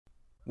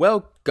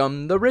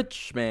Welcome the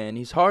rich man,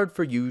 he's hard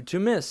for you to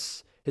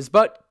miss. His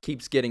butt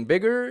keeps getting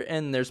bigger,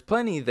 and there's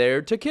plenty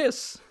there to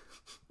kiss.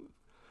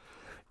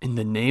 In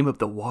the name of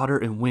the water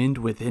and wind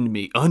within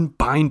me,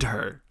 unbind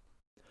her.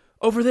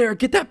 Over there,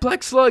 get that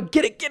black slug.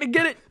 Get it, get it,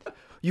 get it.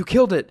 You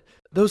killed it.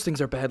 Those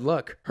things are bad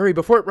luck. Hurry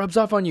before it rubs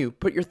off on you.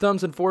 Put your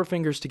thumbs and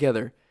forefingers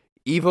together.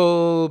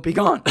 Evil, be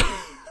gone.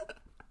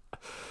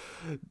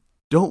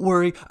 Don't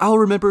worry, I'll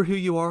remember who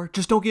you are.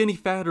 Just don't get any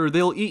fatter,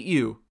 they'll eat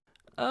you.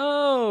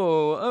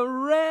 Oh,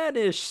 a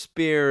radish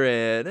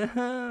spirit.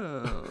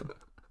 Oh.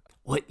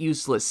 What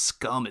useless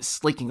scum is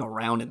slinking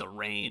around in the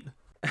rain?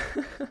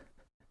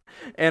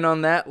 And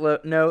on that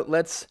note,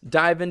 let's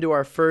dive into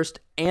our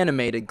first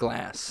animated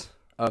glass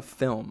of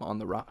film on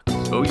the rocks.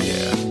 Oh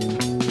yeah.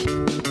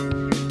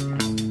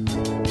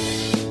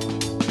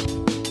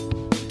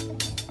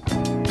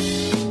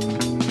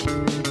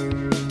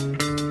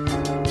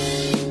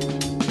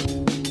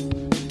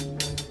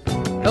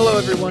 Hello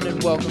everyone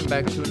and welcome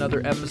back to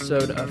another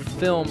episode of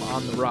Film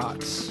on the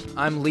Rocks.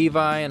 I'm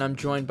Levi and I'm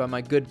joined by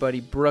my good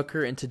buddy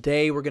Brooker, and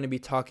today we're going to be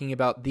talking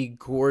about the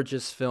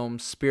gorgeous film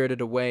Spirited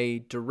Away,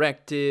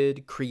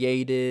 directed,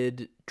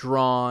 created,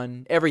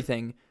 drawn,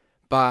 everything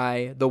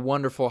by the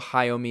wonderful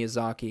Hayao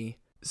Miyazaki.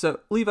 So,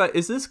 Levi,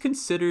 is this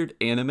considered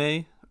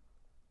anime?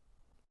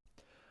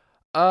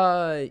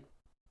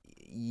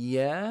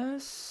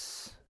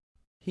 Yes,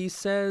 he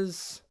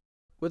says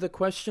with a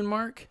question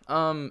mark.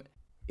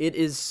 It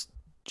is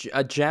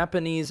a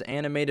Japanese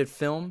animated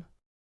film.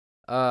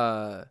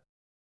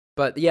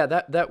 But yeah,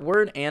 that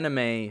word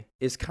anime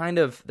is kind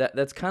of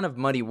that's kind of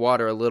muddy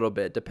water a little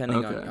bit,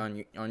 depending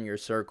on your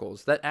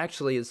circles. That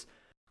actually is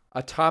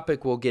a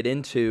topic we'll get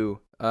into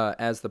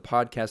as the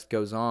podcast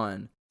goes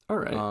on. All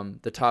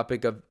right. The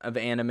topic of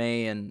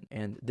anime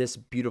and this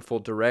beautiful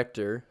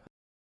director.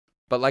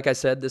 But like I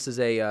said, this is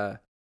a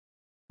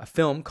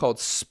film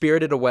called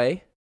Spirited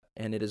Away,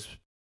 and it is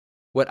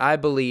what I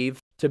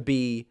believe to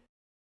be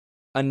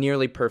a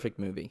nearly perfect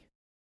movie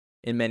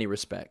in many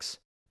respects.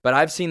 But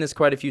I've seen this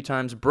quite a few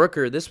times.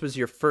 Brooker, this was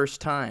your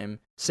first time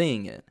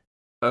seeing it.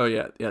 Oh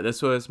yeah.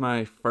 This was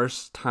my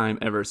first time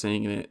ever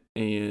seeing it,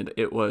 and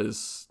it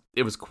was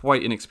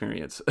quite an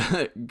experience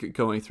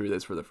going through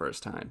this for the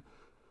first time.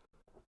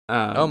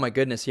 Oh my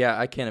goodness, yeah,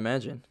 I can't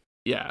imagine.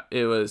 Yeah,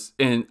 it was,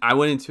 and I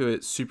went into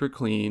it super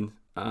clean.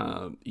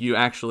 You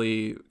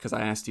actually, because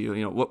I asked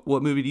you,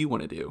 what movie do you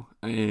want to do,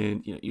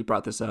 and you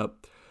brought this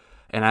up,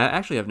 and I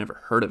actually have never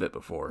heard of it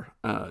before,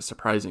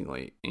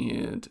 surprisingly,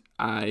 and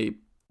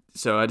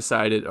So I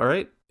decided, all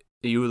right,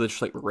 you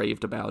just like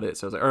raved about it.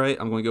 So I was like, all right,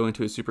 I'm going to go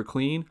into it super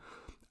clean.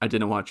 I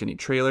didn't watch any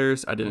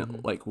trailers. I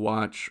didn't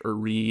watch or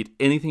read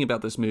anything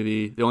about this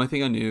movie. The only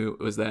thing I knew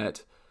was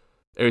that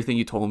everything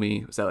you told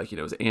me was that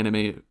it was an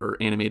anime or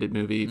animated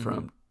movie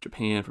from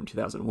Japan from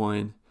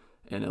 2001,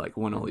 and it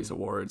won all these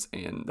awards,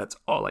 and that's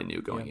all I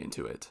knew going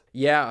into it.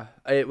 Yeah,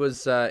 it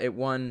was. It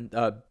won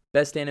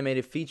Best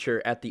Animated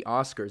Feature at the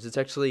Oscars. It's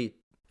actually,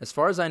 as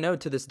far as I know,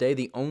 to this day,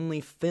 the only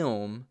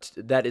film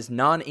that is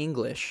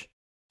non-English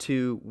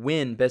to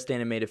win Best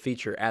Animated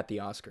Feature at the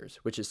Oscars,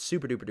 which is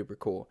super duper duper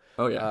cool.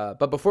 Oh yeah.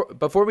 But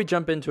before we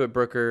jump into it,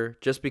 Brooker,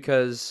 just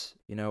because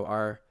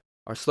our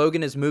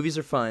slogan is movies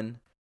are fun,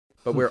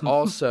 but we're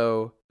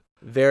also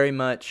very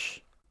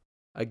much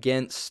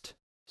against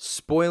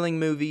spoiling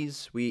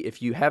movies.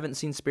 If you haven't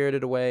seen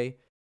Spirited Away,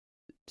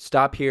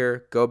 stop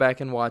here, go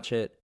back and watch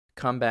it,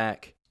 come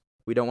back.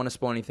 We don't want to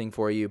spoil anything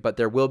for you, but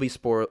there will be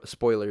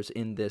spoilers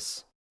in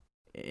this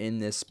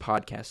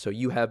podcast, so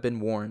you have been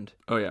warned.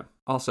 Oh yeah.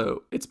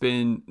 Also, it's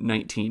been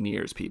 19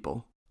 years,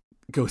 people.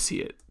 Go see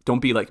it.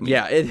 Don't be like me.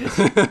 Yeah,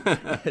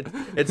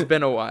 it's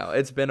been a while.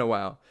 It's been a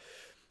while.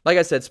 Like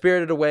I said,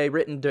 Spirited Away,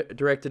 written,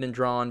 directed, and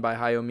drawn by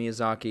Hayao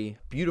Miyazaki.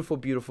 Beautiful,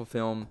 beautiful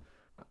film.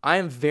 I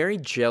am very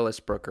jealous,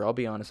 Brooker. I'll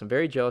be honest. I'm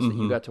very jealous that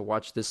you got to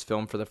watch this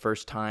film for the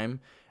first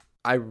time.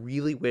 I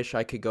really wish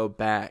I could go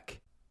back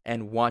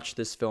and watch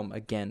this film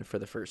again for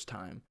the first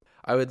time.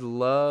 I would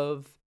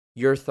love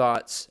your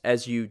thoughts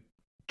as you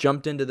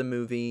jumped into the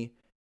movie,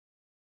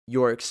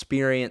 your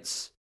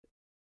experiencing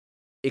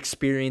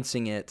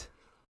it.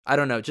 I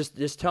don't know.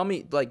 Just tell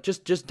me,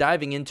 just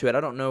diving into it.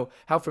 I don't know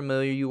how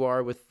familiar you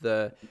are with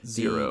the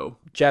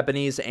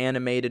Japanese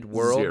animated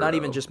world. Zero. Not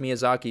even just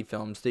Miyazaki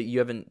films. That you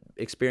haven't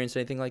experienced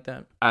anything like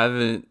that? I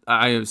haven't.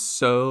 I am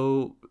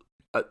so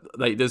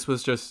this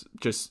was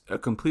just a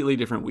completely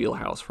different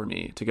wheelhouse for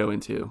me to go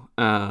into.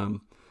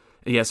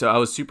 Yeah. So I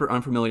was super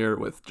unfamiliar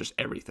with just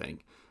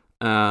everything.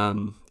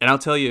 And I'll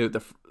tell you,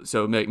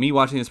 me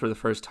watching this for the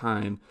first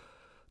time,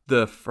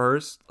 the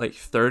first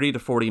 30 to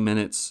 40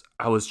 minutes,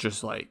 I was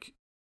just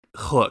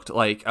hooked.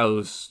 I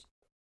was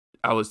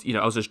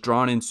just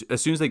drawn into,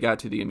 as soon as they got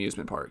to the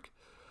amusement park,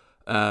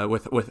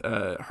 with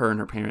her and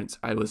her parents,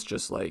 I was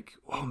just like,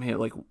 oh man,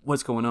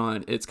 what's going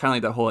on? It's kind of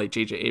like the whole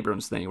J.J.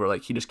 Abrams thing where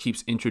he just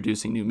keeps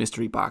introducing new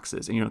mystery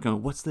boxes, and you're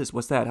going, what's this?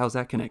 What's that? How's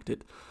that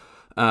connected?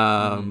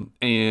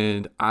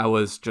 And I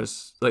was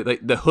just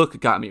the hook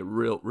got me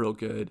real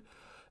good.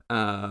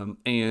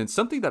 And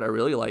something that I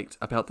really liked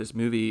about this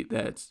movie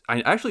that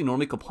I actually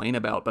normally complain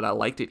about, but I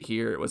liked it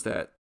here, was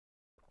that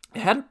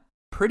it had a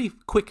pretty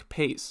quick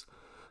pace.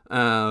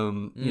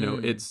 Mm.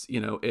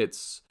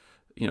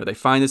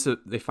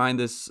 They find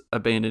this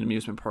abandoned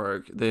amusement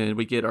park. Then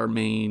we get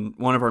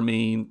one of our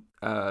main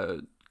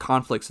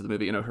conflicts of the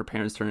movie. Her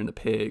parents turn into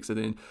pigs, and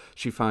then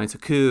she finds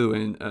Haku,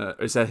 and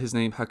is that his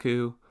name,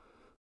 Haku?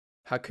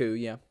 Haku,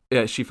 yeah.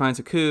 Yeah, she finds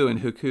Haku,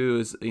 and Haku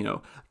is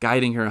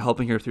guiding her,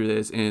 helping her through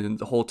this, and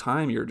the whole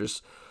time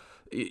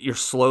you're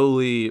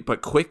slowly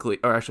but quickly,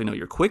 or actually no,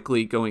 you're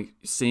quickly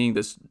seeing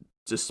this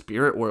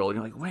spirit world. And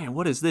you're like, man,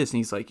 what is this?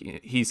 And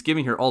he's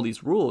giving her all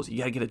these rules. You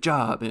gotta get a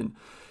job, and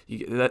you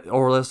get that,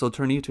 or else they'll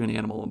turn you into an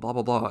animal, and blah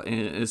blah blah.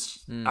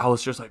 And I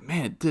was just like,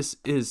 man, this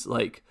is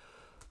like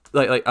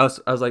I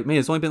was like, man,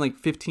 it's only been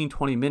like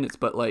 15-20 minutes,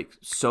 but like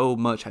so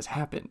much has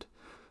happened.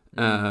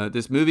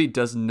 This movie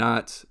does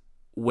not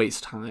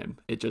waste time.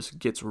 It just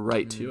gets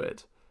right to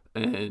it.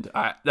 And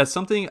that's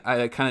something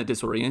I kind of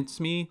disorients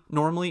me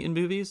normally in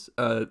movies.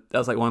 That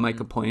was like one of my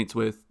complaints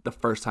with the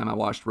first time I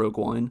watched Rogue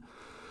One.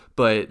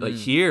 But like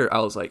here, I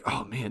was like,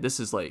 oh man, this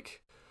is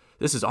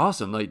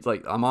awesome.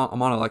 Like I'm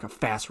on like a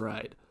fast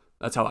ride.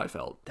 That's how I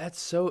felt.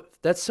 That's so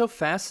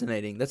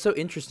fascinating. That's so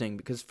interesting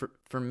because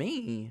for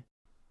me,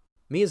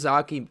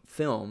 Miyazaki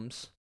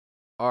films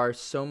are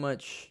so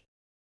much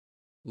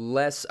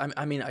less.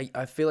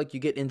 I feel like you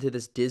get into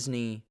this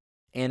Disney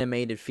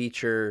animated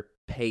feature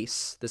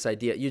pace, this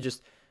idea. You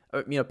just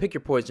pick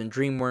your poison.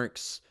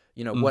 DreamWorks,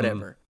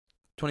 whatever,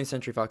 20th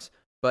Century Fox,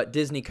 but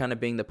Disney kind of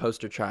being the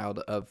poster child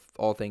of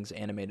all things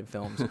animated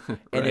films. Right.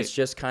 And it's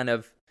just kind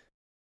of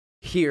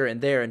here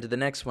and there into the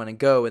next one and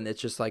go, and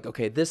it's just like,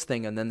 okay, this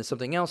thing, and then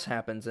something else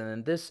happens, and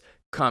then this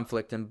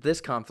conflict and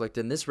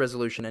this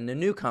resolution and a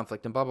new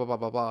conflict and blah blah blah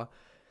blah blah.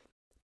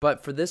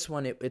 But for this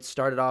one, it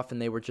started off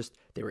and they were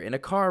in a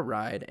car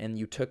ride, and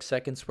you took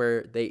seconds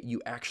where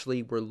you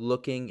actually were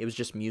looking. It was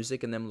just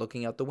music and them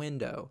looking out the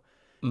window.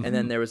 Mm-hmm. And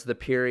then there was the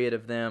period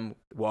of them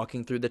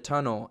walking through the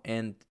tunnel,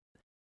 and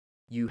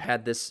you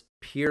had this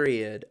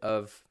period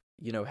of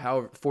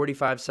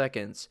 45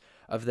 seconds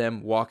of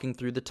them walking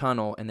through the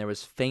tunnel, and there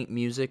was faint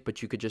music,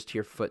 but you could just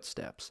hear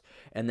footsteps,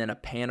 and then a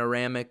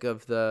panoramic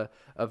of the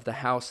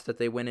house that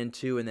they went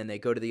into, and then they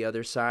go to the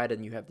other side,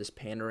 and you have this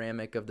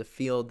panoramic of the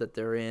field that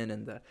they're in,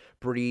 and the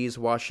breeze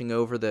washing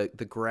over the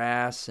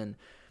grass, and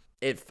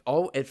it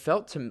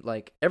felt to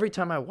like every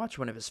time I watch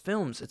one of his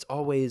films, it's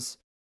always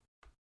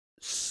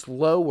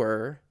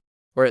slower,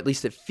 or at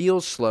least it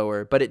feels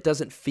slower, but it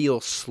doesn't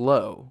feel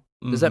slow.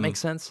 Does that make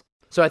sense?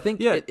 So I think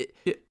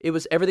it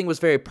was, everything was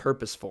very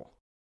purposeful.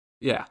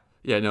 Yeah,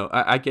 no,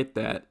 I get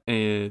that,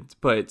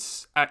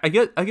 but I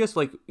guess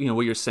like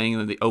what you're saying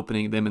in the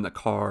opening, them in the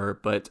car,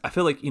 but I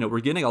feel like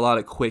we're getting a lot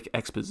of quick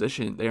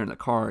exposition there in the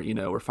car.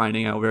 We're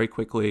finding out very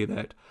quickly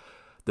that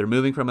they're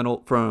moving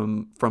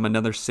from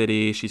another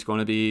city. She's going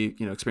to be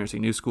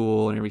experiencing new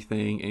school and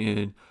everything,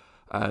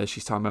 and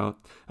she's talking about,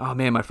 oh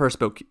man, my first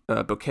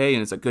bouquet,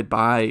 and it's a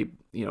goodbye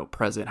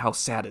present. How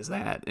sad is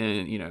that?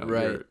 And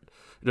right.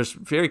 Just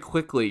very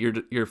quickly,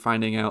 you're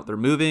finding out they're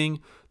moving.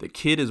 The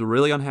kid is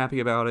really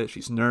unhappy about it.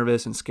 She's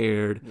nervous and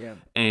scared. Yeah.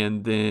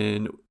 And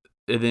then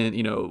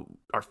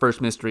our first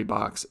mystery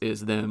box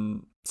is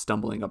them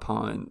stumbling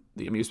upon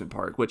the amusement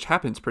park, which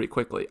happens pretty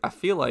quickly. I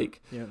feel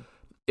like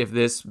if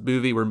this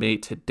movie were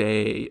made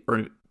today,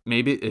 or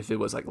maybe if it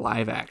was like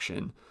live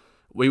action,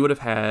 we would have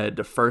had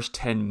the first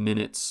 10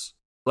 minutes,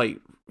 like,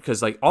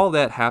 because like all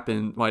that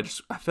happened. Well,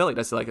 I feel like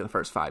that's like in the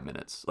first 5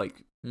 minutes,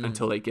 like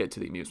until they get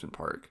to the amusement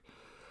park.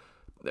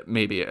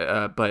 Maybe,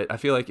 but I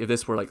feel like if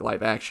this were like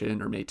live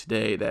action or made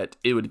today, that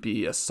it would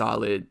be a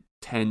solid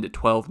 10 to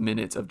 12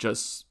 minutes of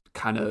just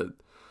kind of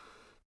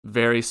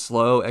very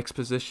slow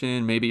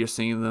exposition. Maybe you're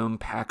seeing them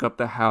pack up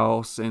the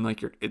house, and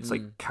like it's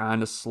like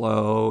kind of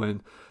slow,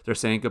 and they're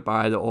saying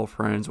goodbye to old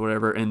friends,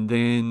 whatever. And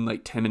then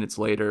like 10 minutes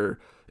later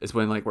is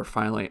when like we're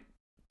finally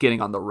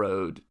getting on the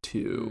road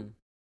to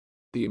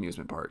the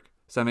amusement park.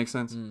 Does that make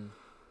sense?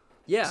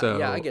 Yeah,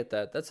 I get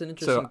that. That's an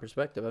interesting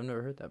perspective. I've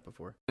never heard that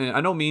before. And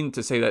I don't mean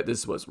to say that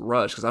this was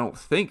rushed, because I don't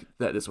think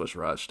that this was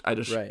rushed. I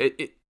just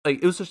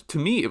it was just, to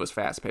me, it was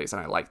fast paced,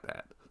 and I liked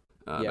that.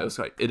 It was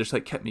like, it just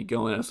like kept me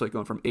going. I was like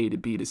going from A to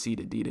B to C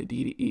to D to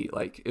D to E.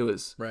 Like it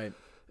was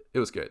It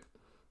was good.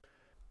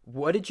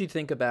 What did you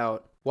think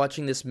about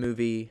watching this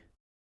movie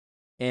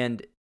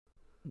and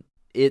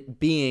it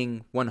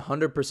being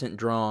 100%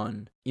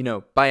 drawn,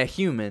 by a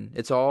human?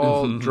 It's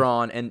all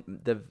drawn, and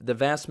the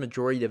vast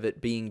majority of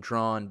it being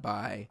drawn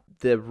by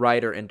the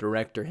writer and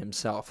director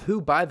himself,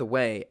 who, by the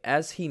way,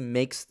 as he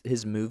makes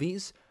his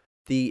movies,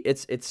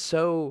 it's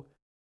so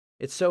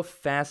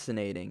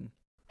fascinating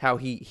how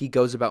he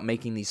goes about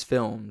making these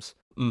films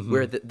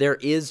where there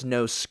is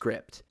no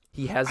script.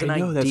 He has an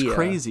idea. I know, that's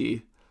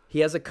crazy. He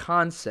has a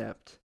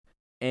concept,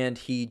 and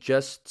he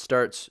just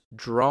starts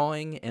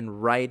drawing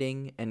and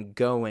writing and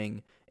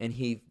going, and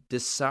he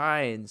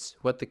decides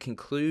what the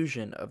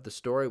conclusion of the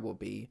story will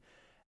be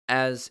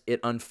as it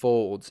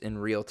unfolds in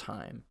real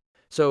time.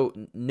 So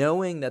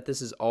knowing that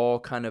this is all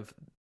kind of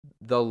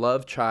the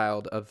love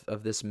child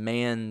of this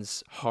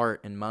man's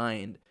heart and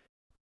mind,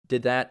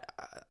 did that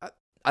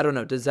I don't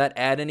know, does that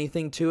add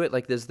anything to it?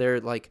 Like, is there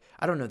like,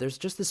 I don't know, there's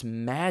just this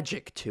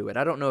magic to it.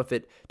 I don't know if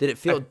did it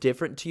feel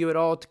different to you at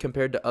all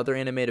compared to other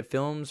animated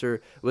films,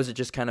 or was it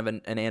just kind of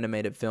an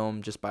animated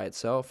film just by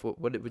itself? What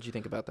would you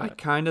think about I that?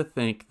 kind of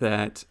think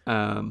that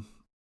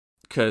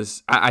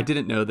because I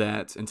didn't know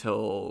that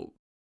until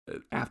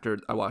after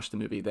I watched the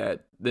movie,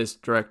 that this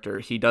director,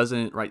 he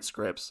doesn't write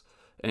scripts,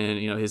 and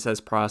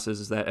his process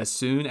is that as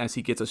soon as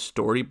he gets a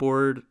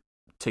storyboard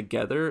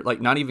together,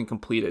 like not even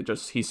completed,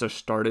 just he's just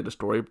started a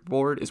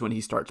storyboard, is when he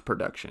starts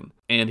production,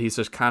 and he's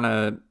just kind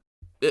of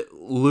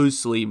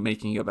loosely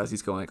making up as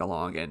he's going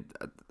along, and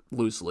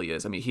loosely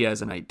is, I mean, he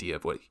has an idea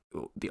of what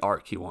the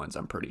arc he wants,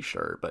 I'm pretty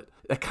sure, but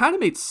that kind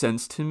of made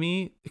sense to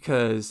me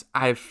because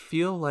I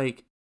feel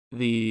like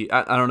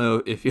I don't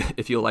know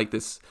if you'll like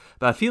this,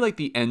 but I feel like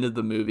the end of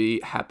the movie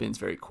happens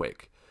very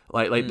quick.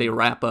 Like they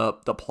wrap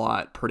up the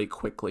plot pretty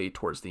quickly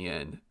towards the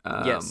end.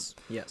 Yes.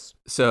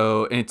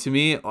 So, and to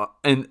me,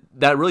 and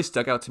that really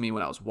stuck out to me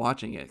when I was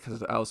watching it,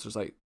 because I was just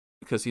like,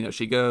 because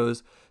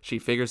she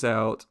figures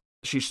out,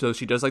 she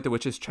does like the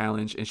witch's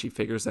challenge, and she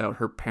figures out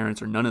her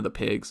parents are none of the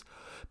pigs,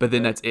 but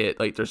then that's it.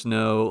 Like there's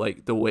no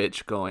like the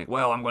witch going,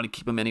 well, I'm going to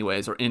keep them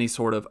anyways, or any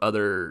sort of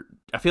other.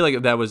 I feel like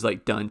if that was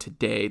like done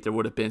today, there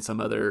would have been some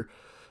other.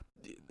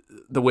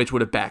 The witch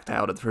would have backed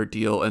out of her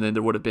deal, and then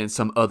there would have been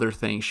some other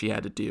thing she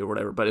had to do or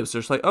whatever. But it was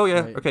just like, oh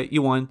yeah, Right. okay,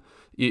 you won.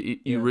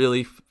 You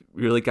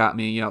really got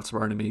me. You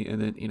outsmarted me,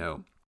 and then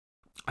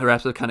it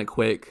wraps up kind of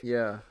quick.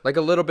 Yeah, like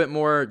a little bit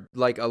more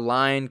like a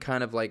line,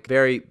 kind of like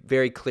very,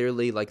 very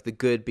clearly, like the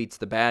good beats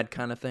the bad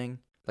kind of thing.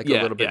 Like a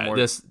little bit more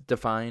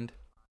defined.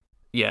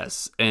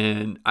 Yes,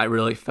 and I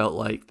really felt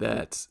like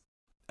that.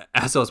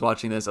 As I was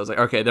watching this, I was like,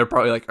 okay, they're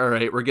probably like, all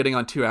right, we're getting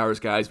on 2 hours,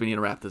 guys. We need to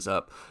wrap this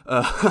up.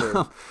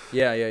 Sure.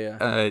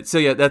 Yeah. So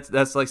yeah,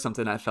 that's like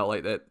something I felt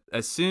like that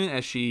as soon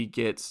as she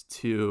gets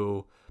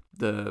to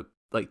the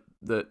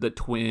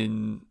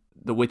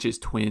witch's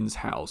twins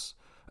house,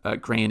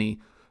 Granny,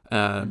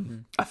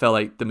 I felt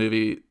like the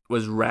movie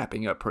was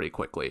wrapping up pretty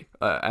quickly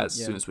as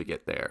soon as we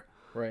get there.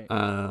 Right.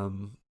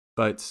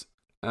 But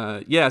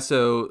yeah,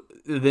 so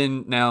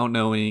then now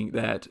knowing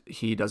that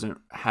he doesn't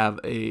have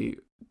a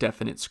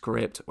definite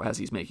script as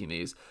he's making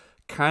these,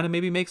 kind of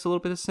maybe makes a little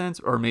bit of sense,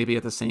 or maybe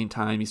at the same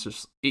time he's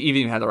just,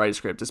 even if he had to write a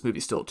script, this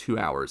movie's still 2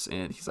 hours,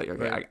 and he's like,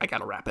 okay, Right. I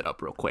gotta wrap it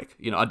up real quick.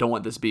 I don't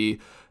want this to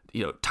be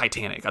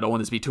Titanic. I don't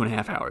want this to be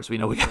 2.5 hours. We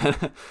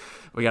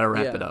gotta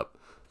wrap it up.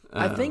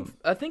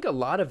 I think a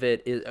lot of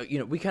it is,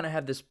 we kind of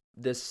have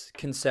this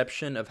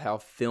conception of how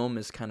film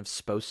is kind of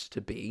supposed to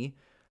be,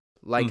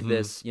 like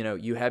this.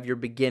 You have your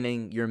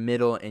beginning, your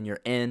middle, and your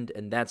end,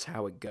 and that's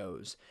how it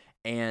goes.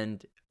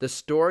 And the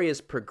story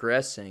is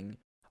progressing.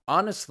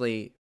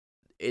 Honestly,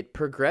 it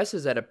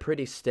progresses at a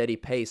pretty steady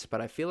pace, but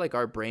I feel like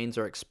our brains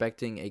are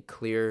expecting a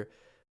clear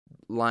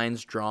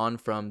lines drawn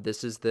from,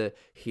 this is the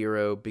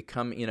hero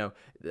become,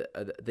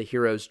 the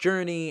hero's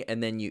journey,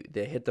 and then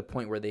they hit the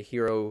point where the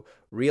hero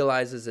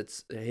realizes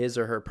it's his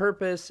or her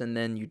purpose, and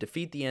then you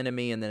defeat the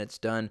enemy, and then it's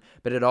done.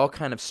 But it all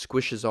kind of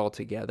squishes all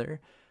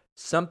together.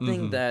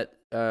 Something that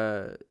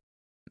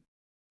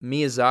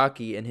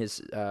Miyazaki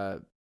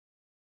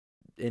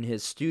in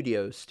his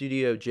Studio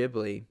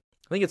Ghibli,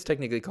 I think it's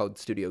technically called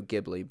Studio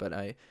Ghibli,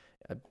 but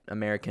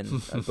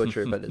American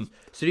butcher, but it's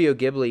Studio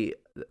Ghibli,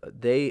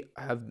 they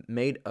have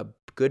made a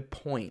good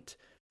point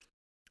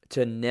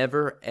to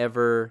never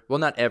ever, well,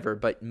 not ever,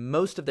 but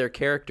most of their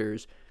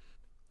characters,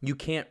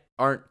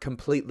 aren't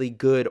completely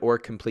good or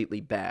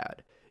completely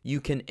bad.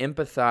 You can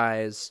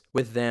empathize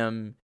with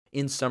them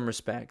in some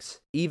respects.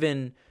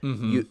 Even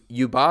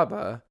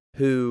Yubaba,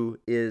 who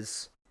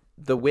is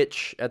the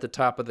witch at the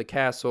top of the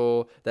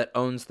castle that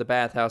owns the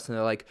bathhouse, and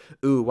they're like,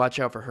 ooh, watch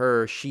out for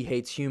her. She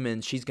hates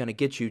humans. She's going to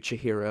get you,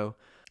 Chihiro.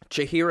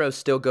 Chihiro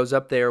still goes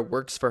up there,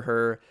 works for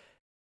her,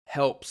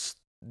 helps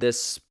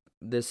this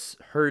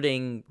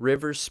hurting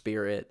river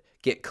spirit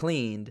get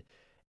cleaned,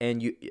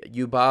 and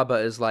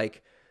Yubaba is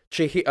like,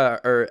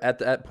 or at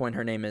that point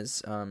her name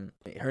is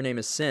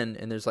Sin,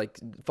 and there's like,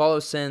 follow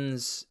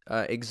Sin's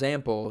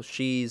example.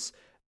 She's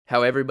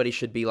how everybody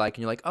should be like,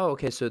 and you're like, oh,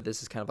 okay, so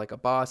this is kind of like a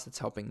boss that's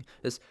helping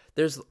this.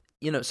 There's,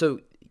 so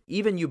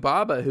even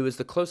Yubaba, who is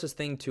the closest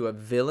thing to a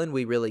villain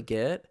we really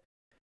get,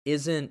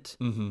 isn't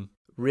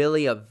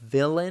really a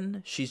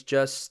villain. She's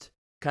just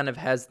kind of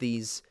has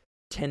these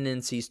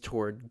tendencies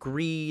toward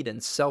greed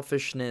and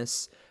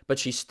selfishness, but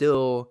she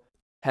still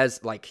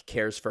has, like,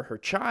 cares for her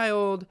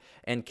child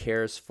and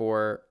cares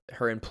for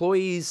her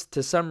employees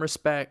to some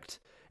respect,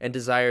 and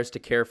desires to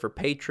care for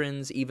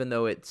patrons, even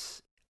though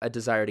it's a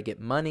desire to get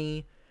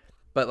money.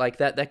 But like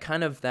that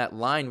kind of, that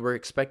line, we're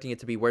expecting it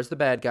to be, where's the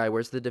bad guy,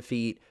 where's the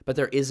defeat, but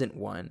there isn't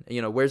one.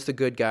 Where's the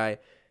good guy?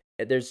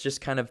 There's just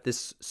kind of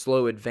this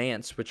slow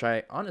advance, which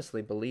I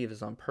honestly believe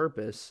is on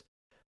purpose.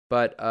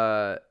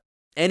 But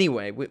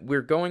anyway,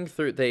 we're going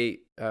through,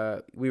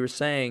 we were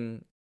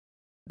saying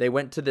they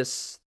went to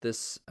this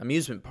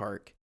amusement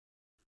park,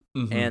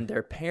 and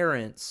their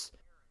parents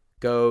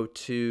go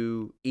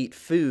to eat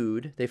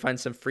food. They find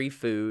some free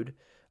food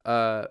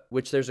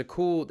which there's a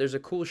cool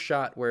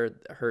shot where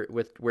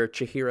where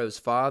Chihiro's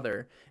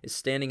father is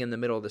standing in the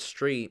middle of the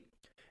street,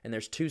 and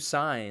there's two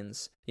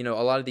signs. You know,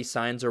 a lot of these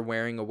signs are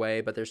wearing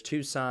away, but there's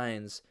two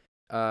signs,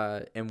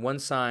 and one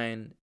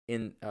sign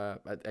in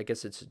I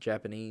guess it's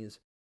Japanese.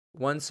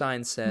 One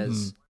sign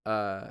says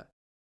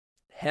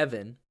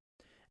heaven,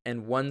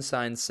 and one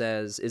sign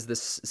says is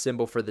this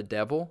symbol for the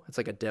devil. It's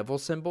like a devil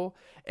symbol,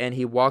 and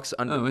he walks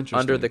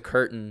under the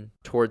curtain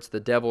towards the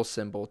devil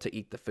symbol to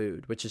eat the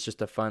food, which is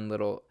just a fun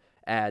little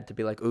ad to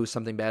be like, ooh,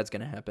 something bad's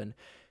gonna happen.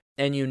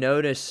 And you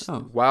notice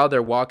while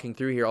they're walking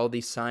through here, all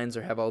these signs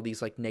have all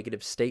these like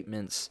negative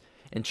statements,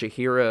 and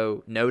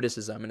Chihiro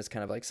notices them, and it's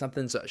kind of like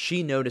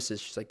she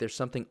notices, she's like, there's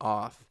something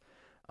off.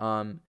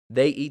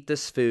 They eat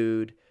this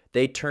food,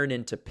 they turn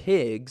into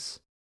pigs,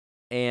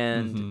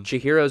 and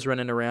Chihiro's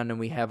running around, and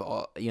we have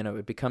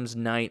it becomes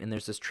night, and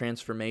there's this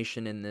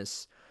transformation in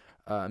this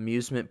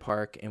amusement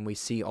park, and we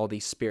see all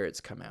these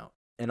spirits come out,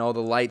 and all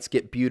the lights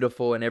get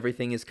beautiful, and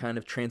everything is kind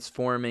of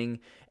transforming,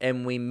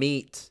 and we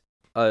meet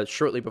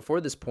shortly before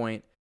this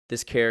point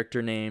this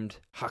character named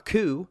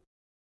Haku,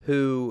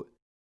 who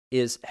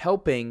is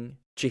helping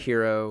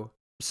Chihiro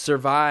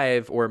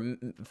survive or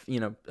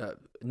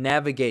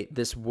navigate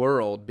this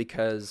world,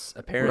 because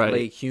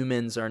apparently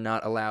humans are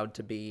not allowed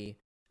to be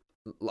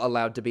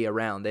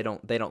around. They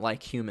don't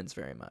like humans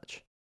very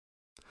much.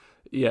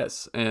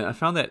 Yes, and I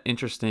found that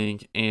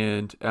interesting,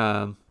 and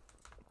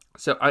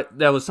so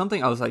that was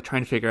something I was like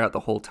trying to figure out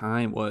the whole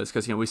time, was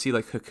because we see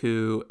like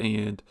Haku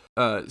and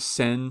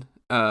Sen,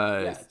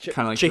 kind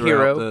of like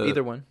Chihiro,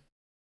 either one.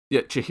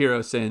 Yeah,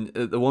 Chihiro, Sen,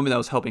 the woman that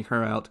was helping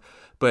her out,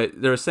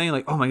 but they were saying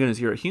like, oh my goodness,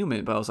 you're a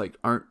human, but I was like,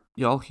 aren't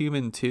y'all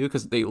human too?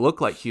 Because they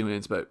look like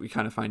humans, but we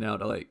kind of find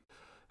out like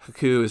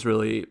Haku is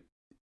really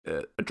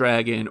a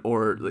dragon,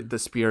 or like the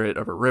spirit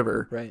of a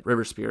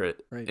river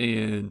spirit,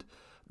 and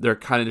they're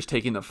kind of just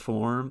taking the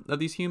form of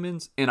these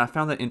humans. And I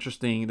found that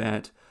interesting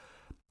that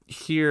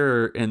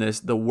here in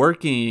the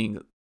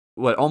working,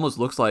 what almost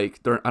looks like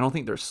I don't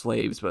think they're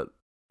slaves, but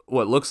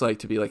what looks like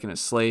to be like an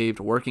enslaved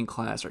working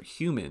class are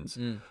humans,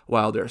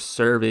 while they're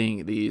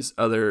serving these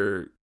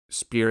other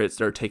spirits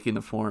that are taking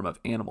the form of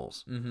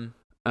animals.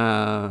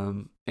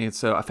 And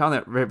so I found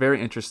that very,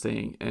 very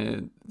interesting,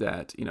 and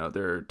that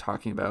they're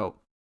talking about,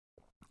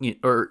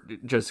 or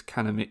just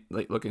kind of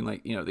like looking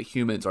like the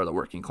humans are the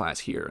working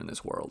class here in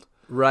this world,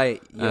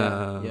 right?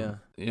 Yeah.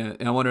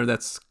 And I wonder,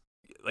 that's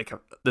like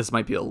this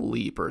might be a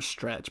leap or a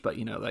stretch, but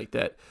like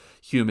that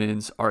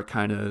humans are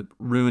kind of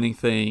ruining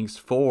things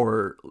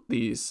for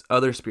these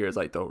other spirits,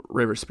 like the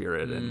river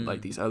spirit and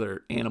like these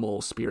other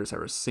animal spirits that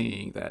we're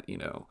seeing, that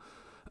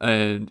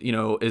and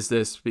is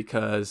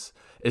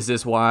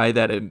this why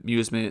that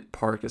amusement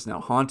park is now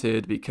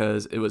haunted?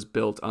 Because it was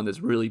built on this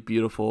really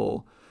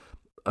beautiful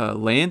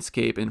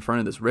landscape in front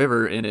of this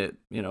river, and it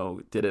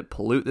did it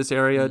pollute this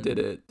area? Did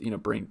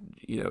it bring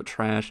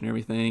trash and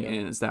everything?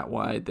 And is that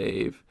why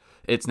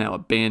it's now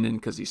abandoned,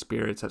 because these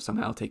spirits have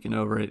somehow taken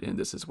over it, and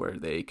this is where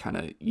they kind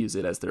of use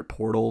it as their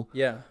portal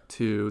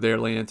to their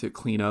land to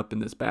clean up in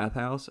this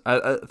bathhouse?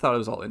 I thought it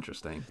was all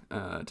interesting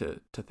to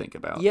think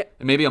about. Yeah,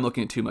 and maybe I'm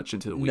looking too much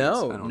into the weeds.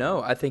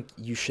 No, I think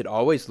you should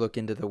always look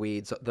into the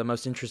weeds. The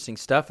most interesting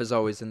stuff is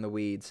always in the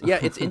weeds. Yeah,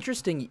 it's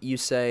interesting you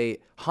say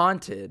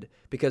haunted,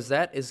 because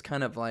that is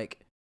kind of like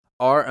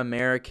our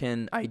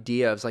American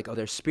idea of like, oh,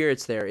 there's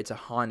spirits there, it's a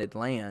haunted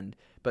land.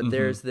 But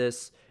there's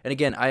this, and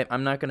again,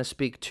 I'm not going to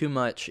speak too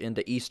much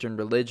into Eastern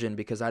religion,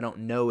 because I don't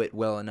know it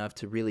well enough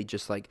to really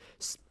just like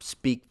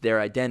speak their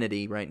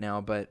identity right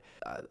now. But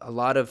a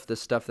lot of the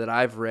stuff that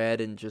I've read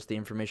and just the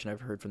information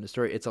I've heard from the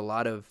story, it's a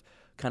lot of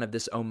kind of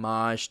this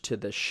homage to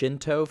the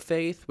Shinto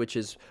faith, which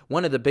is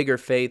one of the bigger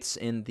faiths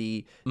in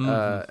the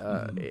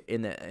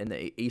in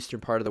the eastern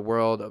part of the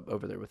world,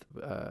 over there, with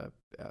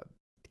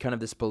kind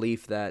of this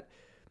belief that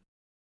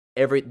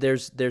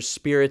there's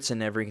spirits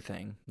in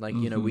everything. Like,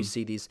 we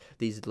see these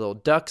little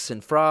ducks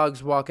and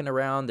frogs walking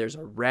around. There's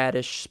a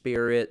radish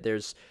spirit.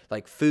 There's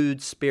like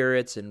food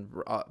spirits and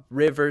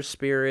river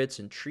spirits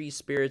and tree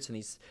spirits. And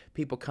these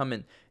people come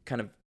and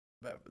kind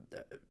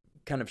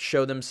of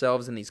show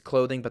themselves in these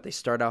clothing, but they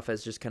start off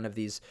as just kind of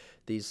these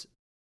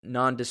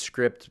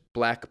nondescript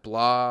black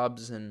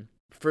blobs. And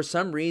for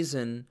some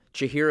reason,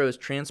 Chihiro is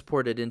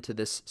transported into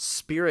this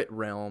spirit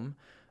realm.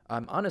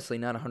 I'm honestly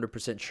not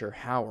 100% sure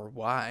how or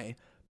why,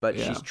 but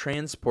she's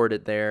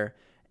transported there,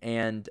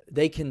 and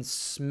they can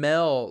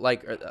smell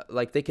like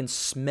they can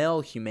smell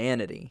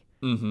humanity.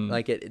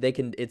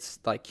 It's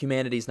like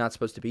humanity's not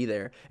supposed to be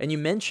there. And you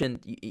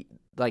mentioned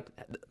like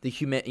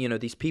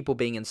these people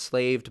being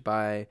enslaved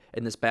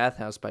in this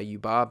bathhouse by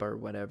Yubaba or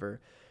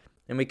whatever,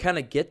 and we kind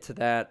of get to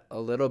that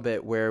a little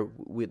bit, where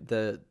with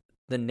the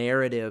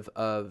narrative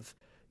of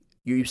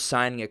you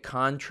signing a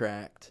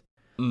contract,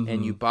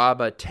 and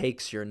Yubaba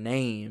takes your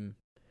name,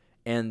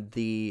 and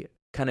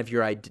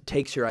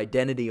takes your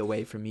identity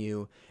away from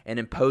you and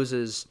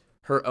imposes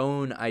her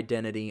own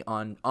identity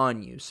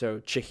on you. So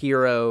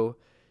Chihiro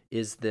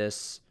is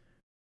this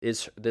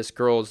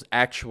girl's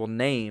actual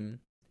name,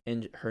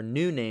 and her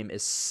new name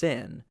is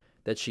Sen,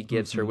 that she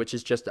gives her, which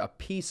is just a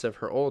piece of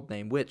her old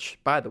name, which,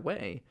 by the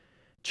way,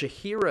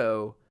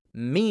 Chihiro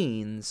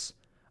means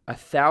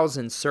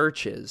 1,000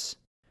 searches,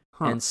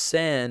 and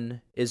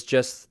Sen is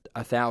just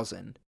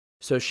 1,000.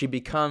 So she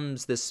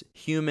becomes this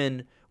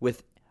human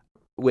with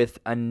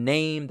a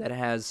name that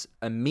has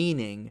a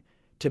meaning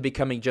to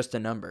becoming just a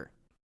number.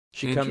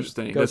 She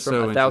goes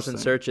from 1,000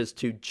 searches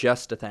to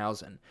just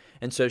 1,000,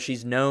 and so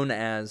she's known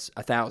as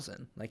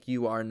 1,000. Like,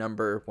 you are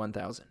number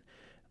 1,000.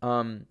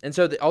 And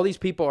so all these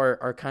people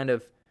are kind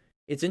of.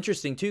 It's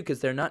interesting too because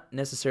they're not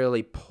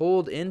necessarily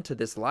pulled into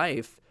this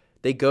life.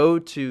 They go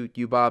to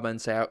Yubaba and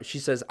say, she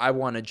says, "I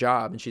want a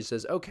job," and she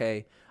says,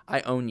 "Okay,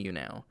 I own you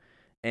now,"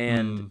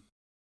 and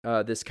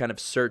this kind of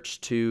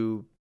search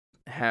to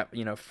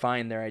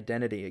find their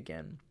identity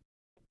again.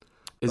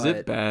 Is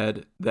it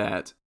bad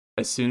that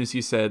as soon as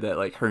you said that,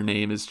 like, her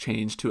name is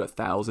changed to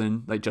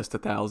 1,000, like just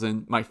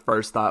 1,000, my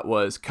first thought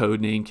was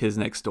Codename Kids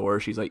Next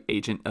Door. She's like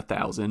Agent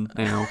 1,000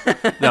 now.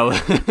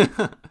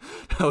 that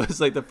was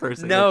like the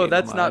first thing. No,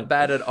 that's not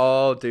bad at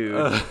all, dude.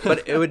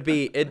 But it would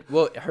be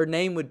her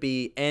name would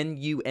be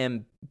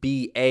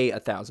NUMBA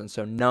 1,000,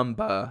 so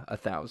Numba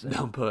 1,000.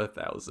 Numba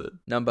 1,000.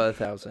 Numba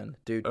 1,000,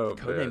 dude.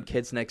 Codename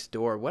Kids Next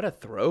Door. What a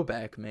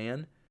throwback,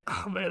 man.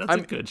 Oh man, that's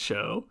a good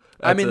show.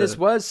 This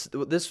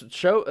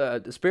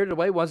show, Spirited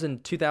Away, was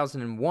in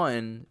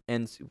 2001,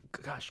 and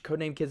gosh,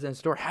 Codename Kids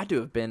Next Door had to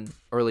have been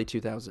early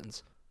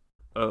 2000s.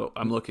 Oh,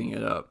 I'm looking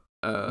it up.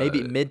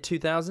 Maybe mid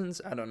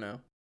 2000s. I don't know.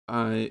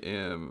 I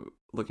am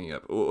looking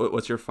up.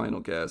 What's your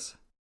final guess?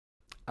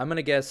 I'm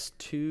gonna guess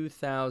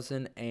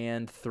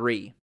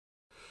 2003.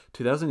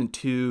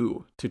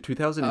 2002 to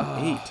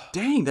 2008.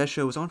 Dang, that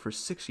show was on for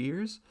 6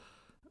 years.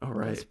 All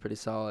right, that's pretty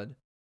solid.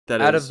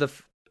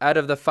 Out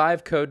of the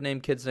 5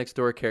 Codename Kids Next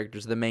Door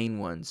characters, the main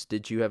ones,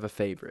 did you have a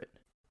favorite?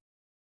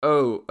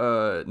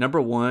 Number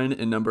 1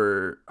 and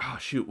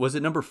was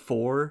it number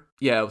 4?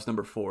 Yeah, it was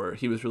number 4.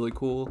 He was really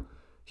cool.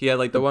 He had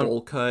like the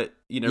bowl cut.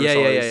 You never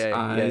saw his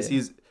eyes.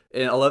 Yeah.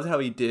 And I loved how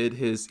he did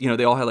his.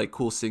 They all had like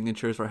cool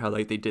signatures for how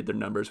like they did their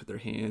numbers with their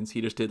hands.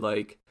 He just did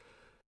like.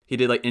 He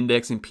did like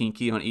index and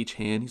pinky on each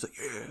hand. He's like,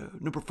 yeah,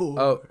 number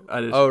 4.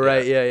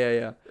 Right,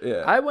 yeah.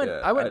 I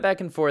went back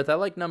and forth. I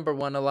like number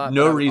 1 a lot.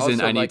 No reason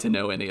I need to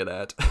know any of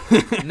that.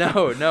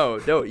 No.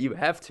 You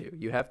have to.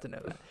 You have to know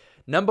that.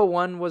 Number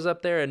 1 was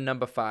up there, and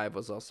number 5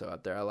 was also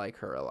up there. I like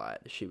her a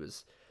lot.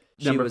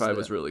 Number 5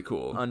 was really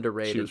cool.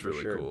 Underrated. She was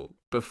really cool.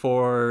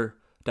 Before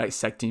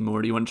dissecting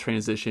more, do you want to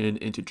transition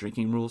into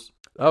drinking rules?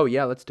 Oh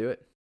yeah, let's do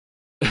it.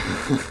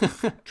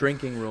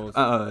 Drinking rules.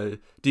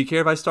 Do you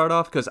care if I start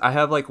off? Because I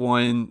have like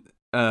one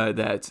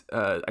that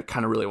I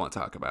kind of really want to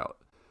talk about.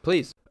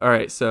 Please. All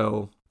right.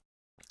 So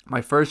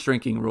my first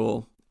drinking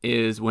rule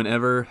is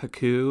whenever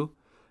Haku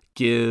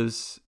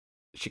gives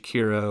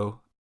Chihiro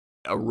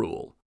a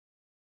rule,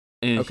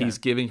 and he's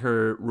giving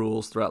her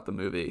rules throughout the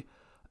movie,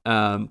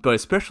 but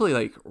especially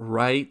like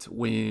right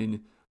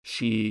when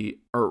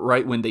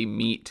they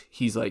meet,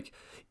 he's like,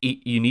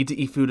 you need to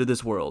eat food of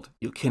this world.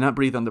 You cannot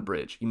breathe on the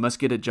bridge. You must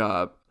get a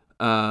job.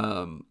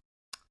 I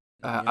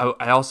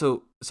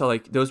also, so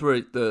like those were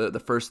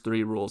the first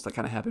 3 rules that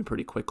kind of happened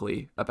pretty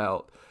quickly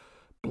about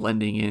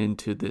blending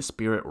into the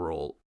spirit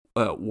world.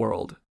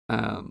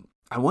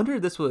 I wonder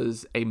if this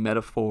was a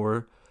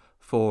metaphor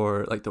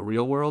for like the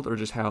real world, or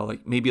just how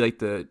like maybe like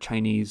the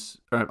Japanese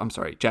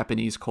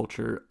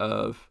culture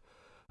of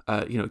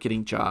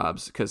getting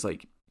jobs, because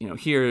like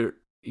here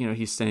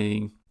he's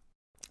saying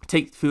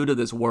take food of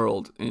this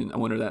world, and I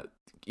wonder that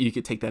you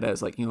could take that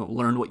as like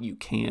learn what you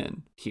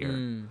can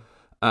here.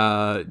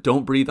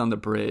 Don't breathe on the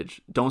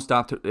bridge. Don't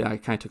stop to. I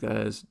kind of took that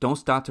as don't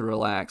stop to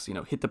relax.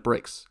 Hit the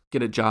bricks.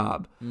 Get a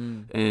job.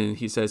 And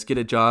he says, get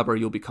a job or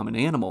you'll become an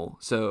animal.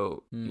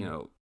 So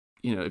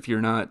if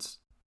you're not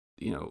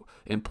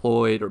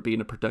employed or being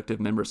a productive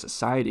member of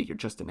society, you're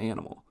just an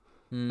animal.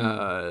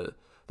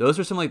 Those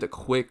are some like the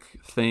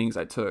quick things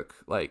I took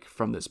like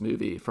from this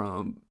movie,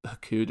 from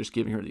Haku just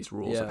giving her these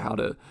rules of how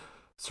to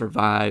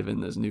survive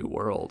in this new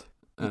world.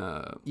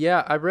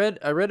 I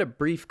read a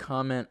brief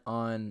comment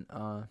on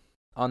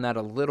that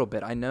a little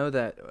bit. I know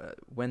that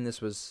when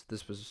this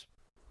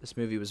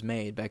movie was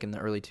made back in the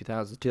early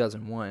 2000s,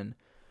 2001,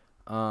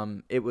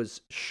 it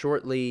was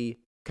shortly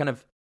kind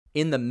of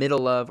in the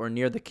middle of or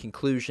near the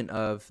conclusion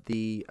of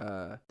the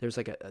there's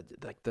like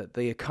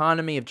the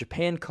economy of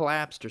Japan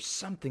collapsed or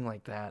something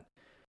like that.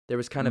 There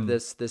was kind of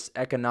this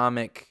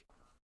economic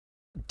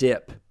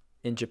dip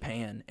in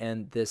Japan,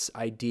 and this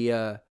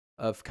idea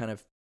of kind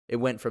of, it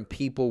went from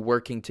people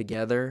working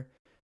together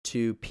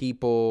to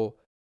people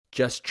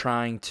just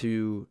trying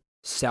to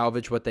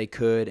salvage what they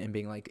could and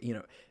being like,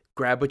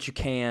 grab what you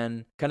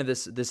can. Kind of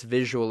this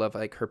visual of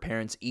like her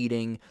parents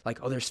eating, like,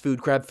 oh, there's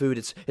food, grab food.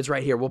 It's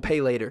right here. We'll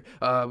pay later.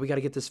 We got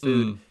to get this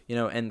food,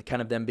 and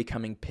kind of them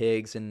becoming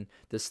pigs and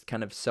this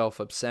kind of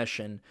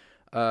self-obsession.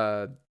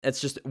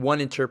 It's just one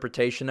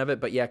interpretation of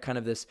it, but yeah, kind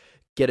of this,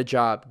 get a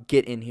job,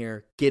 get in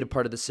here, get a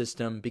part of the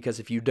system, because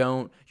if you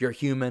don't, you're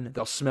human,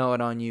 they'll smell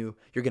it on you,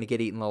 you're going to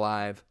get eaten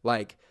alive,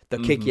 like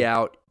they'll kick you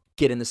out,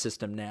 get in the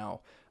system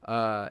now.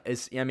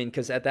 Is I mean,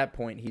 because at that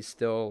point he's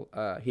still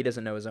he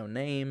doesn't know his own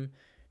name,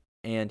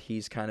 and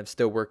he's kind of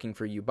still working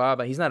for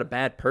Yubaba. He's not a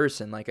bad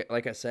person.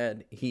 Like I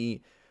said,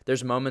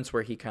 there's moments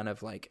where he kind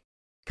of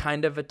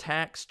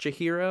attacks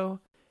Chihiro,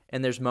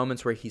 and there's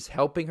moments where he's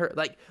helping her.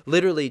 Like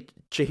literally,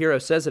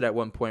 Chihiro says it at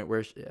one point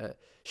where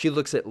she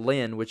looks at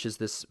Lin, which is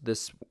this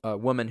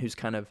woman who's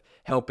kind of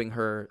helping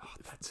her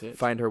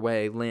find her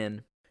way.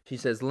 Lin. She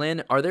says,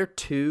 "Lin, are there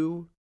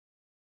two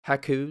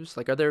Hakus?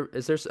 Like,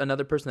 is there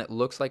another person that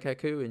looks like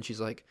Haku?" And she's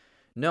like,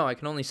 "No, I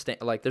can only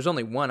stand, like, there's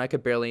only one. I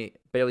could barely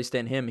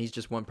stand him. He's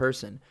just one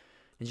person."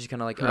 And she's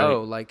kind of like,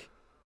 "Oh, like,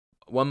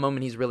 one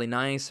moment he's really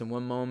nice, and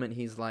one moment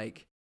he's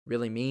like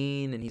really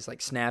mean, and he's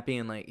like snappy,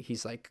 and like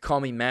he's like, call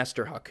me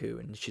Master Haku."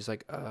 And she's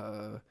like,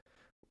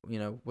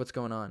 what's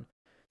going on?"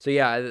 So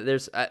yeah,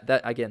 there's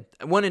that again,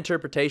 one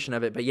interpretation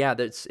of it, but yeah,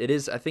 it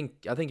is. I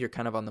think you're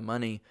kind of on the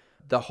money.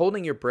 The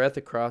holding your breath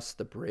across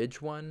the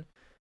bridge one.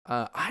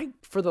 I,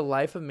 for the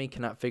life of me,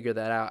 cannot figure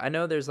that out. I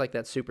know there's like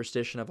that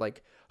superstition of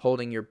like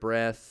holding your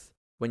breath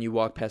when you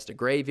walk past a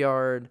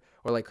graveyard,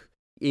 or like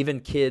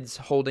even kids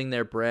holding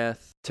their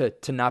breath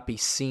to not be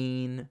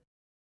seen.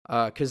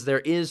 Because there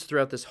is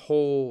throughout this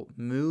whole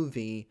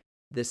movie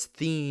this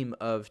theme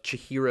of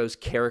Chihiro's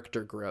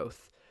character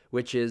growth,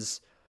 which is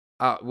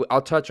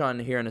I'll touch on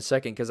here in a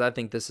second because I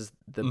think this is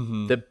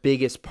the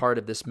biggest part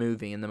of this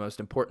movie and the most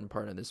important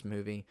part of this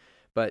movie.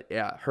 But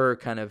yeah, her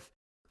kind of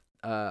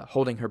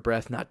holding her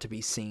breath not to be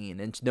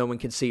seen, and no one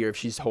can see her if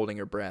she's holding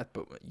her breath.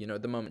 But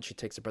the moment she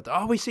takes a breath,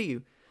 oh, we see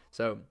you.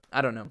 So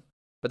I don't know,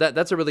 but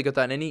that's a really good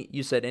thought.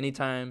 You said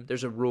anytime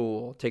there's a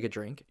rule, take a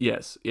drink.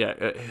 Yes, yeah.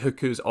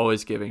 Haku's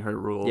always giving her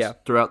rules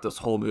throughout this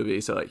whole movie.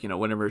 So like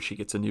whenever she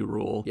gets a new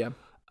rule,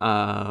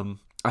 I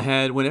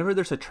had whenever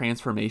there's a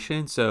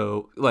transformation.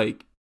 So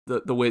like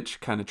the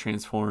witch kind of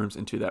transforms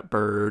into that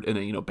bird and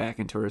then back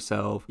into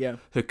herself. Yeah.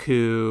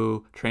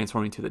 Haku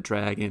transforming to the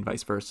dragon,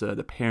 vice versa.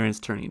 The parents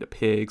turning into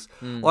pigs.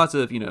 Lots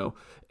of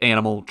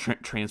animal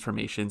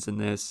transformations in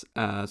this.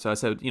 So I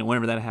said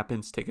whenever that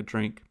happens, take a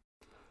drink.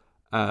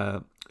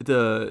 In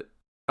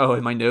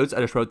my notes I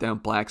just wrote down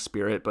Black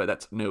Spirit, but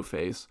that's No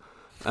Face.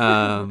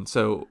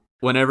 So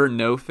whenever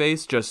No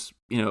Face just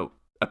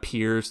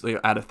appears like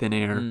out of thin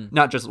air,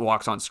 not just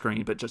walks on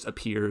screen, but just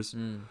appears,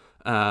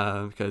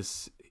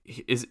 because.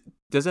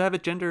 Does it have a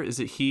gender? Is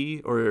it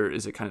he, or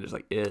is it kind of just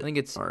like it? I think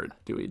it's. Or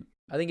do we?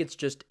 I think it's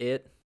just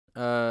it.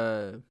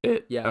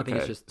 It. Yeah. I think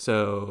it's just.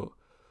 So.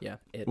 Yeah.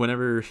 It.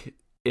 Whenever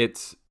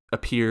it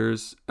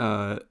appears,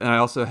 and I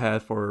also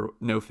had for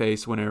No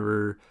Face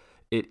whenever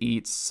it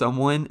eats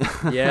someone.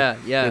 Yeah.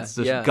 Yeah. It's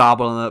just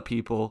gobbling up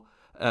people,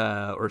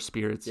 or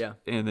spirits. Yeah.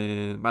 And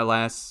then my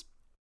last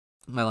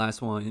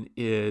one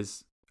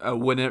is.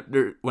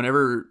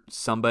 Whenever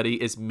somebody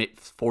is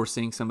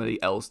forcing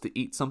somebody else to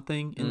eat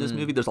something in this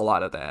movie, there's a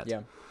lot of that.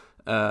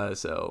 Yeah.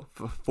 So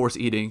force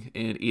eating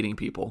and eating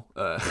people.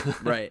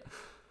 Right.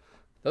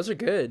 Those are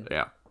good.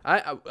 Yeah.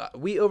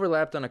 We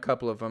overlapped on a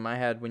couple of them. I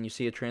had when you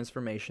see a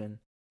transformation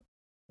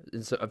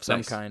of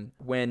some kind.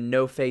 When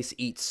No Face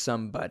eats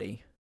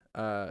somebody.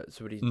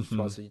 Somebody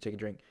swallows, so you take a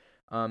drink.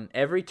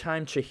 Every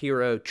time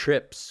Chihiro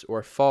trips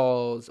or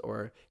falls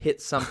or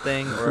hits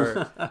something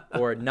or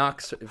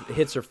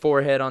hits her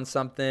forehead on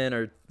something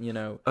or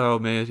Oh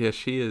man, yeah,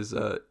 she is.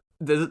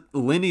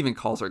 Lynn even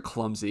calls her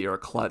clumsy or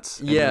klutz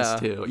in this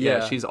too.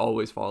 Yeah, she's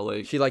always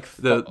falling. She like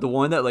the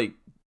one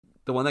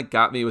that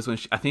got me was when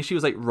I think she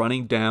was like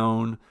running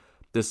down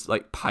this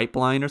like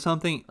pipeline or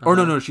something. Or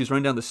no, she's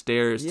running down the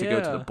stairs to go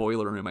to the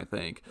boiler room, I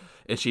think,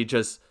 and she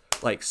just.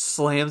 Like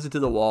slams into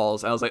the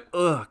walls. I was like,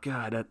 oh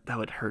god, that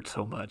would hurt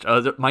so much.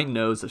 My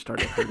nose just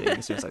started hurting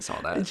as soon as I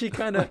saw that. And she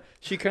kind of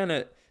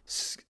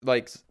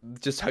like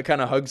just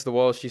kind of hugs the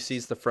wall. She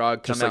sees the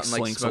frog come out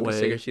and like smoke a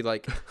cigarette. She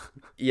like,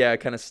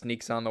 kind of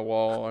sneaks on the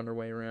wall on her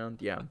way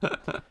around. Yeah.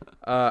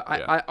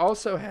 I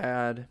also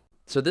had.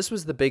 So this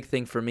was the big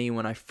thing for me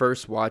when I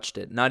first watched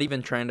it. Not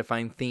even trying to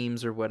find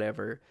themes or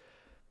whatever.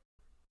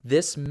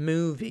 This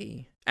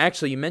movie.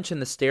 Actually, you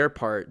mentioned the stair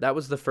part. That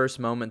was the first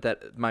moment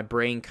that my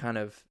brain kind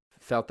of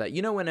felt that.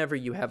 Whenever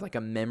you have like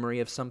a memory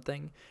of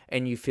something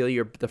and you feel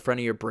the front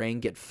of your brain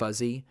get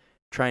fuzzy,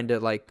 trying to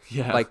like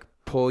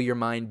pull your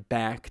mind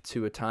back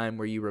to a time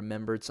where you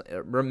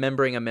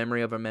remembering a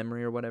memory of a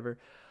memory or whatever.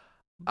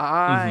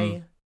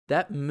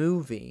 That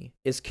movie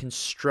is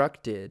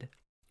constructed.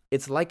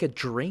 It's like a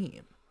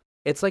dream.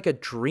 It's like a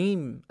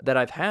dream that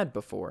I've had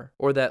before,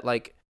 or that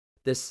like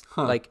this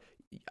like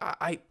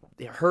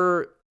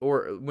her.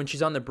 Or when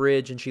she's on the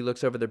bridge and she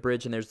looks over the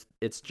bridge and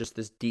it's just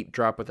this deep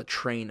drop with a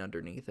train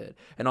underneath it,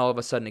 and all of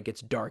a sudden it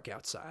gets dark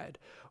outside.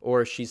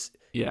 Or she's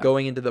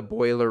going into the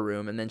boiler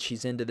room and then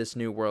she's into this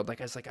new world.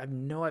 Like I was like, I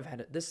know I've had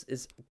it. This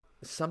is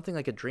something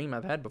like a dream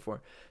I've had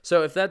before.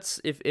 So if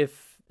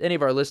any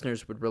of our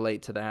listeners would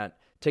relate to that,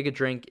 take a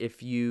drink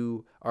if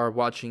you are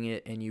watching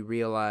it and you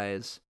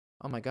realize,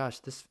 oh my gosh,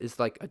 this is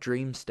like a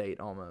dream state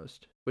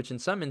almost, which in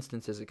some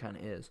instances it kind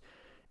of is.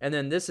 And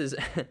then this is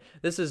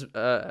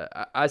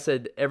I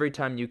said every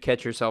time you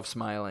catch yourself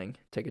smiling,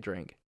 take a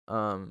drink.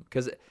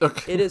 Because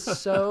it is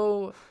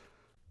so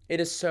It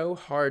is so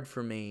hard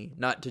for me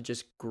not to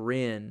just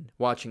grin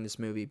watching this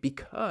movie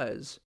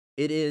because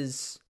it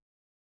is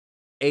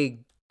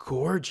a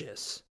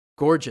gorgeous,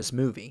 gorgeous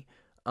movie.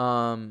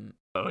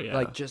 Oh yeah.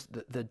 Like just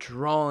the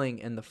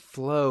drawing and the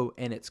flow,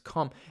 and it's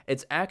calm.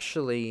 It's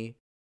actually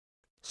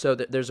so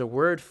that there's a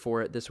word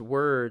for it. This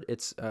word,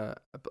 it's I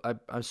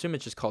assume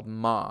it's just called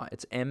ma.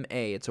 It's ma.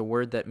 It's a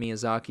word that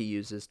Miyazaki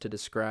uses to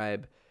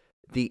describe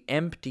the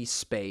empty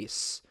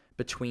space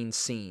between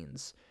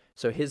scenes.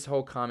 So his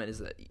whole comment is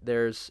that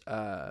there's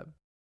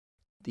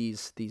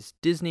these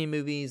Disney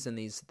movies and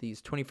these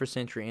 21st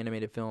century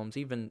animated films,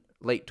 even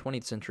late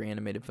 20th century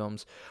animated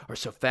films, are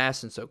so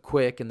fast and so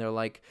quick, and they're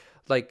like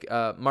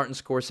Martin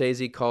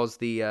Scorsese calls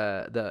the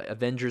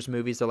Avengers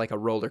movies, they're like a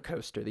roller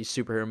coaster. These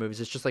superhero movies,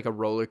 it's just like a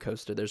roller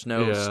coaster. There's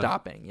no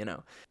stopping.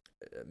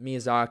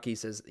 Miyazaki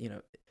says,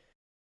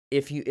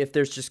 if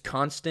there's just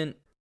constant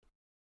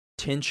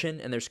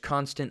tension and there's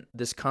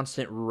this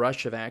constant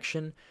rush of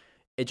action,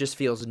 it just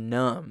feels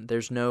numb.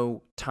 There's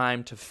no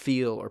time to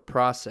feel or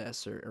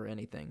process or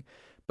anything.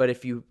 But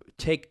if you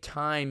take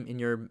time in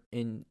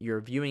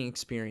your viewing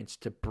experience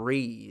to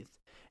breathe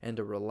and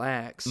to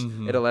relax,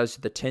 it allows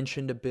the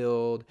tension to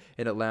build.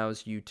 It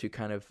allows you to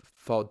kind of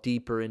fall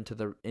deeper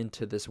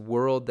into this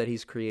world that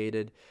he's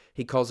created.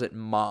 He calls it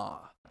Ma,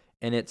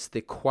 and it's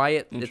the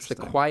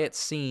quiet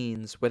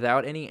scenes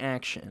without any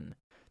action.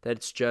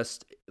 That's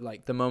just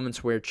like the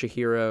moments where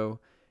Chihiro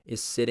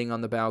is sitting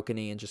on the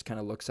balcony and just kind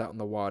of looks out in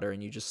the water,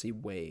 and you just see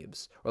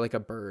waves or like a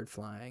bird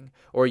flying,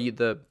 or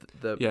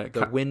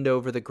the wind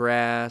over the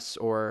grass,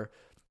 or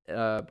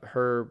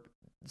her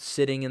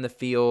sitting in the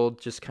field,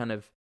 just kind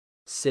of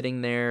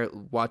sitting there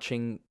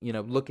watching,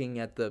 looking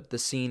at the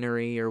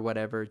scenery or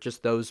whatever,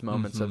 just those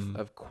moments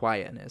of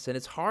quietness. And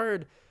it's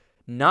hard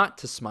not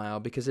to smile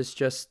because it's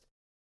just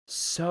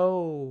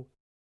so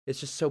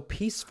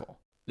peaceful.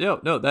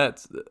 No,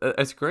 that's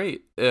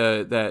great.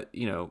 That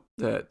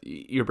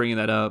you're bringing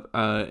that up,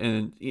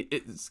 and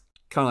it's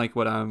kind of like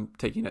what I'm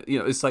taking it.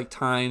 It's like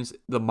times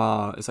the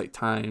ma. It's like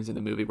times in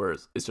the movie where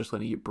it's just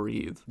letting you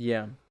breathe.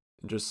 Yeah,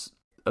 and just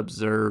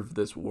observe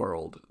this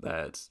world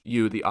that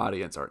you, the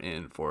audience, are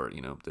in for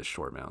this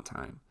short amount of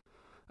time.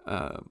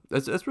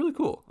 That's really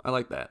cool. I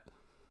like that.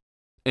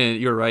 And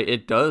you're right.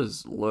 It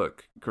does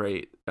look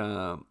great.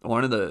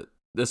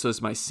 This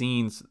was my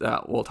scenes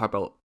that we'll talk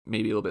about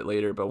maybe a little bit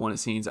later, but one of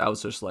the scenes I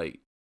was just like,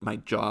 my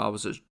jaw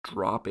was just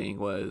dropping,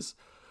 was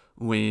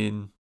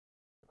when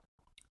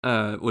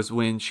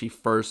she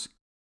first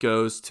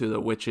goes to the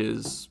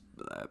witch's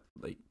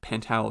like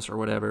penthouse or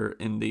whatever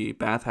in the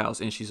bathhouse,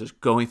 and she's just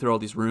going through all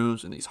these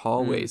rooms and these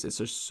hallways. It's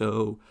just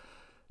so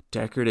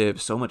decorative,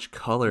 so much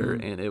color,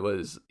 and it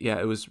was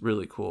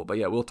really cool. But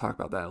yeah, we'll talk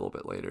about that a little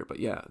bit later. But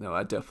yeah, no,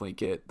 I definitely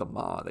get the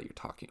ma that you're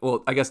talking.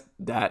 Well, I guess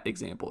that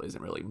example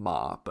isn't really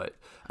ma, but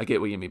I get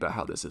what you mean about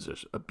how this is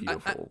just a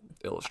beautiful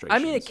illustration. I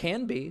mean, it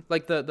can be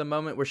like the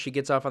moment where she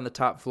gets off on the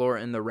top floor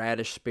and the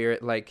radish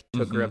spirit like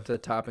took her up to the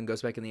top and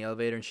goes back in the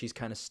elevator, and she's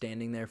kind of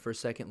standing there for a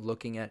second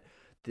looking at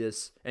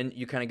this, and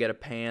you kind of get a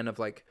pan of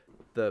like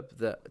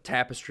the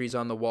tapestries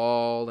on the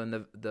wall and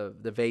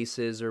the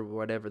vases or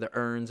whatever, the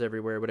urns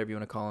everywhere, whatever you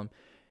want to call them.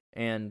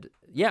 And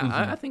yeah,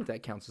 I think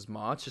that counts as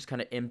ma. It's just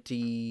kind of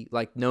empty,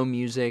 like no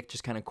music,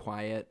 just kind of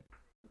quiet.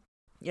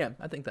 Yeah,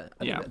 I think that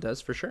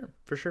does for sure.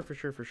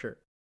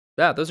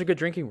 Yeah, those are good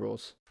drinking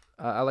rules.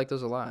 I like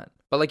those a lot.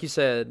 But like you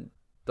said,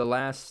 the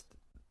last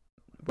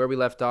where we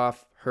left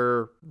off,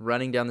 her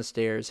running down the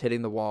stairs,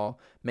 hitting the wall,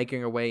 making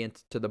her way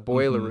into the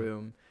boiler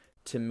room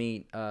to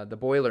meet the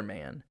boiler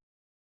man.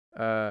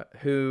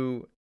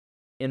 Who,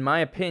 in my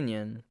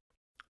opinion,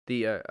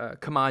 the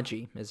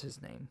Kamaji is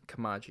his name.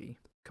 Kamaji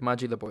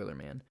the Boiler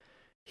Man.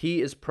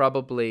 He is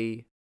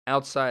probably,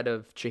 outside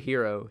of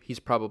Chihiro, he's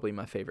probably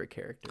my favorite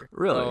character.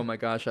 Really? Oh my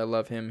gosh, I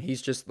love him.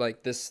 He's just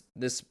like this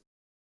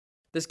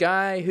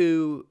guy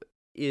who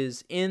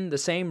is in the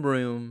same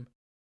room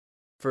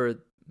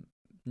for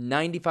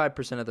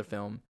 95% of the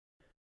film.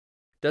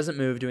 Doesn't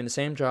move, doing the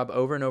same job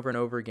over and over and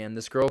over again.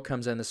 This girl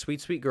comes in, the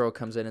sweet girl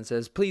comes in and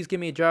says, "Please give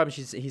me a job." And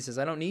he says,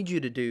 "I don't need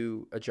you to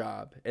do a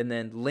job." And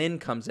then Lin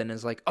comes in and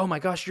is like, "Oh my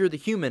gosh, you're the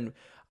human.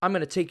 I'm going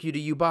to take you to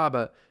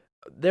Yubaba.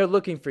 They're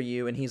looking for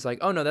you." And he's like,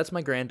 "Oh no, that's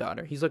my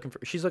granddaughter. She's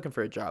looking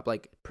for a job."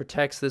 Like,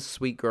 protects this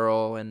sweet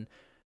girl and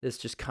this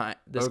just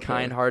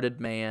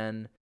kind-hearted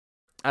man.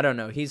 I don't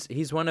know. He's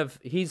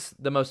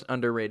the most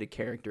underrated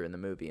character in the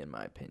movie, in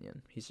my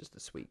opinion. He's just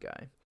a sweet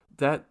guy.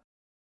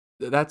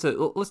 Let's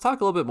talk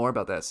a little bit more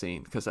about that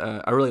scene, because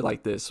I really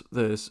like this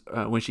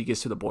when she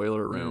gets to the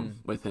boiler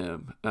room with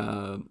him.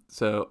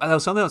 So that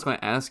was something I was going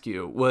to ask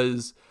you,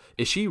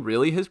 is she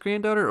really his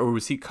granddaughter, or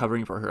was he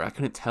covering for her? I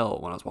couldn't tell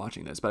when I was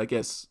watching this, but I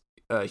guess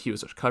he was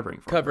just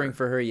covering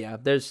for her. Yeah.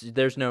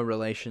 There's no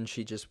relation.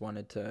 He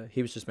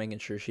was just making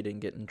sure she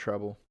didn't get in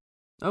trouble.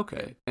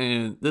 Okay.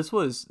 And this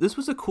was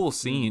a cool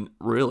scene,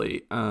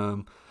 really.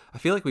 I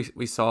feel like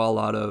we saw a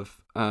lot of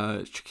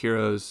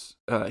Chihiro's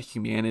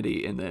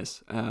humanity in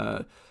this,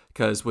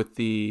 because with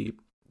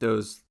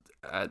those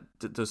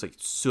like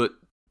soot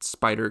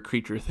spider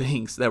creature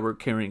things that were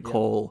carrying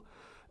coal,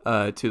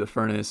 to the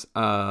furnace,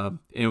 and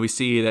we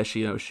see that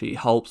she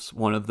helps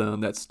one of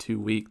them that's too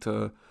weak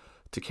to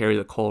carry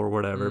the coal or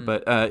whatever.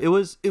 But it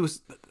was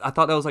I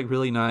thought that was like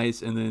really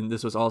nice. And then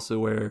this was also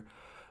where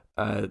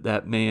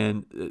that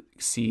man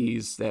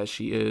sees that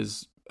she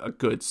is a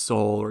good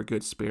soul or a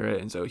good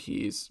spirit, and so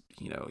he's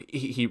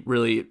he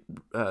really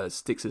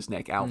sticks his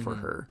neck out for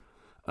her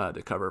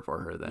to cover for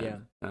her.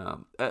 Then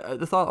I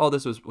thought all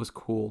this was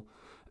cool,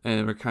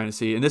 and we're kind of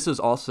see. And this is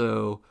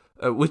also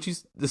would you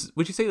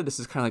say that this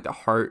is kind of like the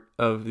heart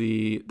of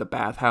the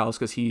bathhouse,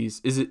 because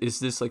is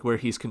this like where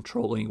he's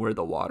controlling where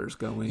the water's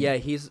going? Yeah,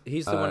 he's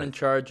the one in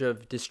charge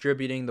of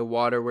distributing the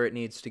water where it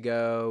needs to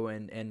go,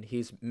 and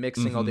he's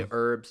mixing all the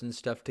herbs and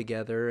stuff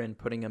together and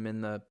putting them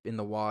in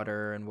the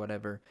water and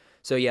whatever.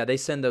 So yeah, they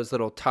send those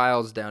little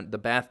tiles down, the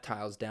bath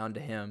tiles down to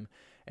him,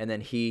 and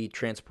then he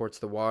transports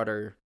the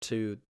water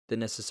to the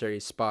necessary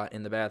spot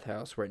in the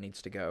bathhouse where it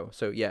needs to go.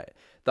 So yeah,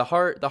 the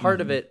heart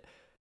of it.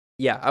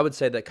 Yeah, I would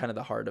say that kind of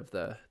the heart of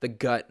the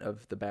gut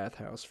of the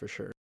bathhouse for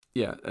sure.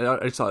 Yeah,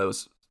 I just thought it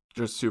was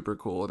just super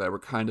cool that we're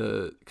kind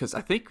of, because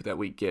I think that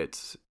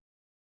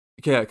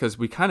because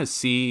we kind of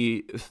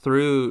see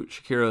through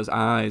Chihiro's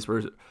eyes,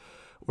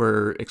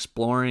 we're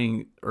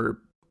exploring or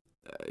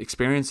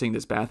experiencing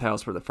this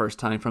bathhouse for the first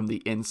time from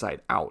the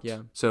inside out.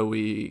 Yeah. So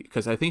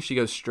because I think she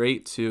goes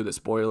straight to this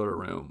boiler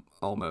room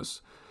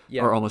almost.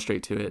 Yeah. Or almost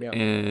straight to it. Yeah.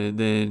 And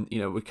then,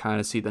 we kind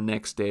of see the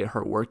next day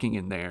her working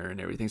in there and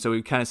everything. So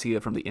we kind of see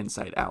it from the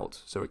inside out.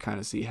 So we kind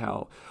of see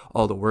how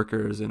all the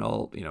workers and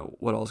all,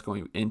 what all's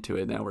going into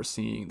it. Now we're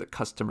seeing the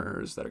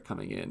customers that are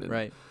coming in. And,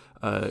 right.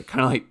 Kind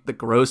of like the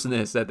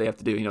grossness that they have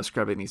to do,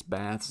 scrubbing these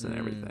baths and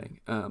everything.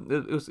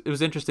 It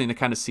was interesting to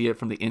kind of see it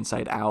from the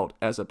inside out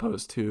as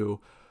opposed to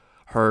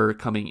her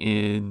coming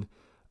in.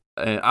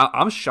 And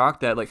I'm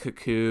shocked that like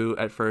Haku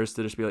at first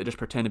to just be like, just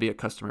pretend to be a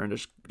customer and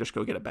just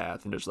go get a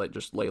bath and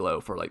just lay low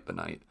for like the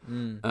night.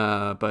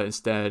 But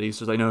instead he's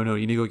just like, no,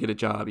 you need to go get a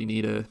job. You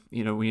need to,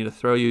 we need to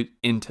throw you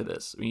into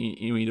this. We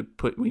need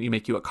to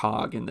make you a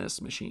cog in this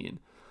machine.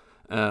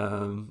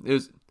 It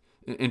was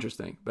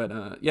interesting, but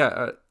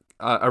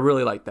I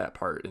really liked that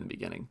part in the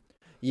beginning.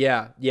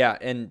 Yeah,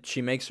 and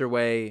she makes her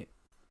way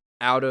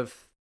out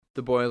of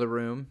the boiler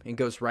room and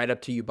goes right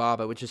up to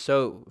Yubaba, which is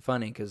so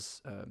funny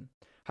because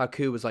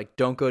Haku was like,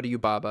 don't go to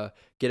Yubaba,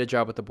 get a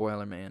job with the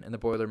boiler man. And the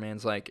boiler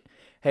man's like,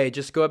 hey,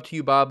 just go up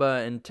to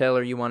Yubaba and tell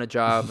her you want a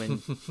job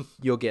and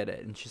you'll get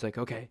it. And she's like,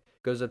 okay.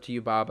 Goes up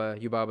to Yubaba.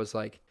 Yubaba's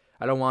like,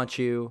 I don't want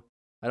you.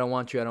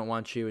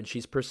 And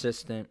she's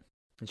persistent.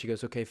 And she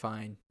goes, okay,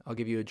 fine. I'll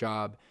give you a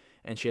job.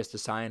 And she has to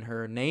sign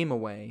her name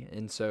away.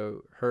 And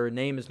so her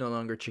name is no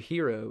longer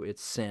Chihiro,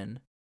 it's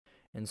Sin.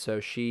 And so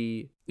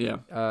she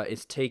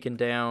is taken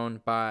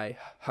down by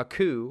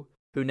Haku,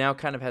 who now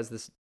kind of has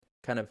this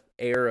kind of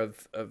air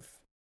of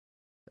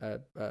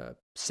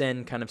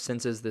Sen kind of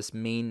senses this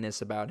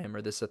meanness about him,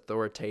 or this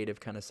authoritative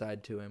kind of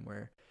side to him,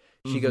 where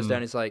she goes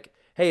down. He's like,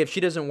 hey, if she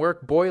doesn't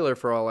work boiler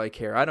for all I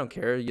care, I don't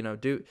care,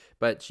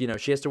 but she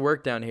has to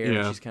work down here.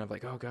 And she's kind of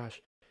like, oh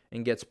gosh,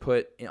 and gets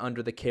put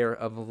under the care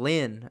of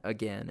Lin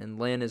again. And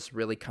Lin is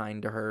really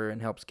kind to her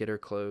and helps get her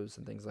clothes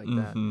and things like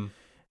that.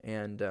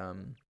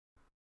 And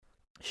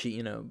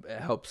she,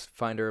 helps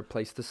find her a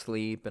place to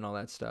sleep and all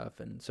that stuff.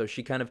 And so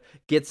she kind of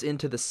gets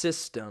into the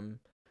system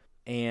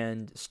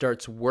and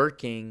starts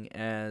working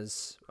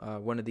as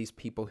one of these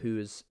people who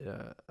is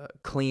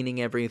cleaning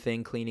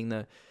everything, cleaning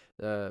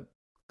the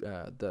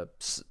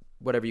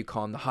whatever you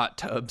call them, the hot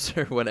tubs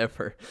or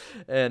whatever,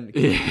 and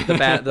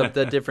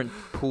the different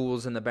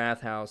pools in the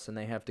bathhouse. And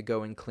they have to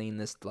go and clean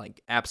this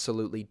like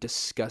absolutely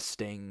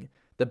disgusting,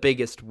 the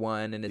biggest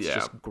one, and it's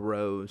just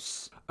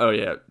gross. Oh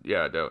yeah,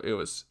 no, it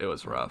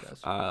was rough.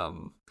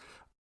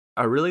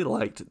 I really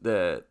liked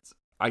that.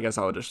 I guess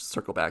I'll just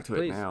circle back to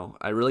it now.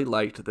 I really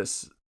liked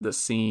the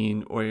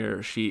scene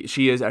where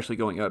she is actually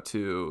going up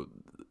to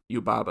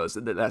Yubaba's.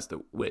 That's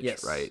the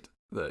witch, right?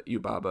 The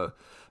Yubaba.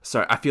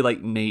 Sorry, I feel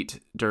like Nate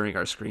during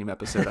our Scream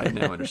episode. I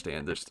now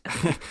understand just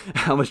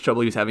how much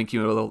trouble he was having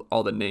keeping with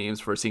all the names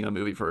for seeing a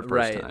movie for the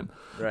first time.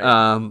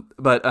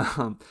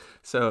 Right.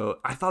 So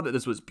I thought that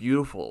this was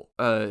beautiful.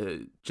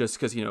 Just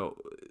because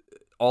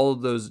all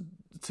of those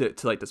to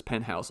like this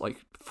penthouse, like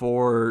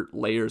 4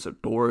 layers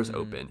of doors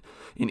open,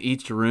 and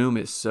each room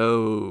is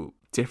so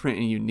different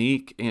and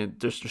unique, and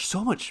there's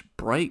so much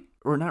bright,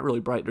 or not really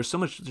bright. There's so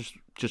much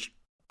just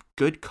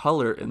good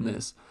color in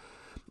this.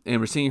 And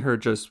we're seeing her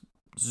just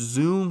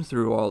zoom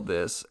through all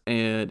this,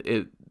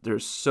 and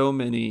there's so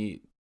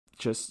many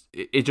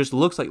it just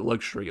looks like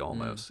luxury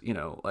almost.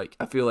 Like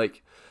I feel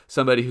like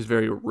somebody who's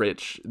very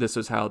rich, this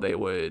is how they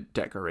would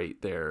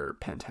decorate their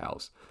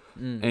penthouse.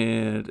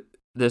 And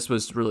this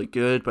was really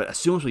good. But as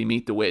soon as we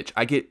meet the witch,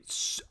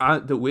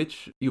 the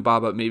witch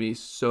Yubaba made me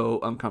so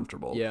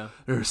uncomfortable.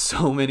 There's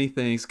so many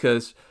things,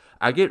 because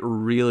I get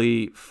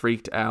really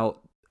freaked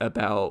out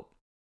about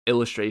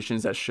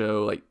illustrations that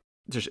show like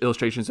just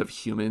illustrations of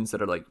humans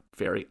that are like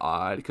very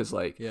odd, because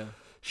like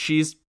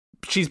she's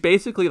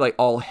basically like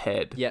all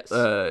head.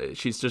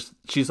 She's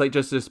like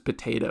just this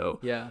potato.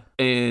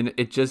 And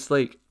it just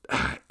like,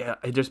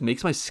 it just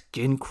makes my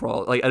skin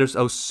crawl. Like I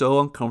was so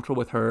uncomfortable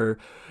with her,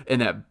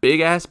 and that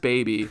big ass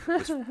baby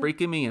was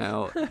freaking me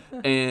out.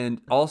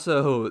 And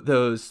also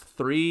those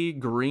 3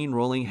 green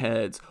rolling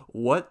heads.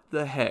 What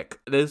the heck?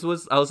 I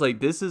was like,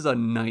 this is a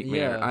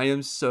nightmare. Yeah.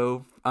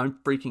 I'm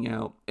freaking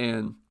out.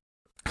 And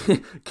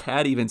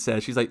Kat even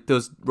says, she's like,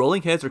 those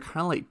rolling heads are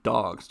kind of like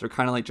dogs. They're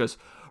kind of like just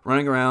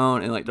running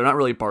around, and like they're not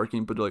really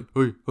barking, but they're like,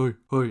 hey, hey,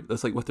 hey.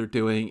 That's like what they're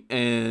doing.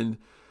 And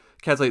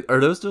Kat's like, are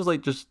those just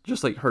like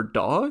just like her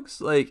dogs?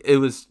 Like it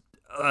was,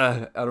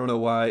 I don't know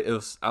why it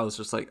was. I was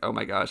just like, oh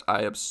my gosh,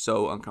 I am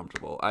so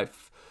uncomfortable.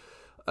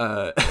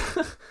 Uh,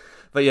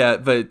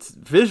 but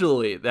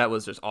visually that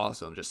was just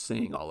awesome. Just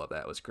seeing all of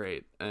that was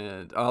great,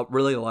 and I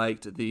really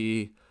liked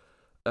the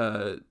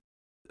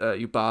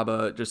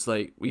Yubaba. Just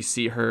like we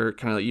see her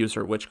kind of like use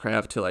her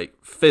witchcraft to like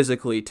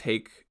physically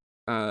take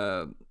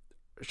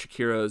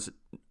Shakiro's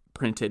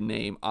printed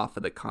name off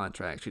of the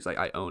contract. She's like,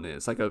 I own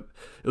it. It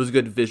was a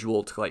good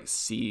visual to like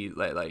see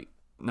like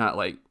not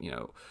like, you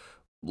know,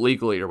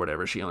 legally or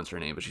whatever she owns her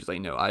name, but she's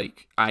like, no,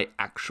 I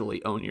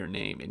actually own your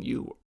name.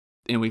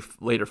 And we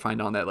later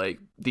find on that like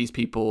these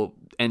people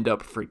end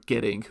up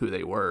forgetting who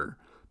they were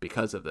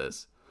because of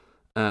this.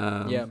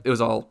 It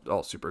was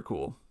all super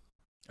cool.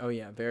 Oh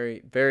yeah,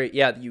 very, very.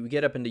 Yeah, you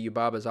get up into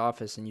Yubaba's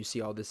office and you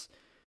see all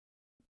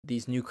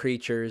these new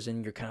creatures,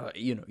 and you're kind of like,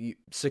 you know, you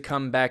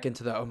succumb back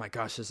into the, oh my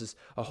gosh, this is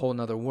a whole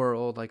nother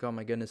world. Like, oh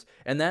my goodness.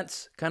 And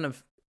that's kind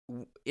of,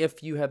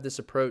 if you have this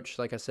approach,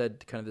 like I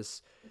said, kind of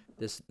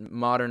this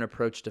modern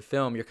approach to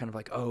film, you're kind of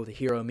like, oh, the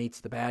hero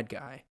meets the bad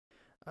guy.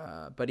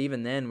 But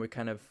even then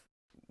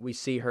we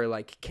see her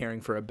like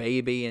caring for a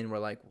baby, and we're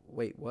like,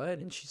 wait, what?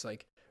 And she's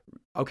like,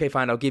 okay,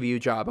 fine, I'll give you a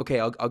job. Okay,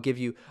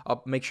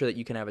 I'll make sure that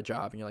you can have a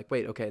job. And you're like,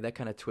 wait, okay, that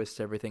kind of twists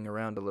everything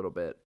around a little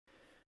bit.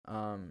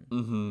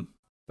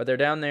 But they're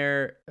down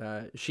there.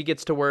 She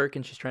gets to work,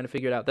 and she's trying to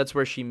figure it out. That's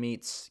where she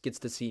gets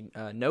to see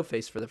No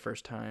Face for the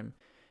first time,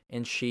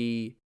 and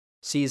she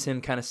sees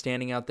him kind of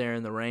standing out there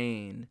in the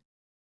rain,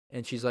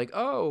 and she's like,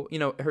 oh, you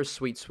know, her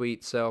sweet,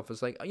 sweet self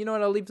is like, you know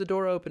what, I'll leave the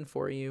door open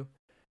for you.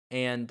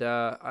 And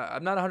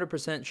I'm not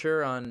 100%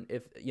 sure on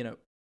if, you know,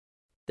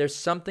 there's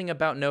something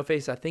about No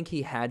Face. I think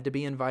he had to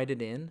be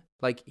invited in.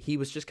 Like, he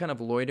was just kind of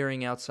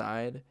loitering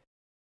outside,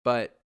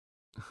 but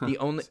the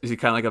only... Is he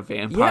kind of like a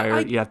vampire?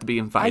 You have to be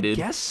invited. I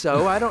guess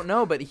so. I don't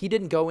know, but he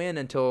didn't go in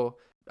until...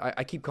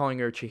 I keep calling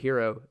her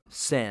Chihiro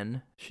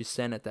Sen. She's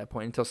Sen at that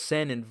point. Until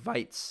Sen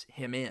invites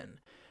him in.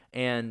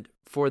 And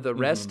for the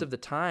rest of the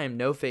time,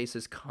 No Face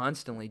is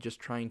constantly just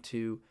trying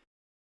to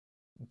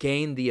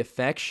gain the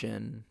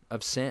affection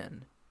of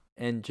Sen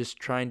and just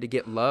trying to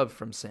get love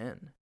from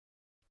Sen.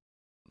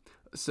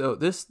 So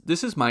this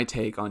is my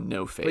take on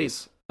No Face.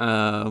 Please.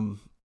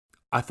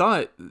 I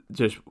thought,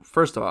 just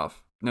first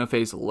off, No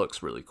Face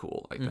looks really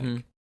cool, I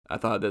think. I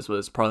thought this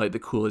was probably the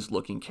coolest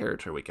looking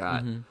character we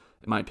got, in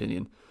my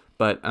opinion.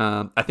 But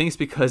I think it's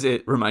because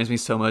it reminds me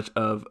so much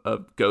of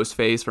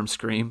Ghostface from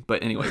Scream.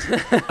 But anyways,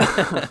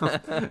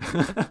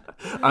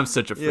 I'm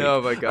such a freak.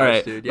 Oh my gosh,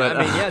 right, dude. Yeah, but,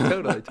 I mean, yeah,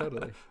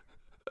 totally.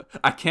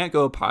 I can't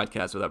go a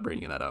podcast without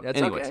bringing that up. That's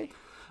anyways, okay.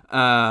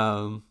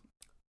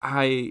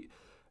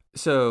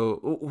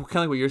 So kind of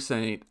like what you're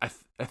saying, I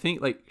think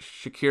like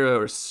Shakira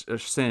or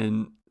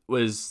Sin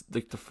was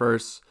like the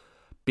first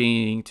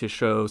being to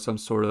show some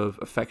sort of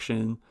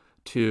affection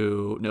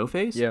to No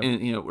Face,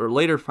 and you know we're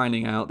later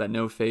finding out that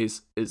No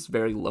Face is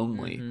very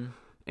lonely,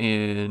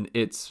 and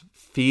it's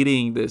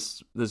feeding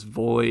this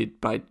void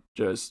by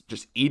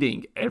just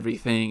eating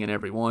everything and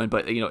everyone,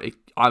 but you know it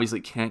obviously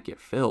can't get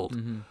filled,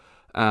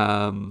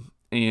 and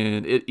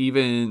it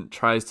even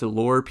tries to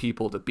lure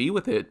people to be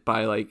with it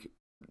by like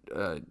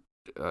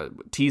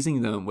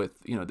teasing them with,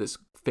 you know, this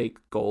fake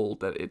gold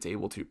that it's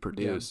able to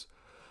produce.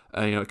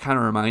 You know, it kind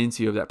of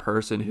reminds you of that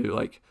person who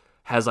like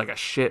has like a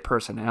shit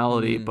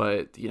personality,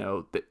 but you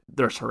know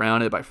they're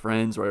surrounded by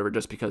friends or whatever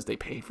just because they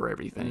pay for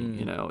everything.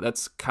 You know,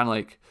 that's kind of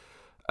like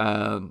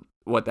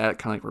what that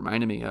kind of like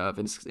reminded me of,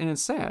 and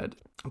it's sad.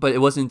 But it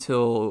wasn't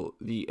until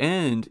the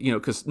end, you know,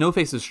 because No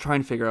Face is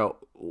trying to figure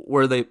out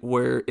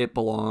where it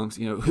belongs.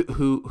 You know,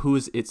 who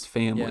is its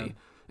family.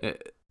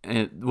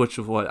 And which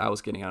is what I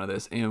was getting out of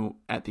this. And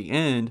at the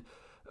end,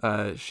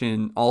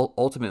 Shin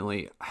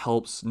ultimately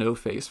helps No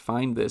Face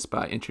find this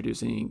by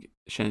introducing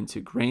Shin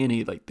to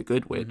Granny, like the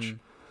good witch.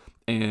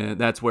 And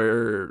that's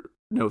where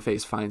No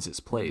Face finds his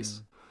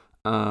place.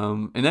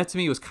 And that to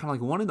me was kind of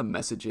like one of the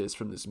messages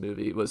from this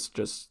movie was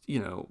just, you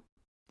know,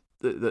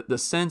 the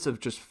sense of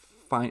just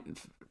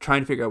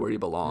trying to figure out where you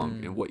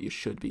belong and what you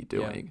should be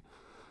doing.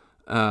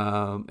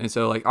 And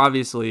so like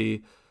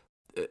obviously...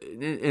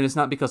 and it's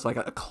not because like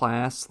a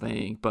class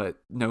thing, but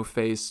No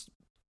Face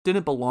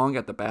didn't belong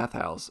at the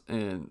bathhouse.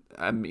 And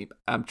I mean,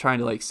 I'm trying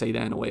to like say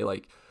that in a way,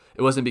 like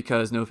it wasn't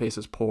because No Face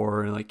is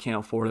poor and like can't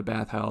afford a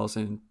bathhouse,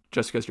 and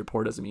just because you're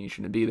poor doesn't mean you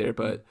shouldn't be there,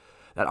 but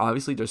that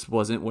obviously just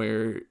wasn't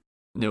where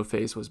No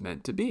Face was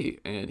meant to be,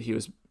 and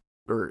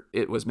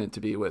it was meant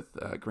to be with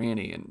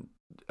Granny, and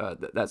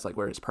that's like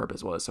where his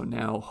purpose was. So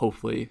now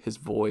hopefully his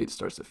void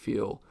starts to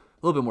feel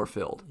a little bit more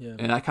filled,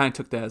 and I kind of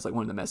took that as like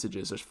one of the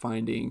messages, just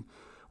finding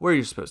where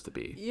you're supposed to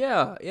be.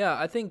 Yeah, yeah.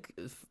 I think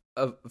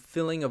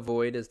filling a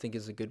void, I think,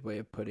 is a good way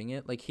of putting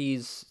it. Like,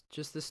 he's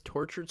just this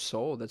tortured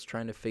soul that's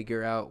trying to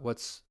figure out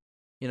what's,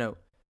 you know,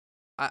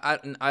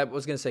 I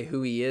was gonna say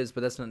who he is,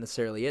 but that's not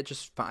necessarily it.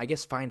 Just I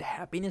guess find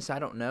happiness. I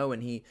don't know.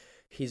 And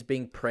he's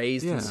being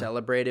praised and Yeah.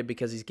 celebrated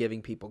because he's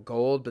giving people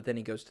gold, but then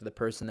he goes to the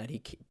person that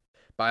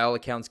by all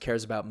accounts,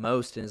 cares about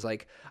most, and is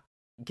like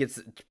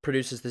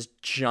produces this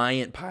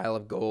giant pile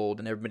of gold,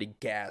 and everybody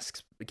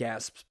gasps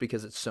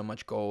because it's so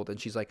much gold, and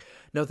she's like,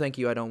 no thank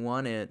you, I don't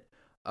want it,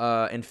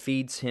 and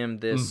feeds him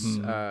this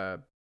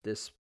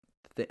this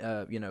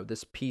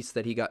this piece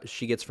that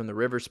she gets from the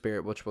river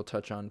spirit, which we'll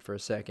touch on for a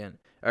second,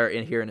 or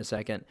in a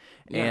second.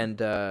 Yeah.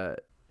 And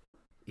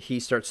he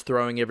starts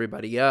throwing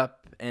everybody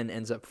up and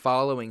ends up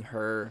following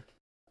her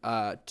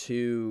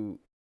to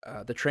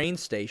the train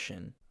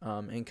station,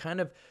 and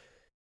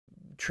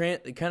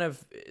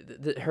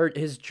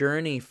his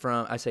journey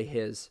from,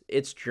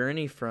 its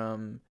journey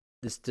from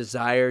this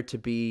desire to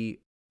be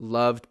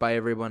loved by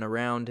everyone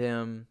around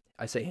him.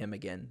 I say him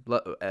again,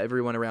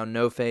 everyone around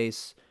No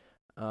Face,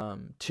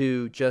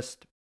 to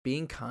just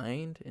being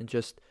kind and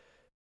just,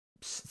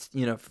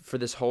 for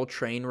this whole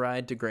train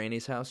ride to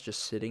Granny's house,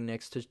 just sitting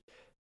next to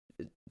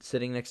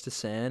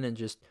Sen, and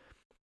just,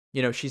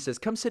 she says,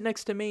 come sit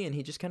next to me, and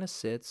he just kind of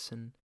sits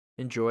and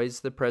enjoys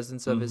the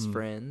presence of his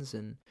friends,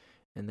 and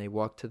they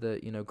walk to the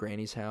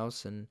Granny's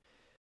house, and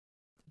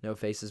No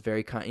Face is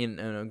very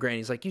kind.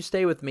 Granny's like, you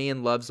stay with me,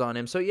 and loves on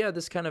him. So yeah,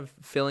 this kind of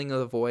filling of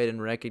the void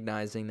and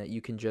recognizing that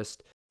you can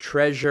just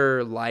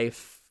treasure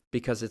life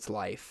because it's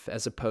life,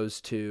 as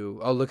opposed to,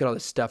 oh, look at all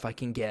this stuff I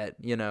can get,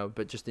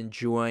 but just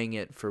enjoying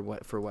it for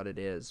what it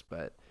is.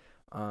 But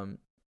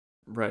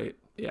right,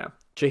 yeah.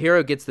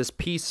 Chihiro gets this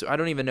piece. I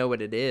don't even know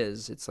what it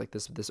is. It's like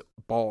this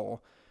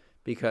ball,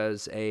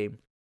 because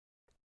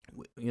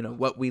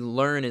what we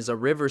learn is a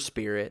river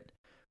spirit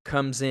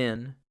comes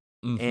in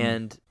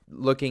and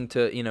looking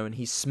to, and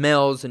he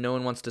smells, and no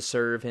one wants to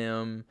serve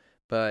him,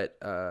 but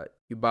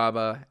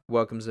Yubaba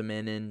welcomes him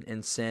in,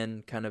 and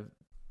Sen kind of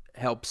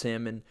helps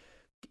him and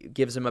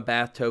gives him a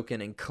bath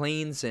token and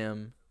cleans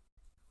him,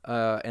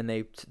 and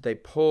they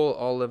pull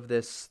all of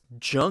this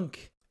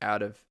junk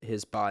out of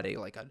his body.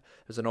 Like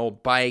there's an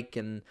old bike,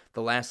 and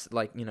the last,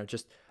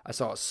 just I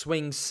saw a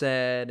swing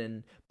set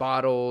and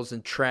bottles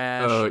and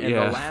trash, and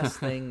yeah. the last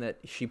thing that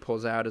she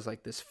pulls out is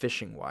like this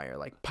fishing wire,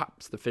 like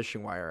pops the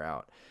fishing wire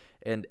out,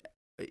 and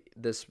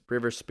this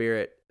river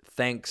spirit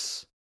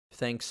thanks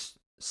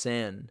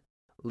Sen,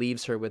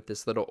 leaves her with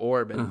this little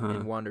orb,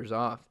 and wanders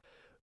off,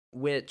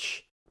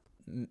 which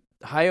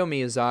Hayao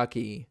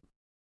Miyazaki,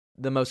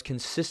 the most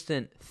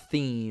consistent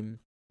theme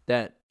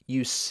that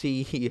you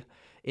see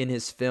in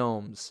his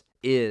films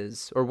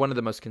is, or one of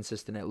the most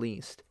consistent at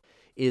least,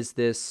 is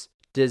this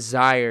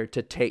desire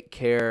to take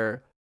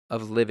care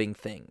of living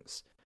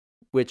things,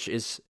 which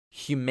is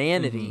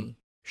humanity,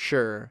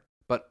 sure,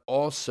 but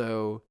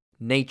also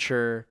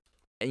nature,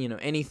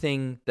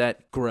 anything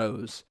that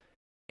grows,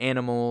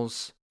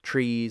 animals,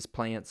 trees,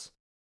 plants,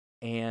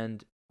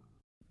 and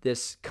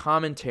this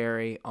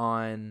commentary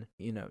on,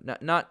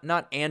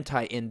 not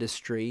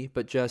anti-industry,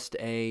 but just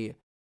a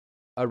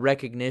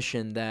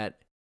recognition that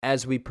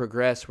as we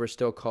progress, we're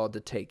still called to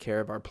take care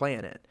of our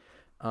planet,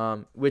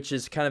 which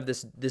is kind of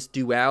this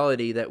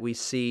duality that we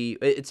see.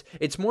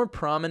 It's more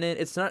prominent.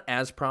 It's not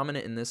as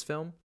prominent in this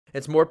film.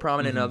 It's more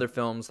prominent in other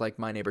films like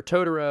My Neighbor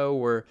Totoro,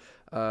 or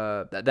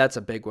that's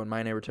a big one.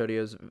 My Neighbor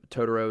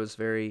Totoro is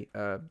very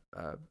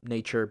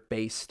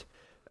nature-based,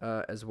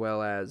 as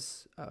well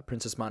as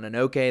Princess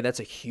Mononoke. That's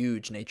a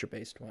huge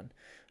nature-based one.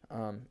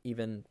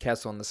 Even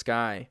Castle in the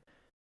Sky.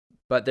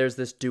 But there's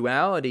this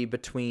duality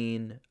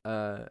between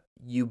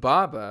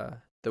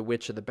Yubaba, the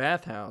witch of the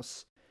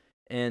bathhouse,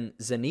 and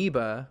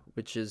Zeniba,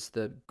 which is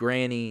the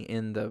granny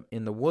in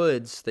the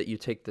woods that you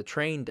take the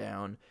train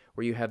down,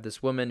 where you have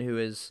this woman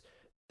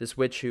this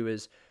witch who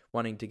is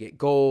wanting to get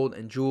gold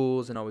and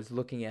jewels, and always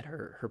looking at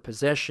her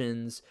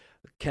possessions.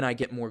 Can I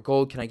get more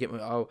gold? Can I get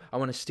more? Oh, I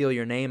want to steal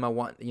your name. I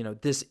want,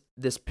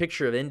 this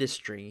picture of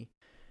industry.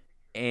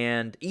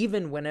 And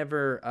even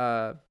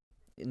whenever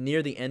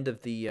near the end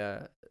of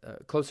the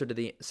closer to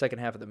the second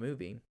half of the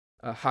movie,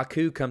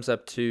 Haku comes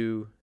up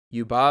to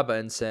Yubaba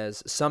and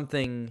says,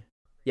 something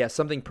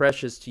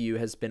precious to you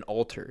has been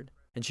altered.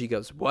 And she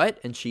goes, what?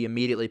 And she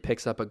immediately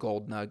picks up a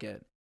gold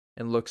nugget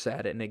and looks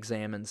at it and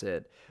examines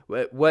it.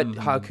 What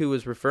Haku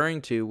was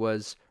referring to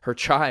was her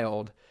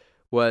child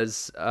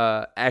was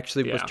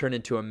turned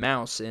into a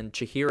mouse, and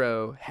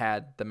Chihiro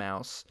had the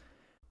mouse,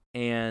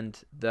 and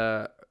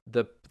the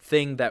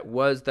thing that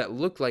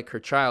looked like her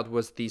child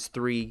was these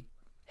three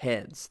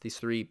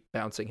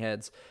bouncing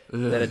heads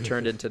that had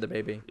turned into the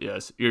baby.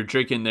 Yes, you're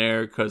drinking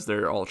there because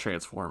they're all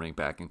transforming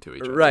back into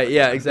each other. Right,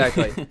 yeah,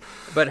 exactly.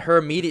 But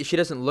she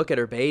doesn't look at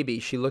her baby.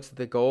 She looks at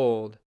the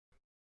gold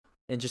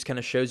and just kind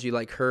of shows you,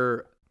 like,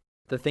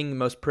 the thing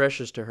most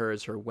precious to her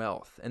is her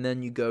wealth. And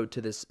then you go to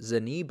this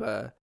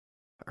Zeniba,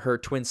 her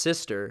twin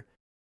sister,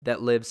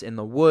 that lives in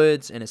the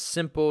woods and is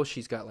simple.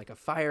 She's got like a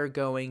fire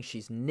going.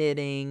 She's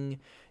knitting.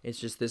 It's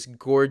just this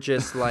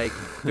gorgeous, like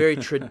very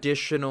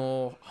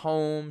traditional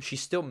home.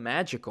 She's still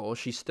magical.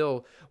 She's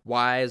still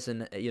wise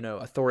and,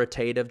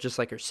 authoritative, just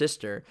like her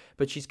sister.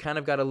 But she's kind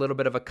of got a little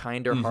bit of a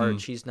kinder heart.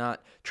 She's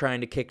not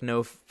trying to kick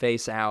No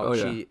Face out. Oh,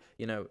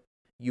 yeah.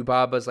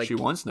 Yubaba's like, she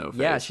wants No Face.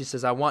 Yeah, she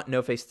says, I want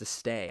No Face to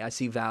stay. I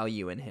see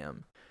value in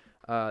him.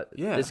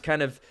 This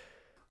kind of,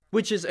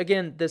 which is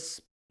again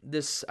this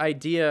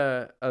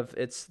idea of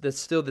there's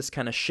still this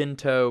kind of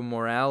Shinto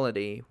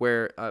morality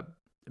where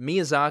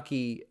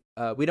Miyazaki,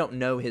 we don't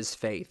know his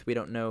faith. We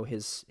don't know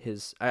his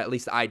at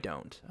least I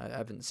don't. I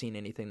haven't seen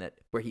anything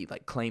where he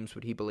like claims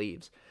what he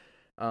believes,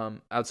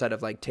 outside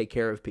of like take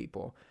care of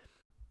people.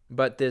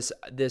 But this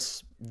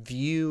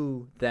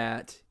view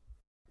that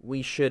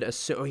we should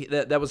assume,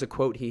 that was a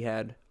quote he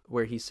had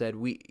where he said,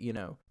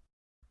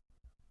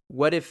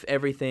 what if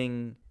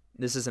everything,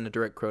 this isn't a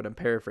direct quote, I'm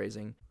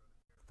paraphrasing,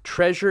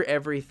 treasure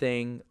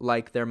everything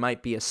like there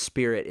might be a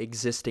spirit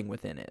existing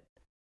within it.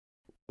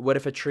 What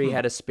if a tree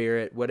had a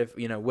spirit? What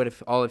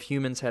if all of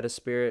humans had a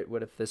spirit?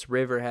 What if this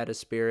river had a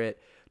spirit?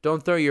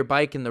 Don't throw your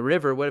bike in the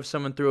river. What if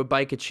someone threw a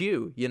bike at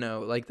you?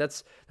 Like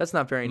that's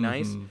not very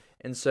nice.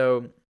 And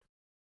so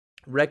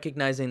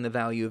recognizing the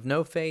value of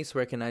No Face,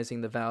 recognizing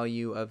the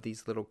value of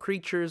these little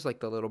creatures like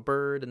the little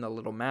bird and the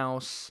little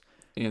mouse.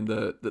 And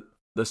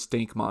the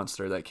stink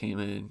monster that came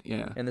in,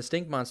 yeah. And the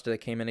stink monster that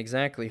came in,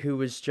 exactly, who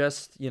was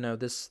just,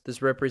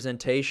 this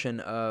representation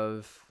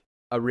of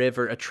a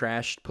river, a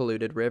trashed,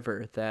 polluted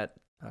river that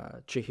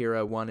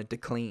Chihiro wanted to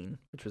clean,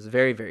 which was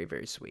very, very,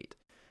 very sweet.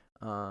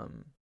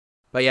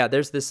 But yeah,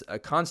 there's a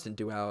constant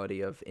duality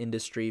of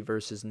industry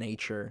versus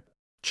nature.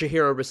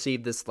 Chihiro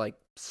received this like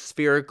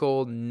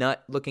spherical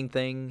nut-looking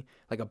thing,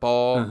 like a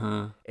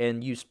ball,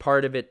 and used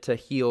part of it to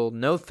heal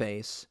No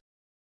Face,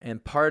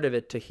 and part of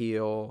it to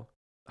heal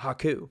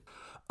Haku.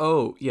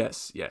 Oh,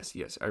 yes.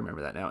 I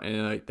remember that now.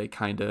 And like they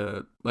kind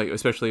of like,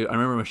 especially I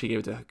remember when she gave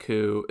it to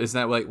Haku. Isn't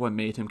that like what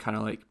made him kind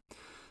of like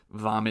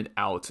vomit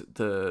out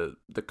the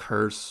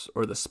curse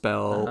or the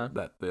spell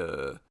that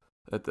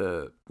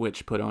the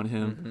witch put on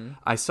him?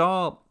 I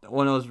saw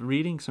when I was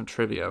reading some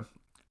trivia.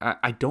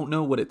 I don't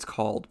know what it's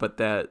called, but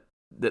that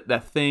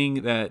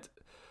thing that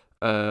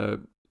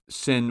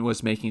Sin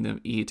was making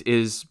them eat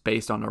is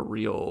based on a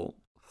real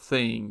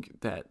thing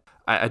that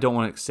I don't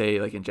want to say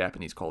like in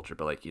Japanese culture,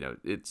 but like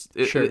it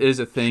is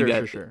a thing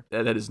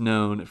that is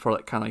known for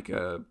like kind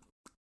of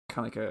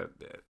like a.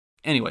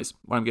 Anyways,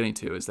 what I'm getting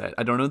to is that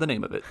I don't know the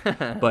name of it,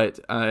 but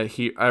I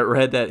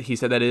read that he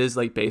said that it is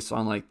like based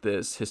on like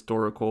this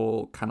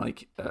historical kind of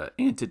like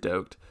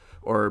antidote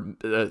or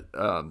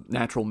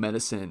natural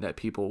medicine that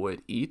people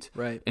would eat,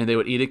 right? And they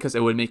would eat it because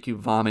it would make you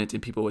vomit,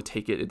 and people would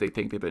take it and they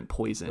think they've been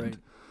poisoned,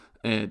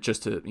 and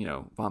just to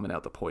vomit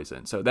out the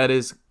poison. So that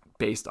is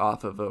based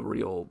off of a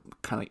real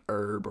kind of like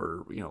herb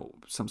or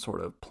some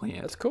sort of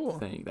plant. That's cool.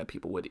 Thing that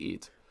people would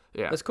eat.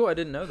 Yeah, that's cool. I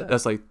didn't know that.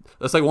 That's like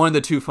one of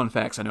the two fun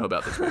facts I know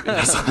about this movie.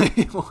 That's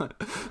like one.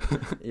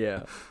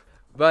 Yeah.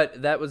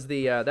 But that was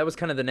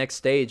kind of the next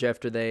stage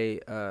after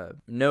they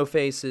No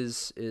Face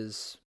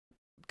is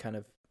kind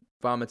of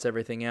vomits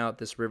everything out.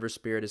 This river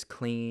spirit is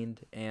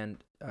cleaned,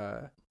 and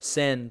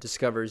Sen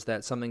discovers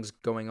that something's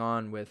going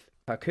on with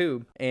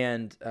Haku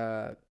and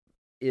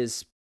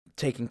is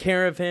taking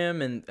care of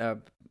him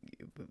and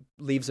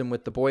leaves him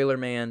with the Boiler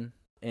Man,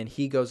 and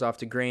he goes off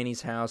to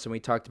Granny's house, and we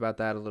talked about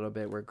that a little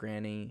bit, where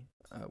Granny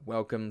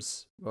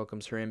welcomes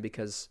her in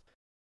because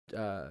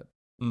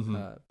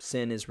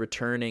Sin is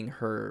returning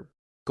her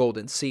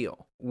golden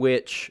seal,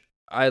 which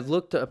I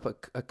looked up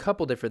a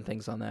couple different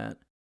things on that,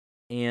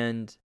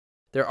 and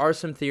there are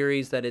some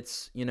theories that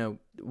it's,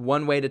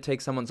 one way to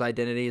take someone's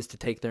identity is to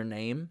take their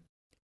name,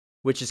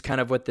 which is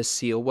kind of what the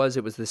seal was.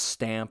 It was this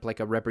stamp, like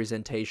a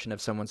representation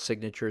of someone's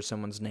signature,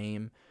 someone's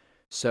name.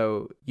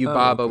 So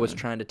Yubaba was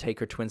trying to take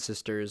her twin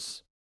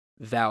sister's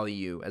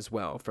value as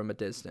well from a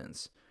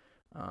distance,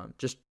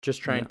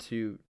 just trying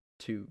to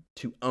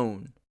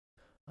own.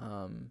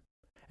 And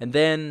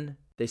then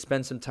they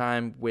spend some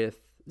time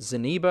with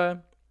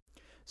Zeniba.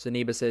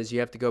 Zeniba says, you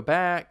have to go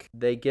back.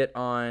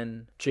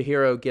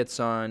 Chihiro gets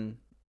on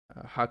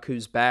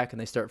Haku's back,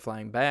 and they start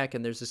flying back.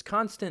 And there's this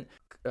constant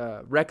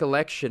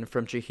recollection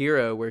from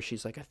Chihiro where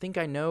she's like, I think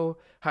I know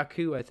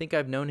Haku. I think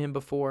I've known him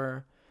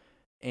before.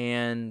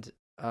 And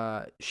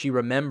she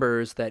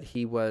remembers that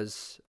he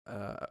was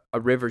a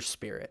river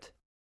spirit.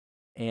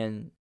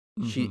 And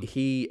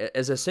he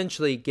is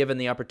essentially given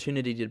the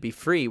opportunity to be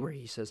free, where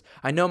he says,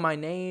 I know my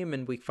name.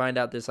 And we find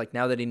out this, like,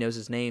 now that he knows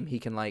his name, he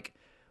can like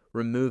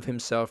remove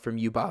himself from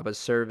Yubaba's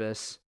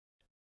service,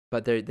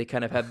 but they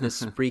kind of have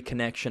this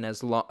reconnection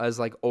as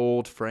like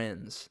old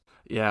friends.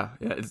 Yeah.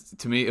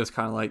 To me, it was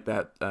kind of like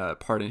that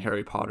part in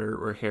Harry Potter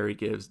where Harry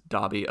gives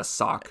Dobby a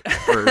sock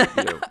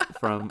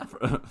from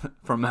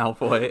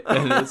Malfoy,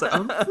 and it's like,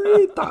 I'm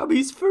free,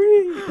 Dobby's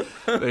free.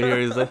 But here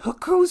he's like,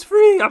 Haku's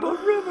free, I'm a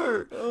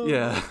river. Oh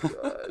yeah. My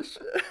gosh.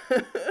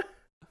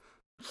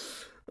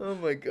 Oh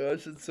my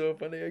gosh, it's so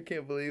funny. I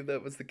can't believe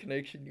that was the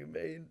connection you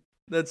made.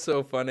 That's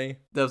so funny.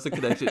 That was the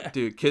connection,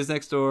 dude. Kids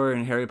Next Door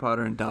and Harry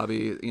Potter and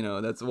Dobby. You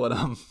know, that's what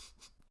I'm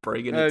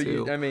breaking it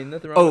to. I mean,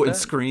 nothing wrong with and that.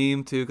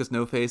 Scream too, because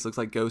No Face looks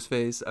like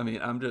Ghostface. I mean,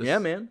 I'm just Yeah,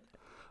 man.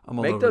 I'm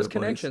all Make over those the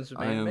place. connections,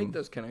 man. Make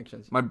those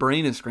connections. My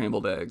brain is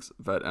scrambled eggs,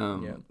 but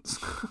Oh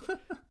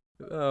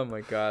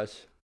my gosh.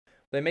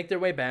 They make their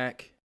way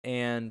back,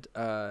 and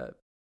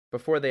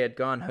before they had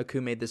gone,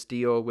 Haku made this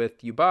deal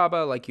with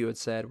Yubaba, like you had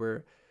said,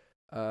 where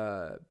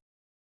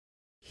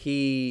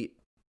he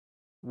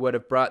would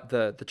have brought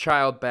the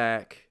child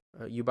back,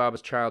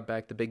 Yubaba's child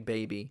back, the big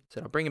baby.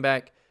 Said, I'll bring him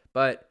back,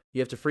 but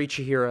you have to free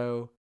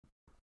Chihiro.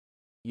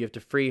 You have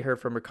to free her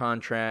from her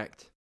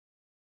contract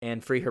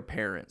and free her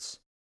parents.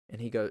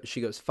 And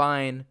she goes,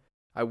 fine,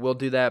 I will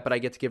do that, but I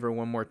get to give her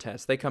one more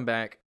test. They come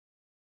back,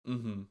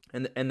 and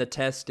the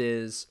test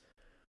is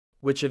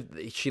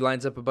she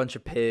lines up a bunch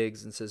of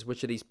pigs and says,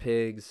 which of these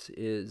pigs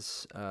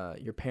is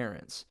your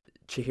parents?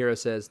 Chihiro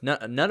says,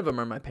 none of them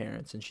are my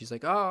parents. And she's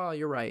like, oh,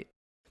 you're right.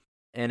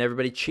 And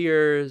everybody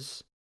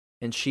cheers,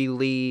 and she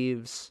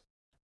leaves,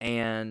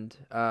 and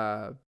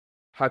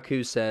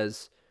Haku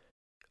says,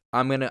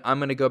 I'm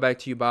gonna go back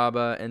to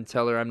Yubaba and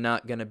tell her I'm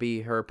not gonna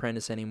be her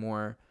apprentice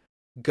anymore.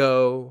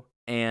 Go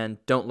and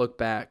don't look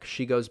back.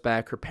 She goes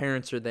back. Her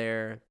parents are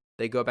there.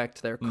 They go back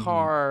to their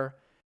car,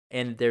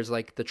 and there's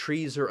like the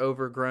trees are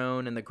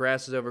overgrown and the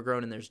grass is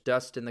overgrown and there's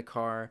dust in the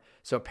car.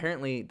 So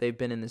apparently they've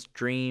been in this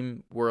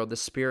dream world, the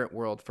spirit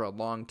world, for a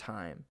long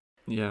time.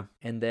 Yeah.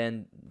 And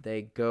then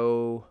they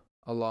go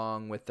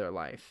along with their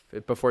life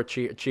before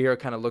Chihiro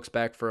kind of looks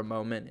back for a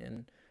moment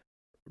and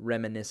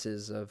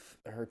reminisces of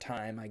her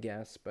time, I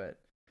guess. But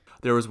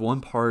there was one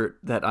part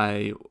that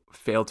I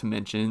failed to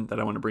mention that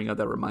I want to bring up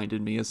that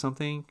reminded me of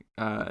something.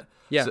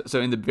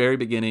 So in the very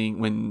beginning,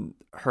 when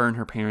her and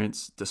her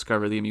parents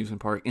discover the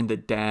amusement park, and the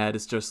dad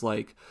is just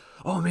like,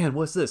 oh man,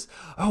 what's this?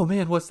 Oh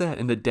man, what's that?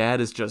 And the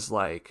dad is just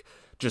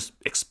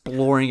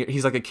exploring it.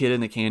 He's like a kid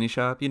in a candy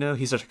shop, you know?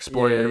 He's just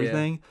exploring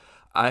everything. Yeah.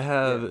 I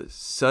have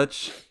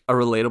such a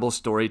relatable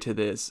story to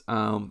this.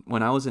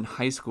 When I was in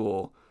high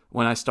school,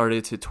 when I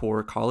started to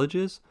tour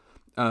colleges,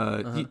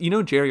 you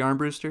know Jerry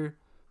Armbruster?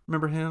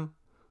 Remember him?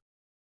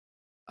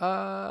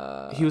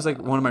 He was like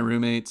one of my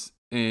roommates,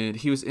 and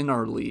he was in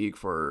our league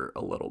for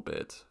a little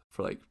bit,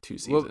 for like 2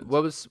 seasons.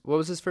 What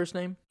was his first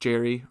name?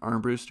 Jerry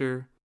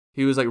Armbruster.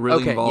 He was like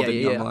really involved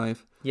in Young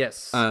Life.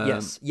 Yes.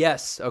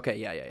 Yes. Okay.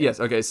 Yeah. Yes.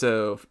 Okay.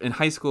 So in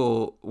high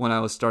school, when I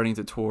was starting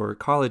to tour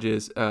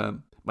colleges,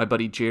 my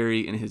buddy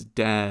Jerry and his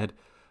dad,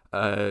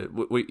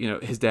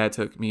 his dad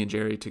took me and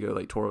Jerry to go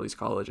like tour all these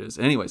colleges.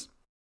 Anyways,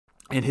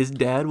 and his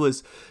dad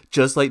was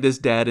just like this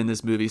dad in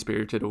this movie,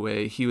 Spirited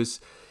Away. He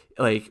was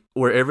like,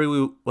 wherever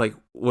when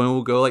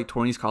we'll go like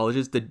touring these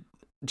colleges,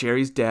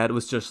 Jerry's dad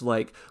was just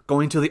like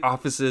going to the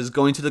offices,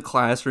 going to the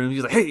classrooms.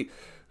 He's like, hey,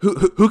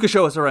 who could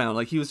show us around?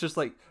 Like he was just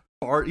like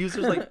he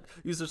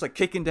was just like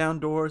kicking down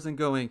doors and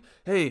going,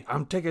 hey,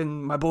 I'm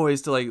taking my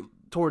boys to like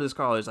tour this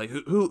college. Like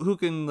who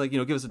can like,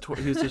 give us a tour?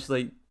 He was just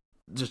like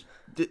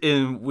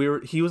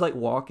and he was like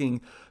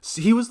walking.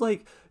 He was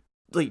like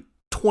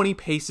 20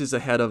 paces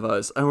ahead of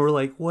us, and we're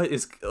like, what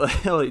is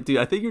like, dude,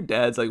 I think your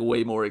dad's like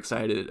way more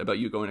excited about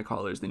you going to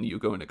college than you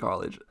going to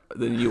college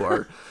than you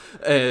are.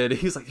 And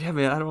he's like, yeah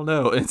man, I don't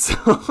know. And so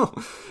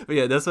but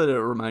yeah, that's what it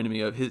reminded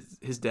me of.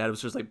 His dad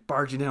was just like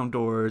barging down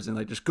doors and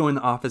like just going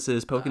to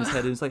offices, poking his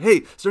head in. It's like, hey,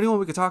 is there anyone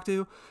we could talk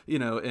to,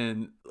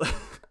 and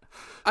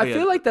I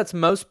feel like that's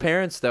most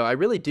parents though. I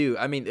really do.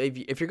 I mean,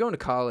 if you're going to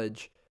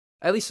college,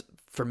 at least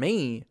for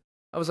me,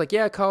 I was like,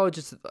 yeah, college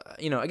is,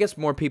 I guess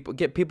more people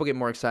get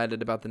more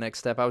excited about the next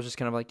step. I was just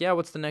kind of like, yeah,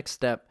 what's the next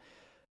step?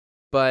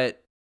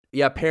 But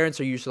yeah,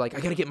 parents are usually like, I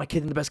got to get my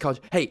kid in the best college.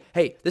 Hey,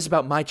 this is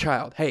about my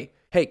child. Hey,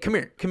 come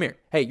here.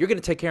 Hey, you're going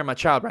to take care of my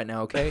child right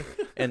now, okay?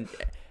 And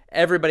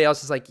everybody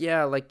else is like,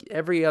 yeah, like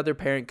every other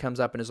parent comes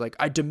up and is like,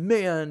 I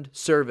demand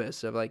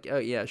service. I'm like, oh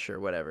yeah, sure,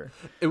 whatever.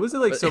 It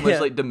wasn't like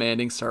much like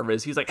demanding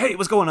service. He's like, hey,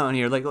 what's going on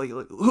here? Like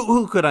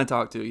who could I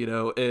talk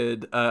to?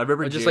 And I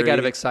remember just Jerry, like out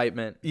of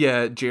excitement.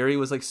 Yeah, Jerry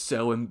was like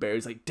so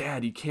embarrassed. Like,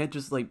 Dad, you can't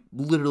just like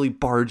literally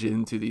barge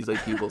into these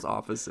like people's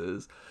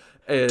offices.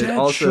 And Dad,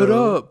 also, shut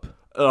up.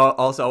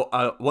 Also,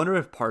 I wonder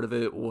if part of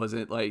it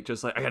wasn't like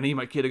just like I need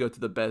my kid to go to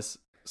the best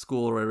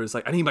school or whatever. It's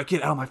like, I need my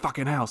kid out of my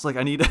fucking house. Like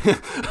I need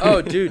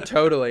oh dude,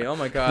 totally. Oh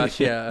my gosh,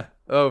 yeah.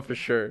 Oh, for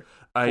sure.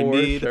 I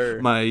need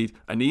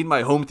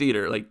my home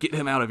theater. Like, get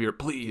him out of here,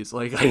 please.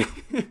 Like oh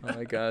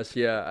my gosh,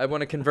 yeah. I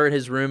want to convert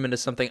his room into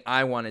something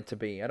I want it to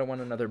be. I don't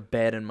want another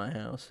bed in my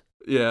house.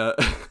 Yeah.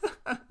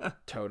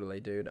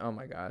 Totally, dude. Oh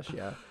my gosh,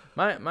 yeah.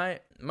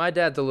 My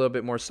dad's a little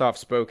bit more soft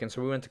spoken,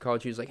 so we went to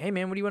college. He was like, hey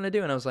man, what do you want to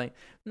do? And I was like,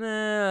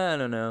 nah, I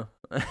don't know.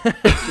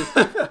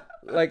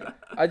 Like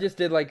I just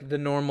did like the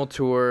normal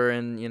tour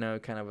and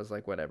kind of was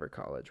like whatever,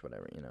 college,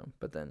 whatever,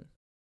 but then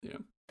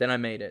I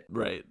made it.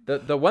 Right.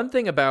 The one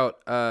thing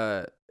about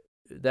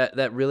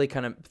that really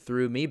kind of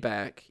threw me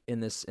back in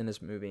this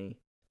movie,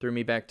 threw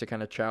me back to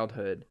kind of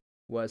childhood,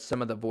 was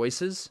some of the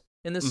voices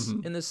in this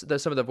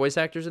some of the voice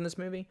actors in this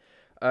movie.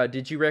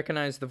 Did you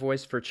recognize the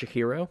voice for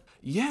Chihiro?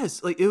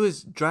 Yes, like it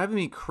was driving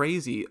me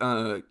crazy.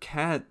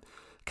 Kat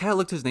Kat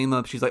looked his name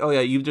up. She's like, oh yeah,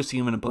 you've just seen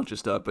him in a bunch of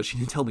stuff, but she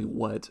didn't tell me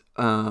what.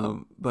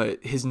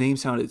 But his name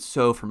sounded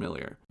so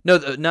familiar. No,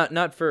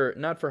 not for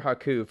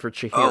Haku, for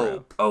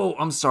Chihiro. Oh,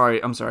 I'm sorry.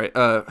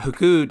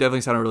 Haku definitely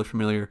sounded really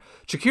familiar.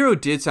 Chihiro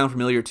did sound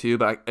familiar too,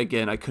 but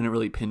again, I couldn't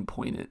really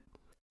pinpoint it.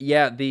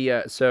 Yeah,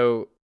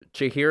 so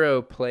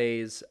Chihiro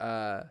plays.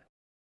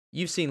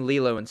 You've seen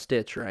Lilo and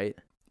Stitch, right?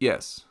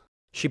 Yes.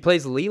 She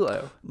plays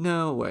Lilo.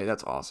 No way,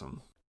 that's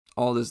awesome.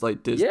 All this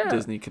like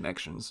Disney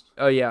connections.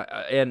 Oh yeah,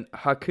 and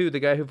Haku, the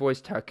guy who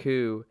voiced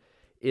Haku,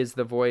 is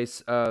the voice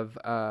of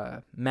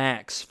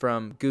Max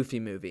from Goofy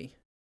Movie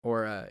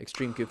or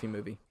Extreme Goofy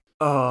Movie.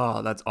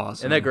 Oh, that's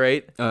awesome! Isn't that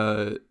great?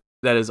 That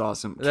is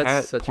awesome.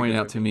 Kat pointed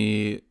out to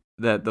me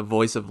that the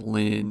voice of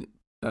Lynn,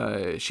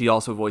 she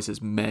also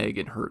voices Meg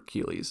in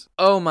Hercules.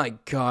 Oh my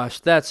gosh,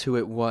 that's who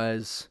it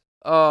was.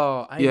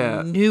 Oh,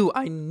 I knew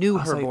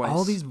her voice.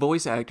 All these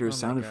voice actors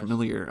sounded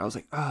familiar. I was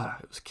like,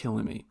 it was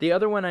killing me. The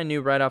other one I knew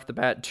right off the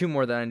bat, two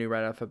more that I knew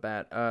right off the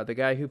bat. The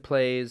guy who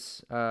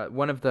plays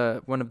one of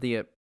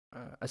the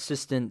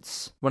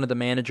assistants, one of the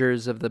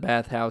managers of the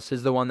bathhouse,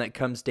 is the one that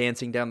comes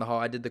dancing down the hall.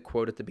 I did the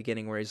quote at the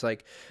beginning where he's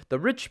like, "The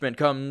rich man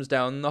comes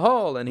down the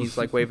hall," and he's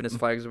like waving his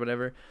flags or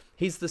whatever.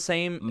 He's the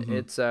same. Mm-hmm.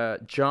 It's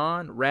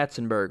John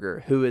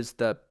Ratzenberger, who is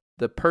the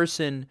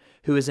person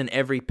who is in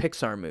every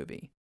Pixar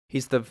movie.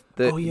 He's the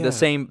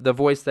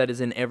voice that is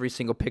in every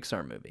single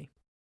Pixar movie.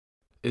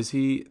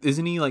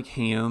 Isn't he like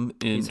Ham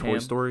in Toy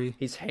Story?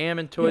 He's Ham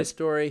in Toy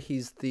Story.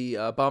 He's the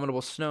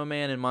Abominable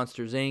Snowman in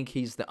Monsters Inc.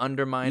 He's the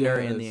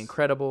Underminer in The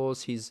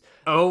Incredibles. He's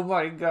oh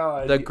my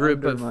god, the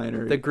group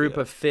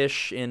of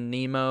fish in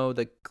Nemo,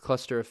 the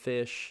cluster of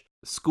fish.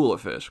 School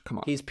of Fish. Come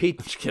on. He's Pete.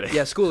 I'm just kidding.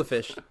 Yeah, School of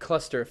Fish,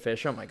 cluster of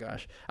fish. Oh my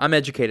gosh, I'm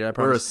educated. I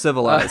promise. We're a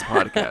civilized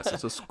podcast.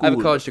 It's a school. I have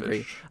a college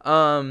degree.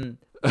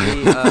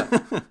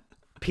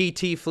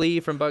 P.T. Flea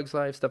from Bug's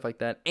Life, stuff like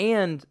that.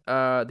 And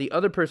the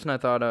other person I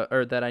thought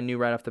or that I knew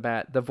right off the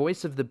bat, the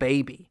voice of the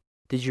baby.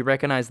 Did you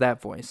recognize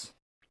that voice?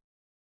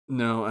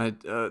 No,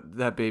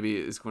 that baby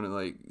is going to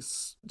like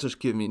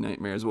just give me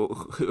nightmares. Well,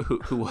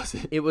 who was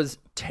it? It was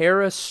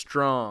Tara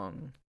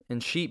Strong,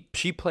 and she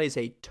plays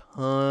a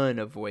ton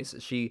of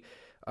voices. She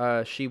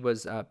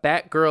was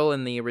Batgirl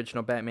in the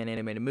original Batman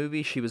animated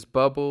movie. She was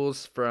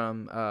Bubbles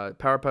from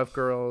Powerpuff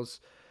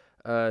Girls.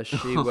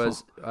 She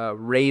was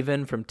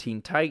Raven from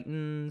Teen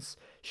Titans.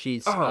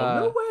 She's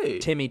no way.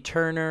 Timmy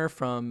Turner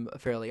from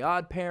Fairly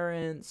Odd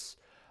Parents.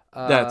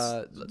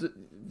 Yeah.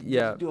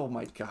 Oh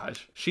my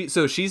gosh.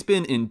 She's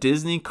been in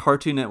Disney,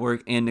 Cartoon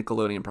Network, and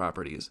Nickelodeon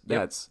properties.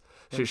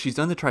 She's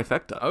done the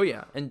trifecta. Oh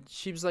yeah, and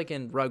she was like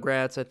in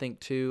Rugrats, I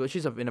think too.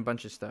 She's in a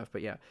bunch of stuff,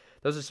 but yeah,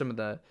 those are some of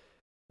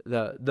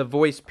the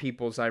voice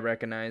peoples I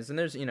recognize. And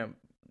there's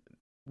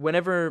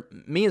whenever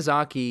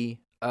Miyazaki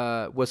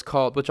was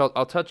called, which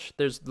I'll touch.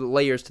 There's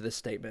layers to this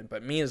statement,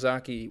 but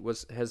Miyazaki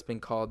has been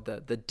called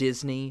the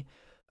Disney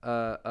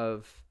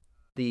of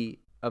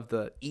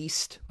the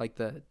East, like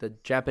the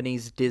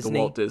Japanese Disney, the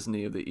Walt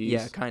Disney of the East.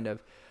 Yeah, kind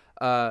of.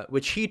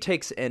 Which he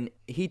takes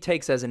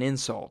as an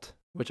insult,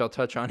 which I'll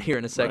touch on here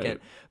in a second.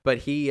 Right. But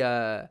he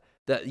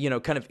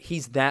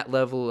he's that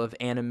level of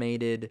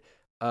animated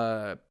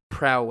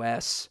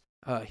prowess.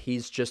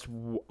 He's just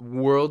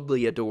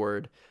worldly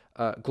adored,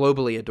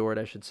 globally adored,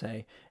 I should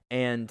say.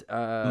 And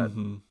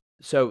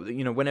so,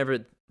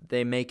 whenever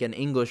they make an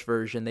English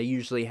version, they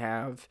usually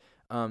have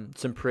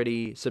some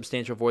pretty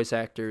substantial voice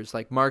actors.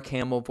 Like Mark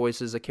Hamill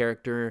voices a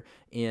character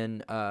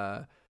in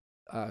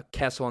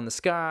Castle in the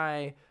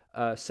Sky.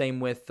 Same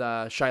with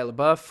Shia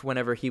LaBeouf.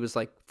 Whenever he was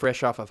like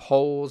fresh off of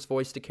Holes,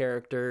 voiced a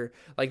character.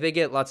 Like they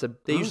get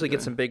they usually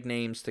get some big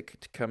names to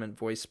come and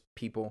voice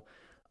people.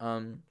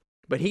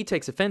 But he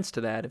takes offense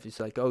to that if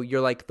he's like, "Oh,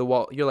 you're like the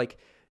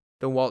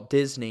Walt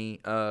Disney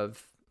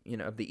of."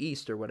 Of the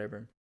East or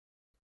whatever.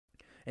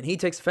 And he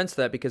takes offense to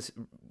that because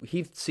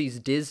he sees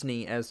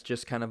Disney as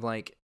just kind of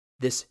like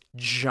this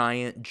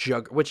giant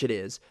which it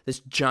is, this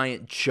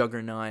giant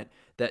juggernaut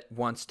that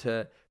wants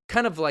to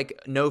kind of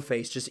like No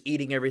Face, just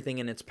eating everything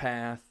in its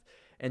path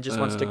and just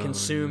wants to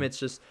consume. It's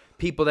just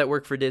people that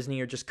work for Disney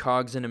are just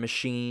cogs in a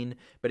machine.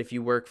 But if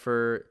you work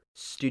for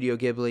Studio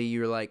Ghibli,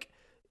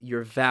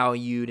 you're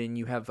valued and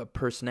you have a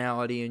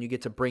personality and you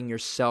get to bring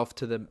yourself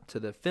to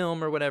the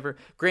film or whatever.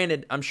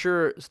 Granted, I'm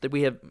sure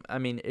that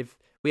if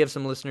we have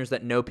some listeners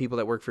that know people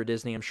that work for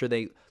Disney, I'm sure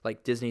they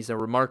like Disney's a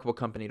remarkable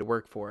company to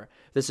work for.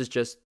 This is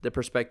just the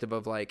perspective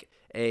of like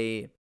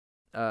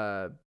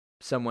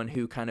someone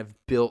who kind of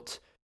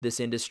built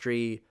this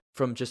industry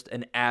from just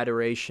an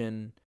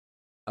adoration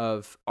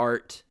of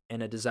art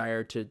and a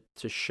desire to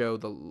show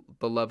the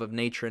love of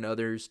nature and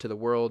others to the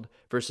world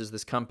versus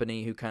this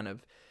company who kind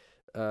of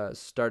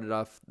started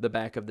off the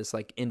back of this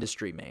like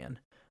industry man,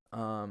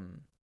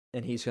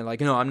 and he's kind of like,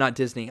 no, I'm not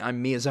Disney,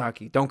 I'm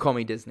Miyazaki, don't call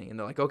me Disney. And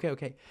they're like,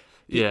 okay.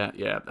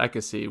 Yeah, I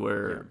could see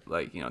where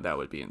like that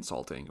would be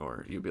insulting,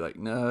 or you'd be like,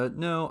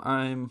 no,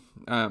 I'm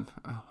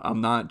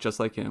not just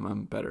like him,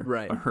 I'm better.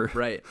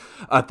 Right.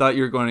 I thought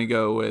you were going to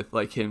go with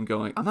like him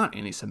going, I'm not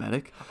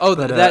anti-Semitic. Oh,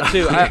 but, that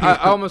too. I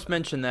almost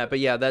mentioned that, but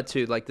yeah, that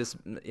too. Like this,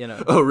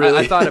 Oh,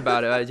 really? I thought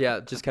about it.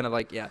 Just kind of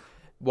like, yeah.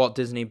 Walt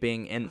Disney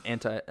being an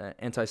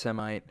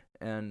anti-Semite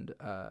and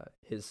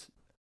his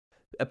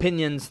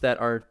opinions that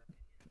are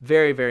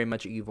very, very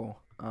much evil.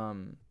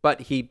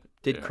 But he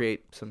did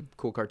create some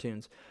cool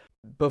cartoons.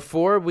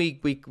 Before we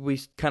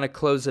kind of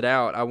close it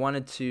out, I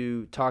wanted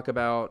to talk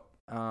about...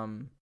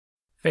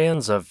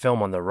 Fans of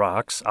Film on the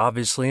Rocks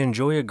obviously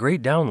enjoy a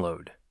great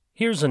download.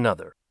 Here's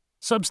another.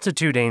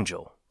 Substitute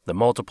Angel, the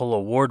multiple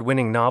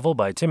award-winning novel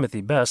by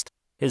Timothy Best,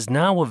 is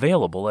now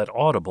available at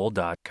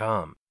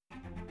audible.com.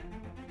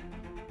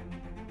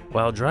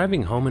 While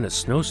driving home in a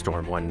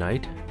snowstorm one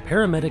night,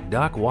 paramedic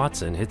Doc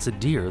Watson hits a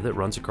deer that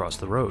runs across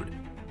the road.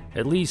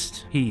 At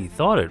least, he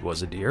thought it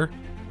was a deer.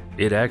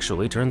 It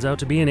actually turns out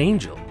to be an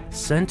angel,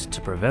 sent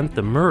to prevent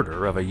the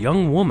murder of a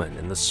young woman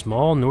in the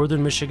small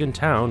northern Michigan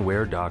town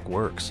where Doc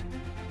works.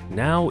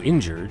 Now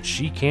injured,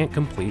 she can't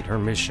complete her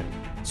mission,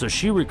 so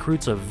she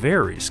recruits a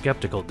very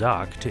skeptical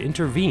Doc to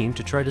intervene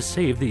to try to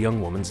save the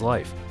young woman's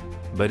life.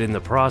 But in the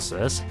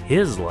process,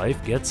 his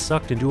life gets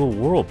sucked into a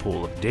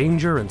whirlpool of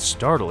danger and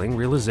startling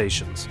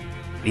realizations.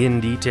 In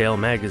Detail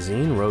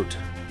magazine wrote,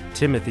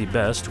 Timothy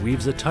Best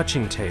weaves a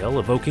touching tale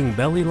evoking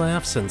belly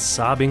laughs and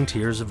sobbing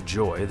tears of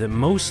joy that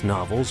most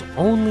novels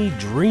only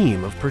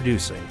dream of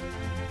producing.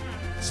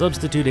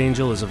 Substitute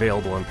Angel is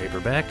available in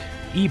paperback,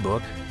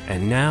 ebook,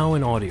 and now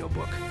an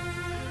audiobook.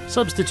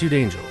 Substitute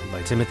Angel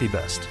by Timothy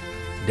Best.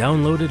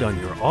 Downloaded on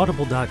your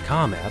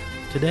audible.com app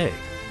today.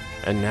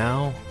 And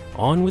now,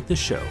 on with the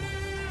show.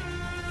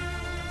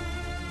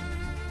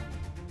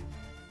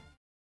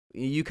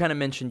 You kind of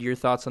mentioned your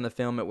thoughts on the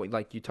film,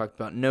 like you talked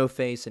about No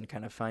Face and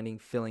kind of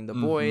filling the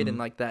void, and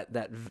like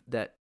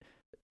that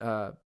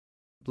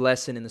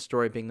lesson in the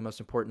story being the most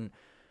important.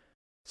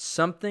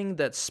 Something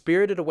that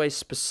Spirited Away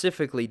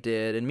specifically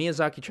did, and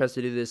Miyazaki tries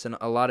to do this in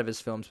a lot of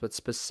his films, but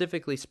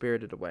specifically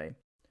Spirited Away,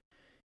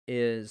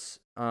 is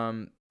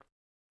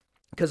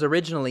because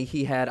originally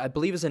he had, I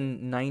believe it was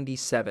in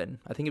 97,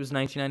 I think it was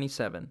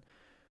 1997,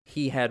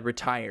 he had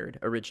retired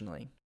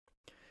originally,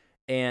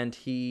 and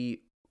he's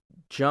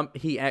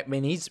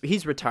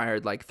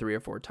retired like 3 or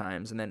 4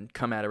 times and then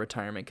come out of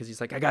retirement because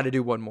he's like, I got to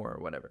do one more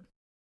or whatever.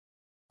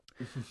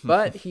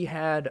 But he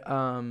had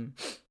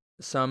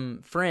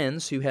some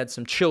friends who had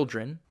some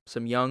children,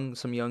 some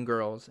young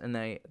girls, and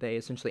they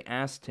essentially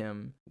asked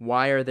him,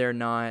 why are there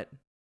not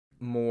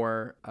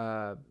more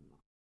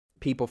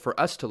people for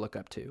us to look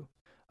up to,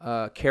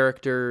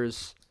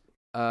 characters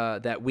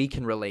that we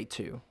can relate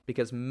to?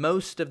 Because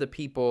most of the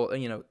people,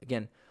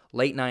 again,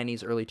 late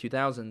 90s, early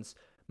 2000s,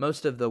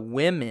 most of the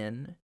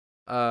women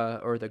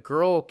or the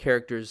girl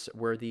characters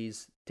were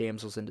these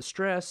damsels in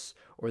distress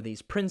or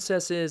these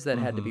princesses that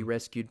had to be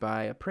rescued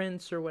by a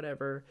prince or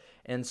whatever.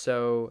 And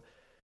so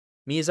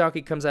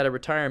Miyazaki comes out of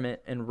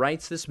retirement and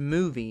writes this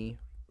movie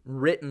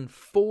written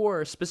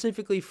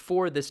specifically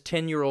for this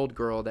 10-year-old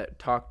girl that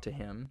talked to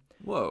him.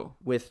 Whoa.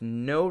 With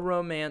no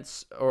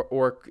romance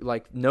or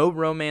no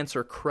romance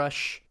or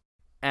crush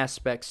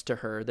aspects to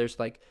her. There's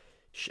like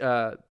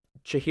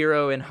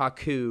Chihiro and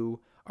Haku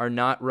are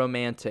not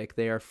romantic.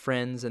 They are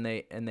friends and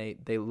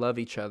they love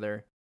each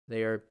other.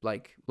 They are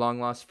like long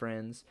lost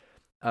friends.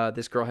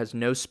 This girl has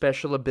no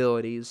special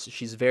abilities.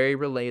 She's very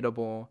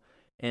relatable.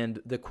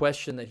 And the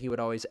question that he would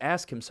always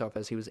ask himself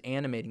as he was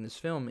animating this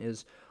film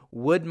is,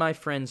 would my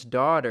friend's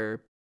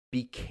daughter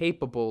be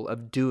capable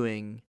of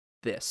doing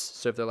this?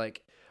 So if they're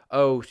like,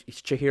 oh,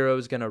 Chihiro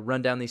is going to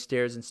run down these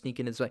stairs and sneak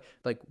in his way,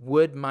 like,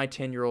 would my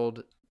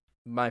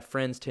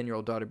friend's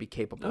 10-year-old daughter be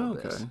capable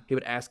of this? He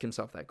would ask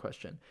himself that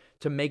question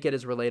to make it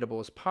as relatable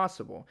as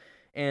possible.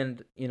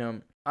 And,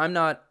 I'm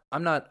not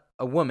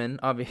a woman,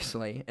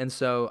 obviously. And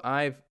so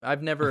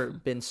I've never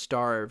been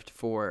starved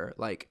for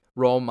like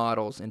role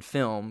models in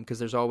film, because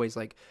there's always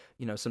like,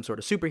 some sort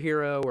of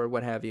superhero or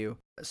what have you.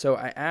 So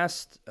I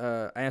asked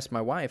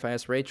my wife, I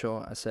asked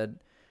Rachel, I said,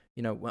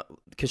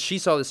 because she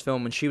saw this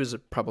film when she was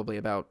probably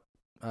about,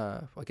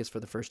 I guess for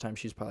the first time,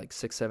 she was probably like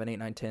 6, 7, 8,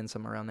 9, 10,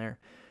 somewhere around there.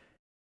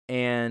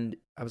 And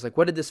I was like,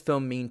 what did this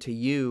film mean to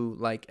you,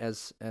 like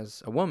as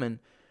a woman?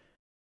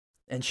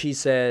 And she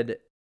said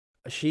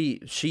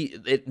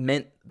it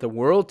meant the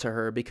world to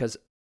her, because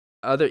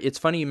it's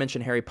funny you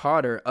mentioned Harry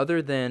Potter.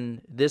 Other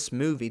than this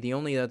movie, the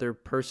only other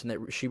person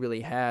that she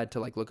really had to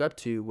like look up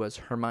to was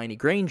Hermione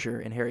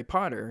Granger in Harry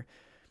Potter,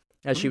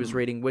 as she was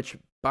reading, which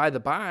by the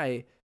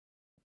by,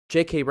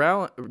 J.K.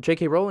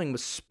 Rowling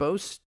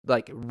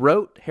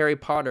wrote Harry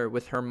Potter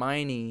with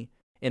Hermione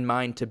in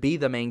mind to be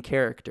the main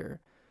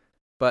character.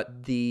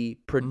 But the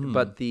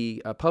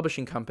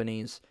publishing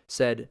companies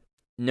said,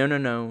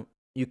 no,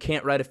 you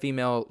can't write a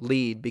female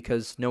lead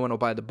because no one will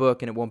buy the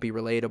book and it won't be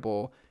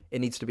relatable. It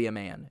needs to be a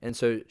man. And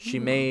so she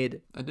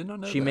made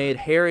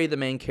Harry the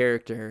main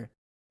character,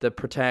 the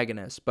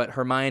protagonist. But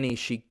Hermione,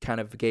 she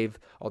kind of gave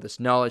all this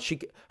knowledge.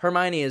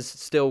 Hermione is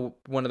still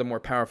one of the more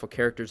powerful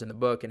characters in the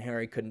book, and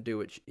Harry couldn't do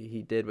what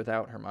he did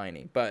without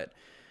Hermione. But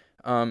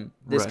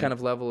this kind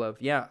of level of,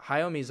 Hayao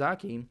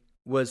Miyazaki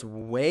was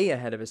way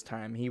ahead of his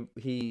time.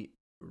 He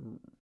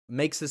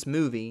makes this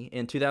movie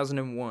in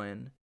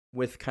 2001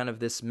 with kind of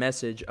this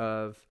message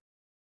of,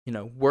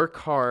 work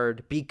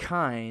hard, be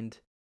kind,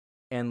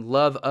 and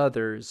love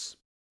others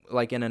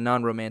like in a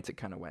non-romantic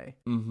kind of way.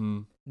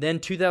 Mm-hmm. Then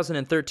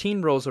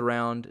 2013 rolls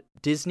around.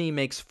 Disney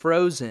makes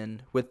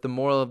Frozen, with the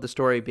moral of the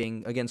story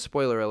being, again,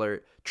 spoiler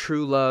alert,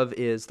 true love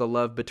is the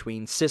love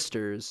between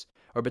sisters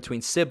or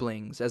between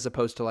siblings, as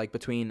opposed to like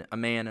between a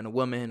man and a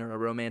woman or a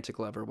romantic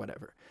love or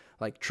whatever.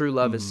 Like true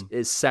love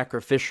is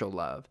sacrificial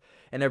love.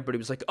 And everybody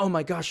was like, oh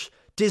my gosh,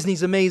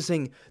 Disney's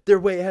amazing. They're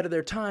way ahead of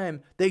their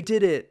time. They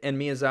did it. And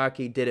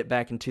Miyazaki did it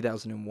back in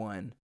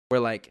 2001, where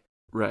like,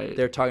 Right.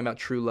 they're talking about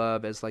true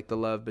love as like the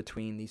love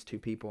between these two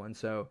people. And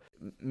so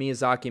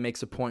Miyazaki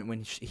makes a point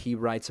when he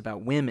writes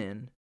about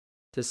women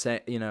to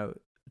say,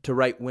 to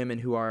write women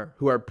who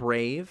are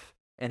brave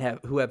and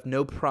who have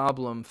no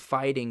problem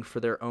fighting for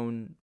their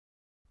own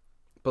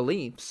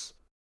beliefs.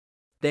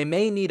 They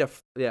may need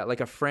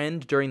like a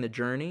friend during the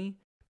journey,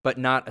 but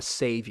not a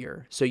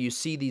savior. So you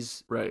see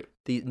these, Right.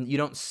 you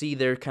don't see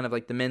their kind of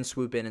like the men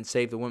swoop in and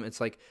save the woman.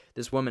 It's like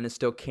this woman is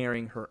still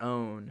carrying her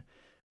own,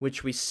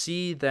 which we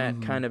see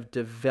that kind of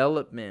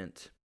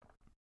development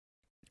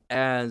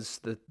as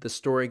the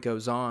story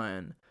goes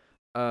on.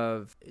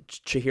 Of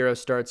Chihiro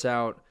starts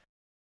out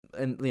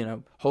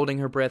and holding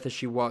her breath as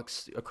she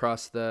walks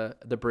across the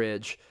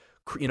bridge,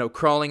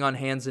 crawling on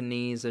hands and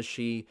knees as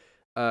she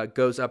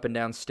goes up and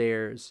down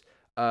stairs,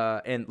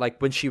 and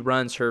like when she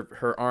runs,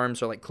 her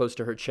arms are like close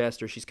to her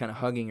chest, or she's kind of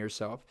hugging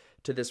herself.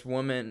 To this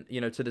woman,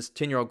 to this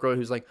 10-year-old girl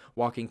who's like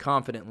walking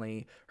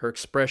confidently. Her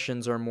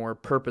expressions are more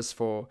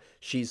purposeful.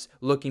 She's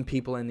looking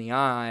people in the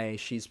eye.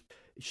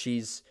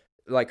 She's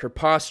like, her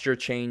posture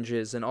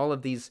changes, and all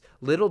of these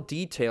little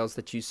details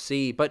that you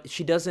see. But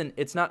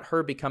it's not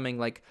her becoming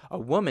like a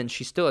woman.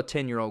 She's still a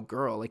 10-year-old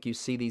girl. Like, you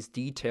see these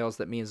details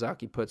that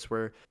Miyazaki puts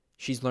where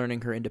she's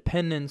learning her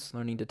independence,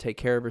 learning to take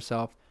care of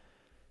herself.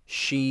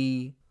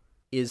 She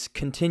is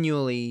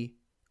continually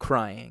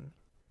crying.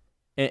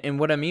 And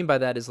what I mean by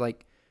that is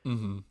like,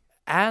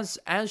 as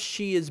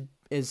she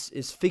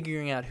is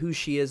figuring out who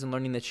she is and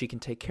learning that she can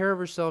take care of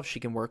herself, she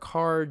can work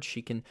hard,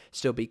 she can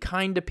still be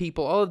kind to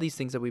people, all of these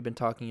things that we've been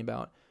talking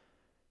about,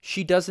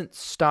 she doesn't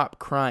stop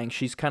crying.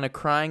 She's kind of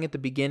crying at the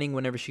beginning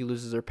whenever she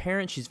loses her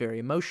parents. She's very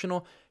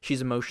emotional.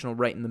 She's emotional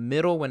right in the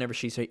middle whenever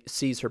she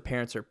sees her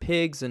parents are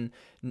pigs and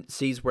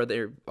sees where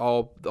they're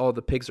all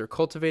the pigs are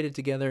cultivated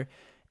together.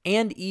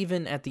 And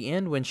even at the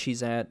end when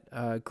she's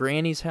at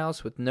Granny's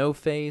house with No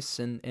Face,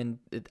 and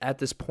at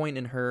this point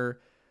in her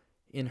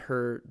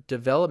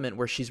development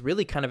where she's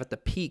really kind of at the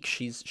peak,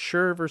 she's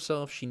sure of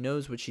herself, she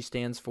knows what she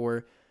stands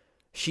for,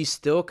 she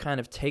still kind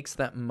of takes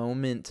that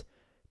moment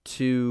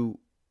to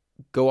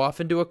go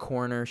off into a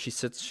corner. She's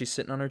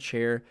sitting on her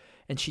chair,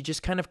 and she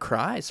just kind of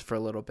cries for a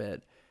little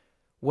bit.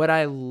 What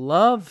I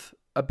love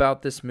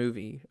about this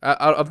movie,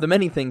 out of the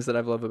many things that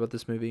I've loved about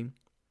this movie,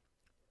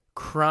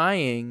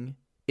 crying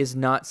is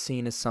not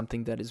seen as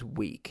something that is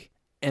weak.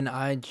 And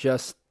I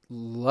just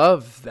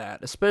love that,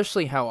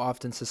 especially how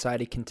often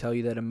society can tell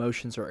you that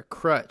emotions are a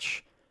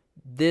crutch.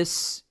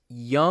 This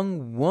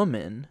young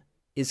woman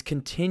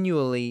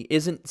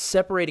isn't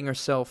separating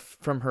herself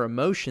from her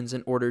emotions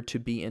in order to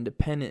be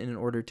independent and in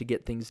order to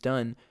get things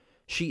done.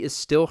 She is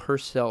still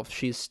herself.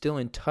 She is still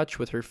in touch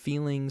with her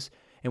feelings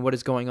and what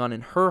is going on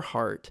in her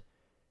heart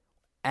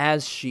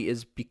as she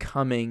is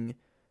becoming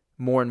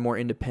more and more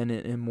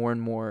independent and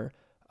more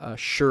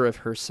sure of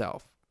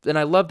herself. And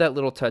I love that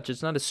little touch.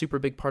 It's not a super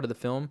big part of the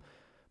film,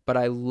 but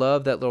I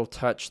love that little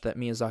touch that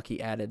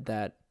Miyazaki added,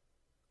 that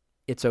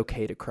it's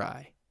okay to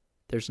cry.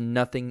 There's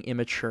nothing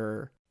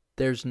immature.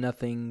 There's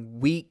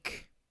nothing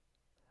weak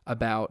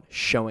about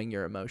showing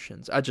your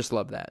emotions. I just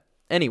love that.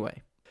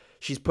 Anyway,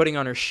 she's putting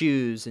on her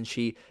shoes, and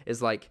she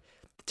is like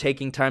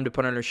taking time to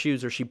put on her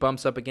shoes, or she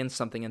bumps up against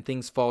something and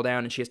things fall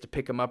down and she has to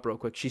pick them up real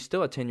quick. She's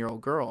still a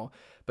 10-year-old girl,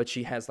 but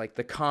she has like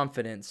the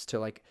confidence to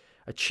like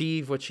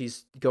achieve what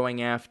she's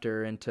going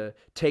after and to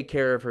take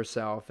care of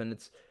herself. And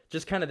it's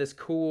just kind of this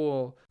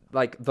cool,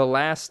 like the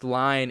last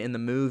line in the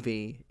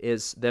movie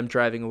is them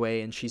driving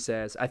away, and she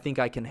says, "I think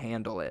I can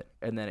handle it,"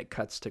 and then it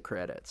cuts to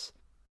credits.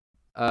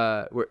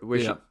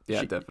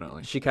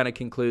 Definitely. She kind of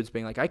concludes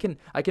being like, I can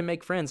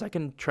make friends, I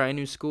can try a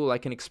new school, I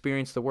can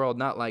experience the world.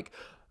 Not like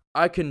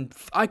I can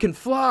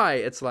fly.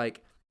 It's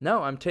like,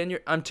 no, I'm 10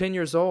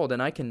 years old,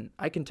 and I can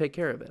take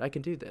care of it. I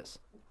can do this.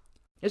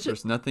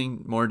 There's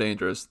nothing more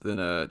dangerous than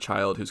a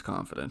child who's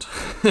confident.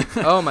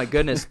 Oh my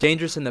goodness,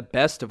 dangerous in the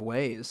best of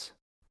ways.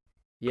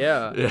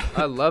 Yeah,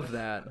 I love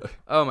that.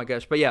 Oh my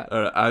gosh, but yeah,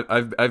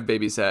 I've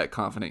babysat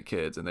confident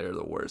kids, and they're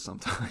the worst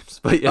sometimes.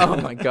 But yeah, oh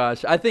my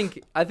gosh, I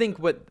think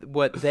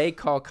what they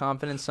call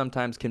confidence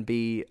sometimes can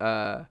be,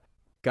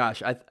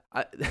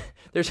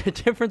 there's a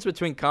difference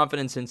between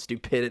confidence and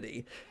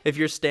stupidity. If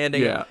you're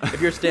standing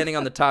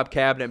on the top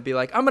cabinet and be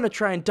like, I'm gonna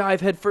try and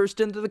dive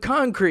headfirst into the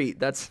concrete,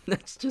 that's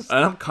just.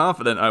 And I'm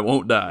confident I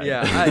won't die.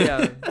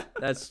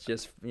 That's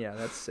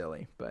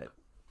silly, but.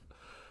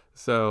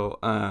 So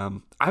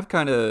I've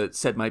kind of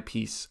said my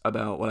piece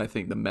about what I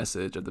think the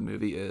message of the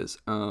movie is.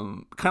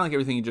 Kind of like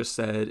everything you just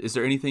said. Is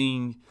there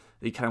anything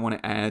that you kind of want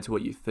to add to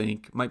what you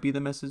think might be the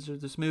message of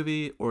this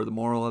movie, or the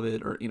moral of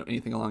it, or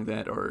anything along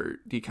that? Or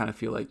do you kind of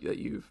feel like that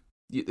you've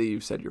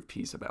you've said your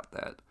piece about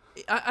that.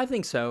 I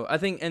think so. I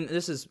think, and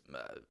this is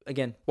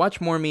again,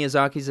 watch more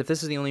Miyazaki's. If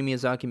this is the only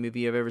Miyazaki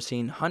movie you've ever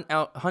seen,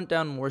 hunt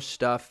down more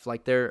stuff.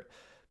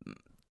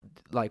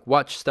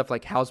 Watch stuff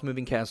like Howl's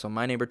Moving Castle,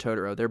 My Neighbor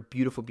Totoro. They're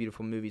beautiful,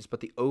 beautiful movies.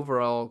 But the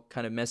overall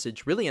kind of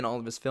message, really, in all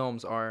of his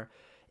films, are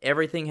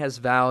everything has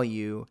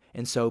value,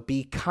 and so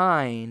be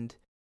kind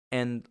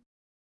and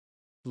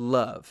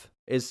love.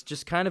 Is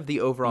just kind of the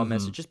overall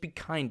message. Just be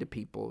kind to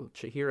people.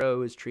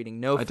 Chihiro is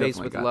treating No Face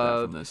with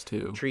love. From this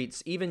too.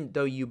 Treats, even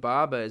though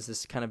Yubaba is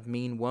this kind of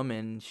mean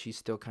woman, she's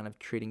still kind of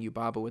treating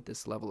Yubaba with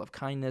this level of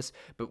kindness,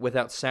 but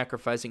without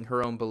sacrificing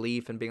her own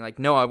belief and being like,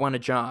 no, I want a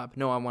job.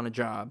 No, I want a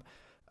job.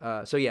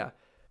 So yeah,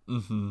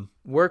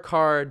 work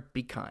hard,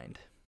 be kind.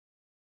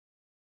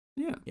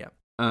 Yeah.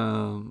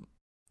 All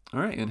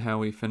right, and how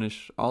we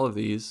finish all of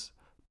these,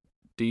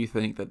 do you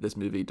think that this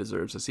movie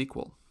deserves a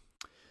sequel?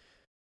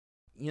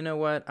 You know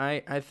what?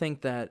 I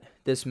think that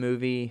this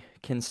movie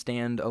can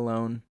stand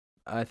alone.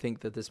 I think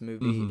that this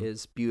movie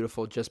is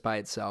beautiful just by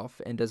itself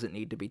and doesn't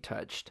need to be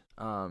touched.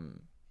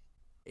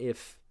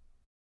 If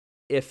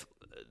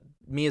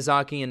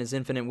Miyazaki in his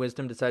infinite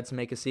wisdom decides to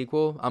make a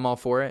sequel, I'm all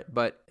for it.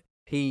 But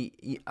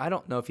I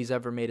don't know if he's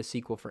ever made a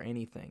sequel for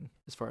anything,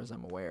 as far as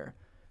I'm aware.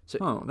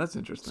 So, that's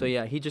interesting. So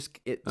yeah, just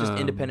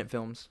independent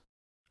films,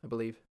 I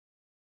believe.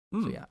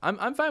 So yeah,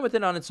 I'm fine with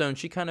it on its own.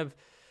 She kind of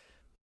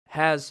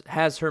has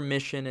her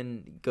mission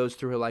and goes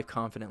through her life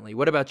confidently.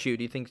 What about you?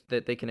 Do you think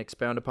that they can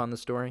expound upon the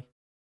story?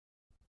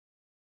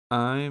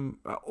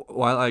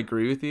 While I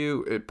agree with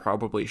you, it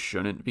probably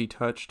shouldn't be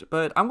touched,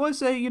 but I'm going to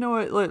say, you know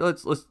what,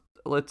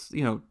 let's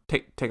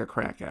take a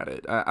crack at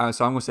it.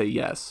 So I'm going to say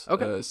yes.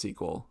 Okay.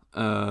 Sequel.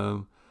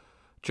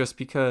 Just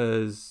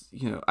because,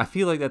 I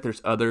feel like that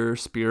there's other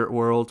spirit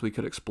worlds we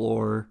could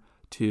explore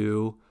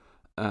too.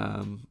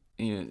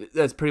 And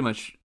that's pretty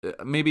much,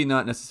 maybe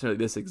not necessarily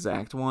this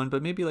exact one,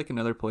 but maybe like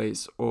another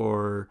place,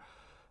 or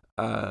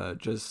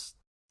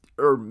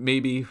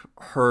maybe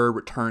her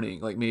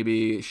returning. Like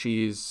maybe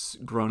she's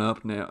grown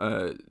up now.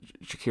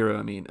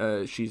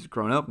 Shakira, she's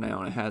grown up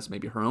now and has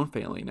maybe her own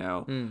family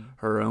now.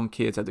 Her own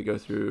kids had to go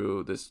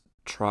through this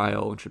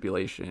trial and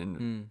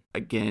tribulation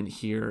again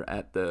here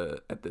at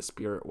the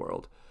spirit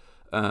world.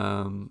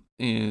 And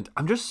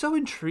I'm just so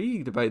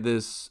intrigued by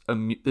this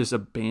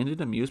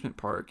abandoned amusement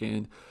park,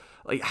 and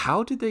like,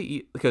 how did they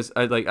eat? Because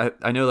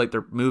I know like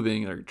they're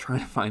moving, they're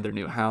trying to find their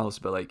new house,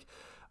 but like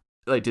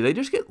did they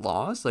just get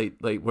lost? Like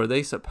were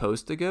they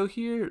supposed to go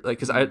here? Like,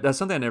 because that's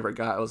something I never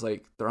got. I was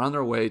like, they're on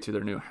their way to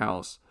their new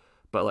house,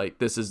 but like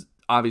this is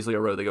obviously a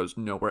road that goes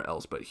nowhere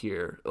else but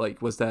here.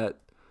 Like, was that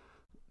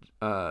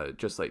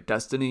just like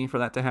destiny for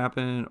that to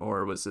happen,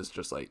 or was this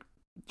just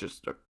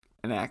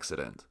an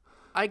accident?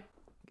 I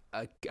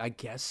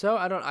guess so.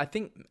 I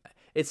think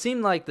it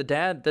seemed like the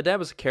dad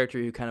was a character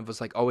who kind of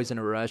was like always in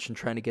a rush and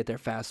trying to get there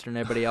faster than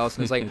everybody else,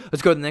 and was like,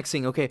 let's go to the next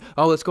thing. Okay,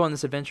 let's go on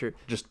this adventure.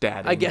 Just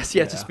dadding. I guess,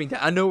 yeah. Just being dad.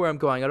 I know where I'm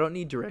going. I don't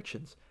need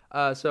directions.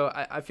 So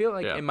I feel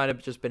like it might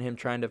have just been him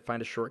trying to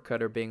find a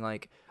shortcut, or being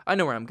like, I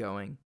know where I'm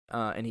going,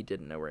 and he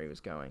didn't know where he was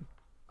going.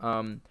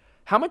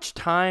 How much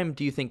time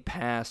do you think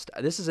passed?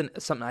 This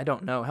isn't something I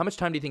don't know. How much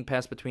time do you think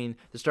passed between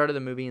the start of the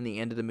movie and the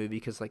end of the movie?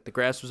 Because like the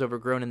grass was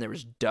overgrown and there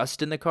was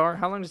dust in the car.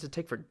 How long does it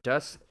take for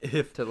dust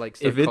to like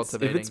start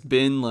cultivating? If it's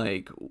been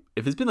like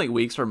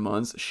weeks or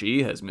months,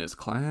 she has missed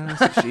class.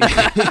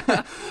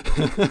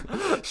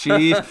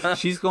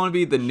 She's going to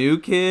be the new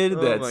kid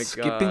that's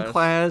skipping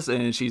class,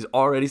 and she's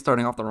already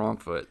starting off the wrong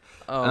foot.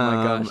 Oh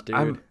my gosh,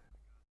 dude.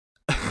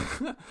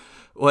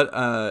 What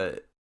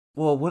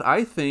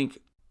I think.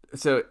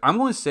 So I'm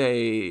going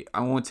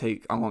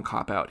to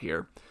cop out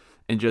here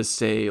and just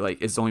say like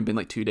it's only been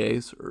like 2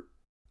 days, or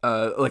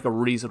like a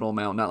reasonable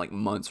amount, not like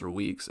months or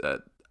weeks. I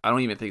don't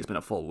even think it's been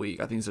a full week.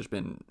 I think it's just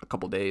been a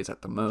couple days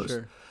at the most.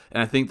 Sure.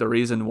 And I think the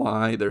reason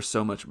why there's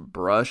so much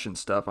brush and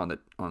stuff on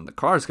the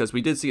cars, because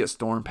we did see a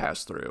storm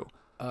pass through.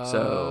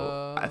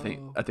 So I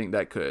think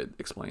that could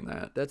explain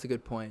that. That's a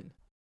good point.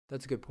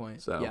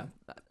 So yeah,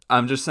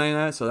 I'm just saying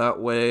that so that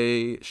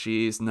way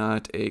she's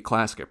not a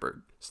class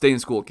skipper. Stay in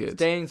school, kids.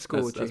 Stay in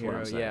school, that's what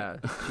I'm Chihiro. saying. Yeah,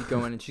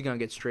 she's gonna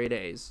get straight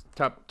A's,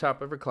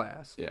 top of her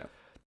class. Yeah.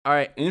 All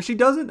right. And if she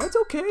doesn't, that's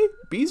okay.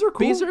 B's are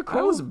cool. B's are cool.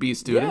 I was a B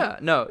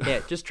student.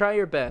 Yeah. Just try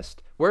your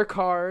best. Work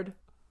hard.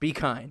 Be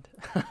kind.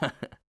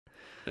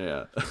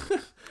 Yeah.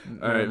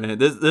 All right, man.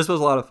 This was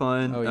a lot of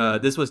fun. Oh, yeah.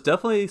 This was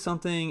definitely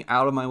something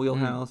out of my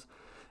wheelhouse,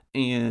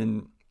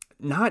 and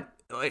not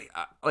like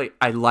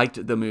I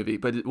liked the movie,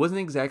 but it wasn't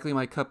exactly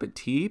my cup of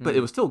tea. But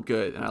it was still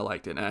good, and I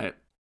liked it. And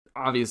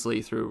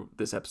obviously through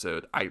this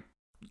episode, I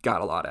got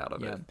a lot out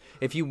of it.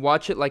 If you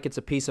watch it like it's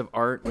a piece of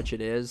art, which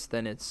it is,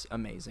 then it's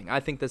amazing.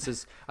 I think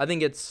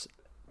it's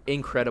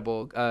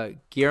incredible.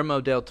 Guillermo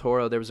del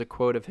Toro, there was a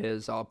quote of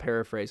his, I'll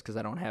paraphrase because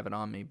I don't have it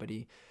on me, but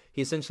he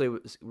essentially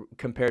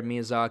compared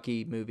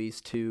Miyazaki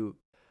movies to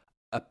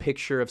a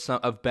picture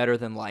of better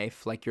than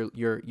life. Like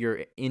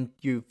you're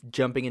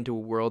jumping into a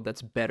world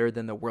that's better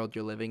than the world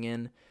you're living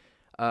in.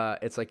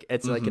 It's like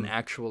an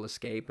actual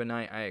escape, and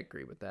I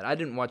agree with that. I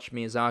didn't watch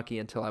Miyazaki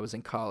until I was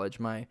in college.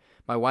 My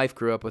wife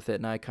grew up with it,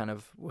 and I kind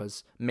of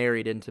was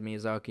married into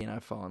Miyazaki, and I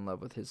fall in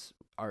love with his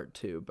art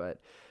too.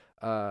 But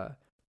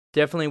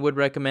definitely would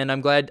recommend.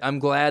 I'm glad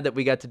that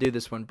we got to do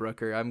this one,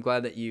 Brooker. I'm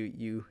glad that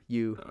you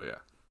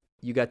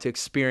got to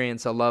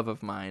experience a love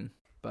of mine.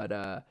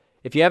 But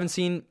if you haven't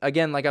seen,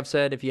 again, like I've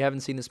said, if you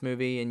haven't seen this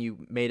movie and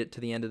you made it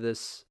to the end of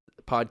this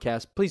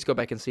podcast, please go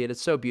back and see it.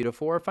 It's so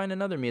beautiful. Or find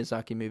another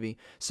Miyazaki movie.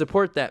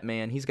 Support that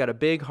man. He's got a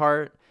big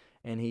heart,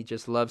 and he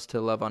just loves to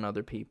love on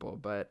other people.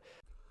 But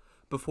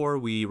before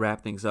we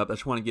wrap things up, I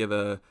just want to give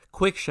a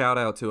quick shout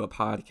out to a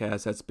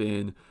podcast that's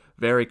been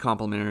very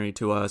complimentary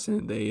to us,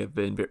 and they have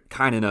been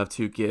kind enough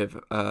to give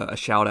a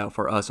shout out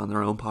for us on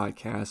their own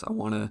podcast. I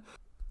want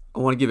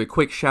to give a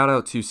quick shout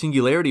out to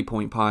Singularity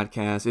Point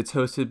Podcast. It's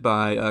hosted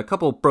by a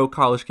couple broke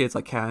college kids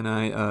like Kat and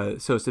I.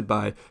 It's hosted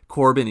by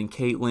Corbin and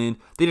Caitlin.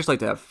 They just like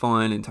to have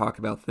fun and talk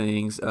about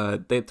things.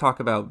 They talk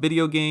about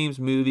video games,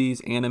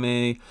 movies,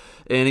 anime,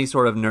 any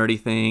sort of nerdy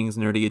things,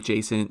 nerdy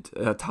adjacent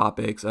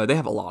topics. They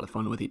have a lot of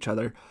fun with each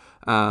other.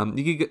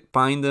 You can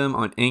find them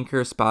on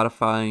Anchor,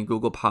 Spotify, and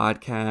Google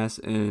Podcasts.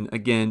 And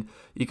again,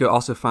 you could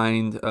also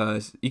find,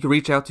 you can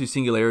reach out to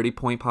Singularity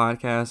Point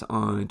Podcast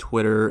on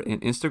Twitter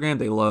and Instagram.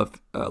 They love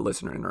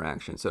listener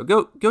interaction. So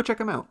go check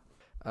them out.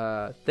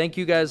 Thank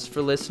you guys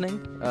for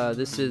listening.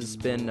 This has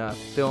been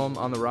Film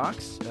on the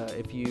Rocks.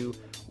 If you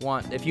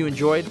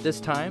enjoyed this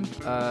time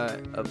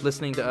of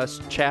listening to us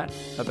chat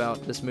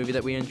about this movie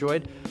that we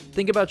enjoyed,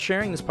 think about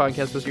sharing this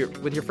podcast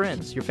with your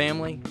friends, your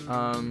family.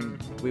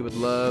 We would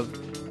love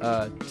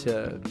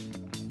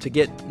to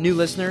get new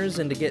listeners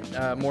and to get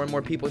more and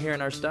more people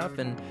hearing our stuff.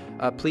 And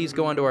please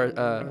go onto our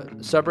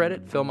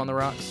subreddit, Film on the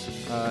Rocks,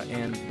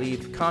 and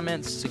leave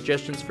comments,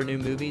 suggestions for new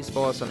movies.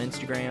 Follow us on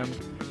Instagram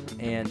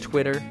and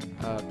Twitter.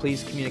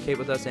 Please communicate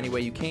with us any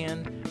way you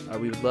can.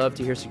 We would love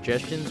to hear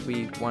suggestions.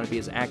 We want to be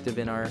as active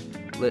in our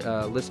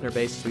listener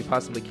base as we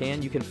possibly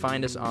can. You can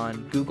find us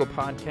on Google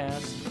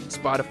Podcasts,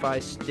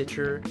 Spotify,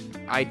 Stitcher,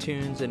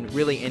 iTunes, and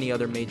really any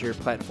other major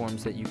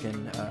platforms that you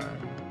can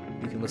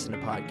listen to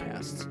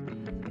podcasts.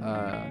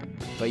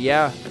 But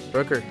yeah,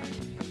 Brooker,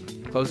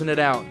 closing it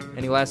out.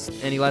 Any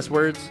last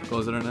words?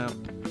 Closing it out.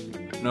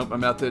 Nope,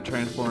 I'm about to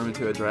transform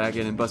into a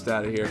dragon and bust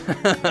out of here.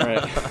 All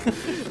right.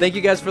 Thank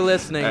you guys for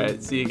listening. All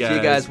right, see you guys. See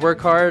you guys.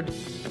 Work hard.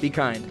 Be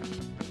kind.